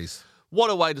series. What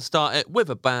a way to start it, with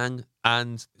a bang,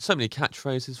 and so many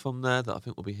catchphrases from there that I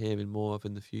think we'll be hearing more of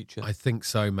in the future. I think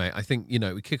so, mate. I think,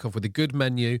 we kick off with a good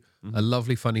menu, a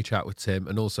lovely, funny chat with Tim,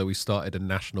 and also we started a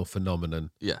national phenomenon.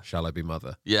 Yeah. Shall I Be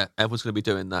Mother? Yeah, everyone's going to be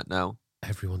doing that now.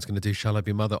 Everyone's going to do Shall I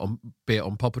Be Mother, be it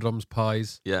on poppadoms,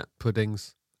 pies, Yeah.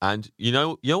 puddings. And you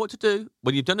know what to do.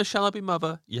 When you've done a Shall I Be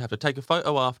Mother, you have to take a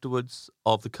photo afterwards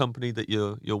of the company that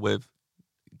you're with,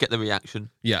 get the reaction,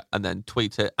 Yeah. and then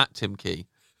tweet it at Tim Key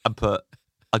and put,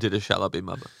 I did a Shall I Be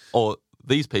Mother. Or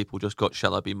these people just got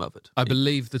Shall I Be Mothered. I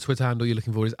believe the Twitter handle you're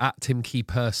looking for is at Tim Key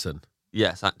Person.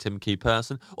 Yes, at Tim Key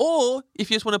Person. Or if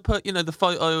you just want to put, the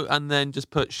photo and then just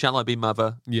put Shall I Be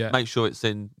Mother, Yeah. make sure it's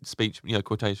in speech,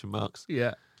 quotation marks.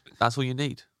 Yeah. That's all you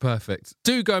need. Perfect.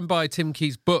 Do go and buy Tim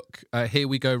Key's book, Here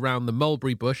We Go Round the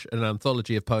Mulberry Bush, an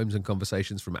anthology of poems and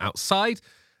conversations from outside.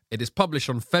 It is published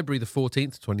on February the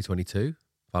 14th, 2022,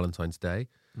 Valentine's Day,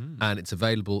 and it's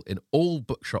available in all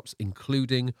bookshops,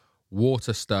 including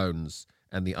Waterstones.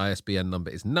 And the ISBN number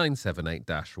is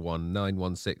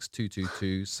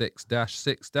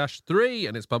 978-1916222-6-6-3,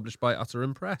 and it's published by Utter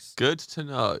and Press. Good to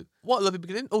know. What a lovely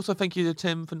beginning. Also, thank you to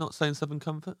Tim for not saying Southern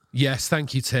Comfort. Yes,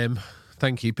 thank you, Tim.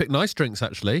 Thank you. Pick nice drinks,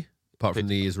 actually, apart from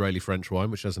the Israeli French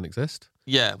wine, which doesn't exist.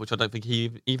 Yeah, which I don't think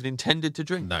he even intended to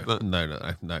drink. No, but no.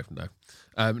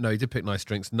 No, he did pick nice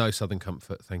drinks. No Southern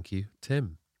Comfort, thank you,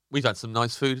 Tim. we've had some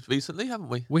nice food recently, haven't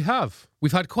we? We have.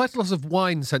 We've had quite a lot of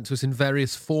wine sent to us in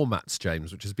various formats,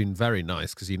 James, which has been very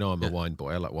nice because I'm a wine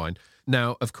boy. I like wine.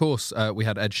 Now, of course, we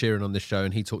had Ed Sheeran on this show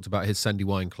and he talked about his Sandy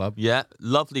Wine Club. Yeah,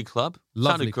 lovely club.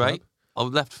 Lovely Sounded great. club. I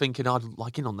was left thinking I'd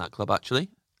like in on that club, actually.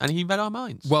 and he read our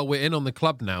minds. Well, we're in on the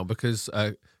club now because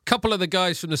a couple of the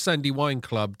guys from the Sendy Wine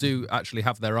Club do actually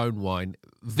have their own wine,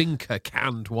 Vinca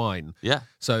canned wine. Yeah.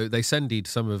 So they sendied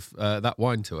some of that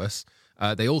wine to us.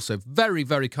 They also very,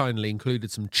 very kindly included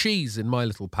some cheese in my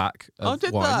little pack of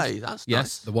did wines. they? That's yes,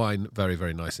 nice. the wine, very,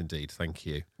 very nice indeed. Thank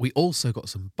you. We also got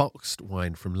some boxed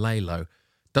wine from Lalo.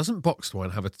 Doesn't boxed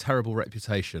wine have a terrible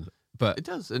reputation? But It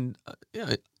does, and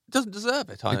it doesn't deserve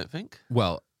it, I don't think.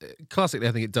 well, classically,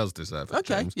 I think it does deserve it,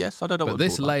 Okay, James. yes, I don't know But what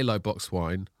this it's called, though. Lalo boxed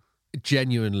wine,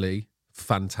 genuinely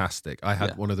fantastic. I had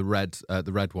Yeah. one of the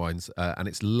red wines, and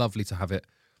it's lovely to have it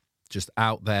just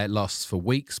out there. It lasts for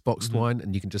weeks, boxed Mm-hmm. wine,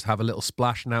 and you can just have a little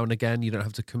splash now and again. You don't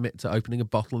have to commit to opening a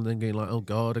bottle and then going like, oh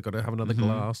God, I've got to have another Mm-hmm.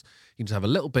 glass. You can just have a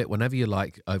little bit whenever you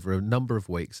like over a number of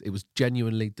weeks. It was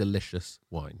genuinely delicious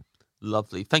wine.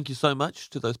 Lovely. Thank you so much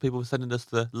to those people for sending us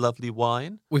the lovely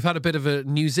wine. We've had a bit of a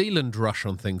New Zealand rush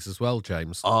on things as well,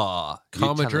 James. Ah,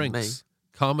 Karma you're telling Drinks. me.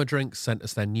 Karma Drinks sent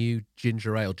us their new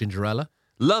ginger ale, Gingerella.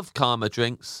 Love Karma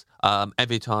Drinks.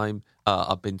 Every time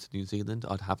I've been to New Zealand,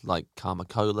 I'd have like Karma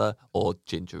Cola or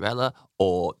Gingerella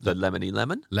or the Lemony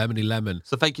Lemon. Lemony Lemon.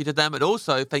 So thank you to them. And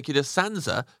also thank you to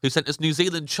Sansa, who sent us New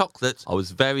Zealand chocolate. I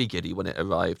was very giddy when it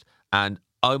arrived. And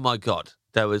oh my God,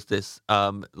 there was this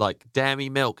like dairy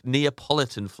milk,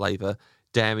 Neapolitan flavour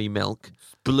dairy milk.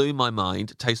 Blew my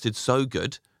mind. Tasted so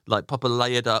good. Like proper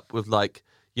layered up with like,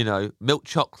 milk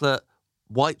chocolate,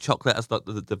 white chocolate as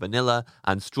the vanilla,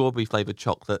 and strawberry flavoured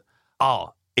chocolate.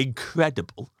 Oh,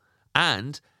 incredible.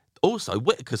 And also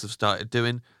Whitakers have started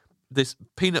doing this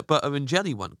peanut butter and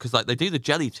jelly one, because like they do the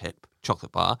jelly tip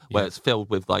chocolate bar where it's filled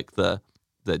with like the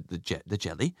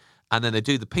jelly, and then they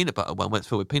do the peanut butter one where it's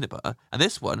filled with peanut butter. And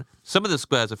this one, some of the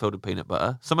squares are filled with peanut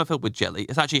butter, some are filled with jelly.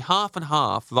 It's actually half and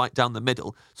half right down the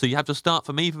middle, so you have to start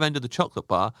from either end of the chocolate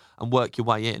bar and work your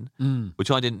way in,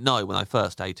 which I didn't know when I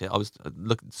first ate it. I was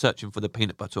searching for the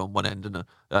peanut butter on one end, and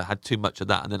I had too much of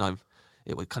that, and then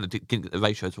it would kind of didn't get the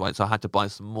ratios right, so I had to buy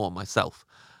some more myself.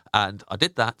 And I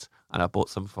did that, and I bought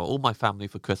some for all my family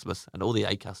for Christmas, and all the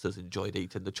Acasters enjoyed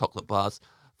eating the chocolate bars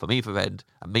from either end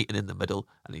and meeting in the middle,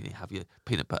 and then you have your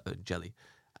peanut butter and jelly.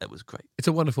 It was great. It's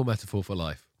a wonderful metaphor for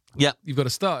life. Yeah, You've got to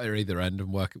start at either end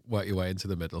and work your way into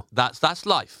the middle. that's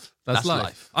life. That's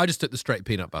life. I just took the straight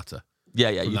peanut butter Yeah,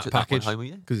 from you that took package that one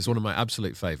home, yeah? because it's one of my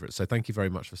absolute favourites. So thank you very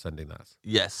much for sending that.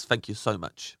 Yes, thank you so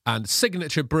much. And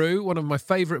Signature Brew, one of my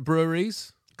favourite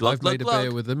breweries. Glug, I've glug, made a glug.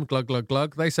 beer with them. Glug, glug,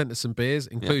 glug. They sent us some beers,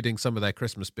 including some of their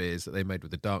Christmas beers that they made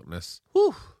with the Darkness,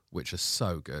 Whew. which are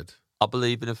so good. I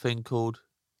believe in a thing called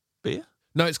beer.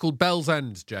 No, it's called Bell's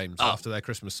End, James, Oh. after their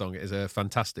Christmas song. It is a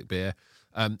fantastic beer.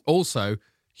 Also,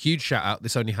 huge shout out,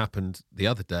 this only happened the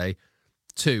other day,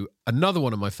 to another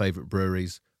one of my favourite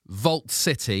breweries, Vault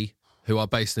City, who are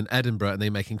based in Edinburgh, and they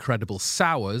make incredible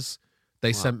sours.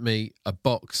 They sent me a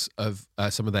box of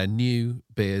some of their new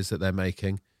beers that they're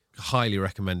making. Highly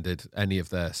recommended any of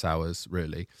their sours,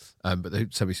 really. But they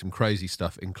sent me some crazy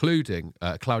stuff, including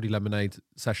Cloudy Lemonade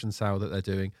Session Sour that they're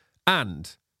doing,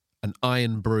 and an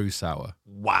Iron Brew Sour.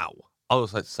 Wow. I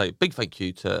also like to say a big thank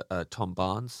you to Tom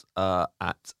Barnes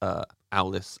at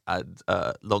Owlis and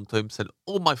Longthorn. Sent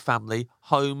all my family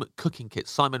home cooking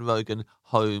kits, Simon Rogan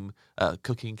home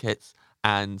cooking kits,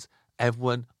 and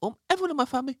everyone in my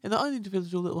family in their own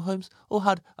individual little homes all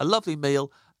had a lovely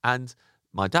meal. And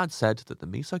my dad said that the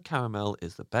miso caramel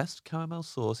is the best caramel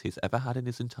sauce he's ever had in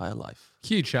his entire life.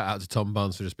 Huge shout out to Tom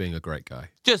Barnes for just being a great guy.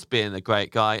 Just being a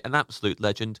great guy, an absolute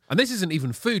legend. And this isn't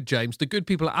even food, James. The good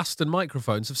people at Aston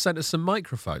Microphones have sent us some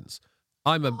microphones.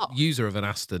 I'm a user of an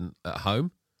Aston at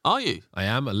home. Are you? I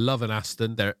am. I love an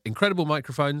Aston. They're incredible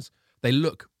microphones. They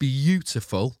look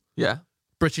beautiful. Yeah.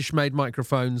 British-made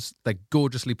microphones. They're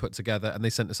gorgeously put together, and they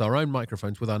sent us our own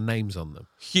microphones with our names on them.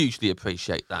 Hugely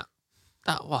appreciate that.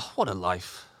 What a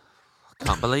life. I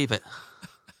can't believe it.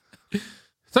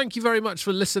 Thank you very much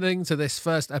for listening to this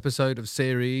first episode of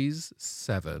Series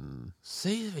 7.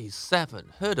 Series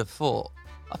 7. Who'd have thought?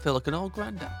 I feel like an old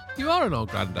granddad. You are an old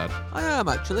granddad. I am,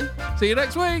 actually. See you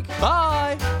next week.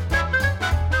 Bye.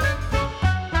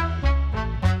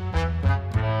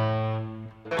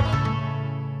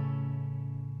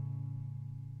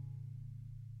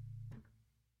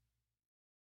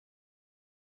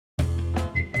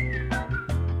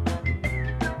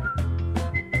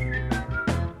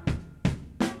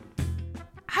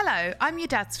 Hello, I'm your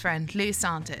dad's friend, Lou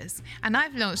Sanders, and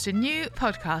I've launched a new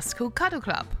podcast called Cuddle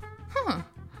Club.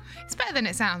 It's better than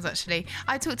it sounds, actually.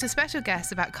 I talk to special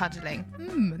guests about cuddling.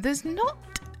 There's not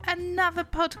another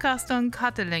podcast on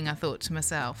cuddling, I thought to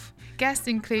myself. Guests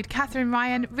include Catherine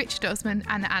Ryan, Richard Osman,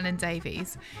 and Alan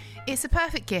Davies. It's a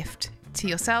perfect gift to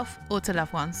yourself or to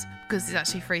loved ones, because it's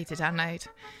actually free to download.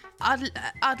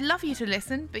 I'd love you to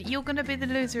listen, but you're going to be the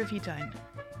loser if you don't.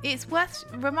 It's worth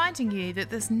reminding you that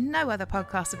there's no other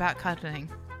podcast about cuddling.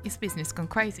 It's business gone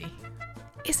crazy.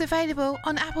 It's available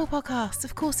on Apple Podcasts,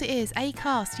 of course it is.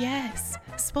 Acast, yes.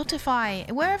 Spotify,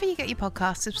 wherever you get your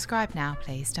podcasts, subscribe now,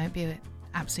 please. Don't be an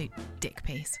absolute dick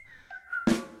piece.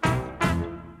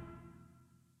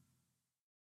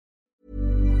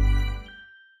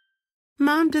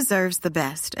 Mom deserves the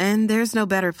best, and there's no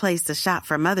better place to shop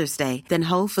for Mother's Day than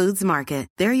Whole Foods Market.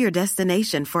 They're your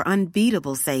destination for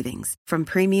unbeatable savings, from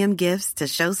premium gifts to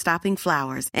show-stopping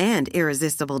flowers and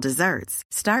irresistible desserts.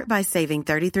 Start by saving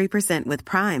 33% with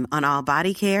Prime on all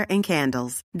body care and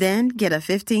candles. Then get a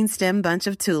 15-stem bunch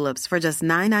of tulips for just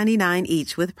 $9.99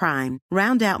 each with Prime.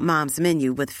 Round out Mom's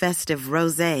menu with festive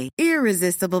rosé,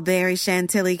 irresistible berry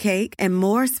chantilly cake, and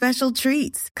more special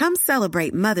treats. Come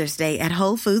celebrate Mother's Day at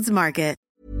Whole Foods Market.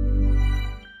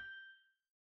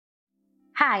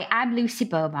 Hi, I'm Lucy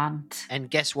Beaumont. And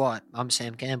guess what? I'm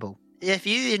Sam Campbell. If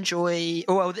you enjoy,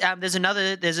 there's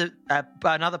another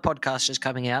podcast just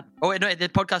coming out. Oh no, the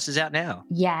podcast is out now.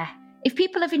 Yeah. If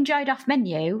people have enjoyed Off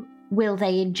Menu, will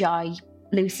they enjoy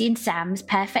Lucy and Sam's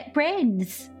Perfect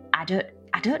Brains? I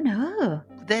don't know.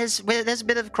 There's a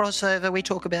bit of crossover. We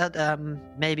talk about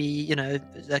maybe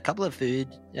a couple of food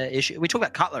issues. We talk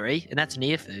about cutlery, and that's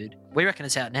near food. We reckon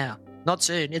it's out now. Not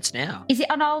soon, it's now. Is it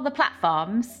on all the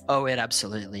platforms? Oh, it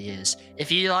absolutely is.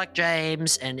 If you like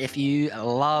James and if you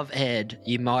love Ed,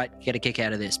 you might get a kick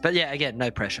out of this. But yeah, again, no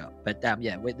pressure. But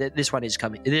this one is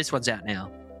coming. This one's out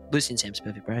now. Lucy and Sam's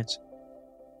Perfect Brains.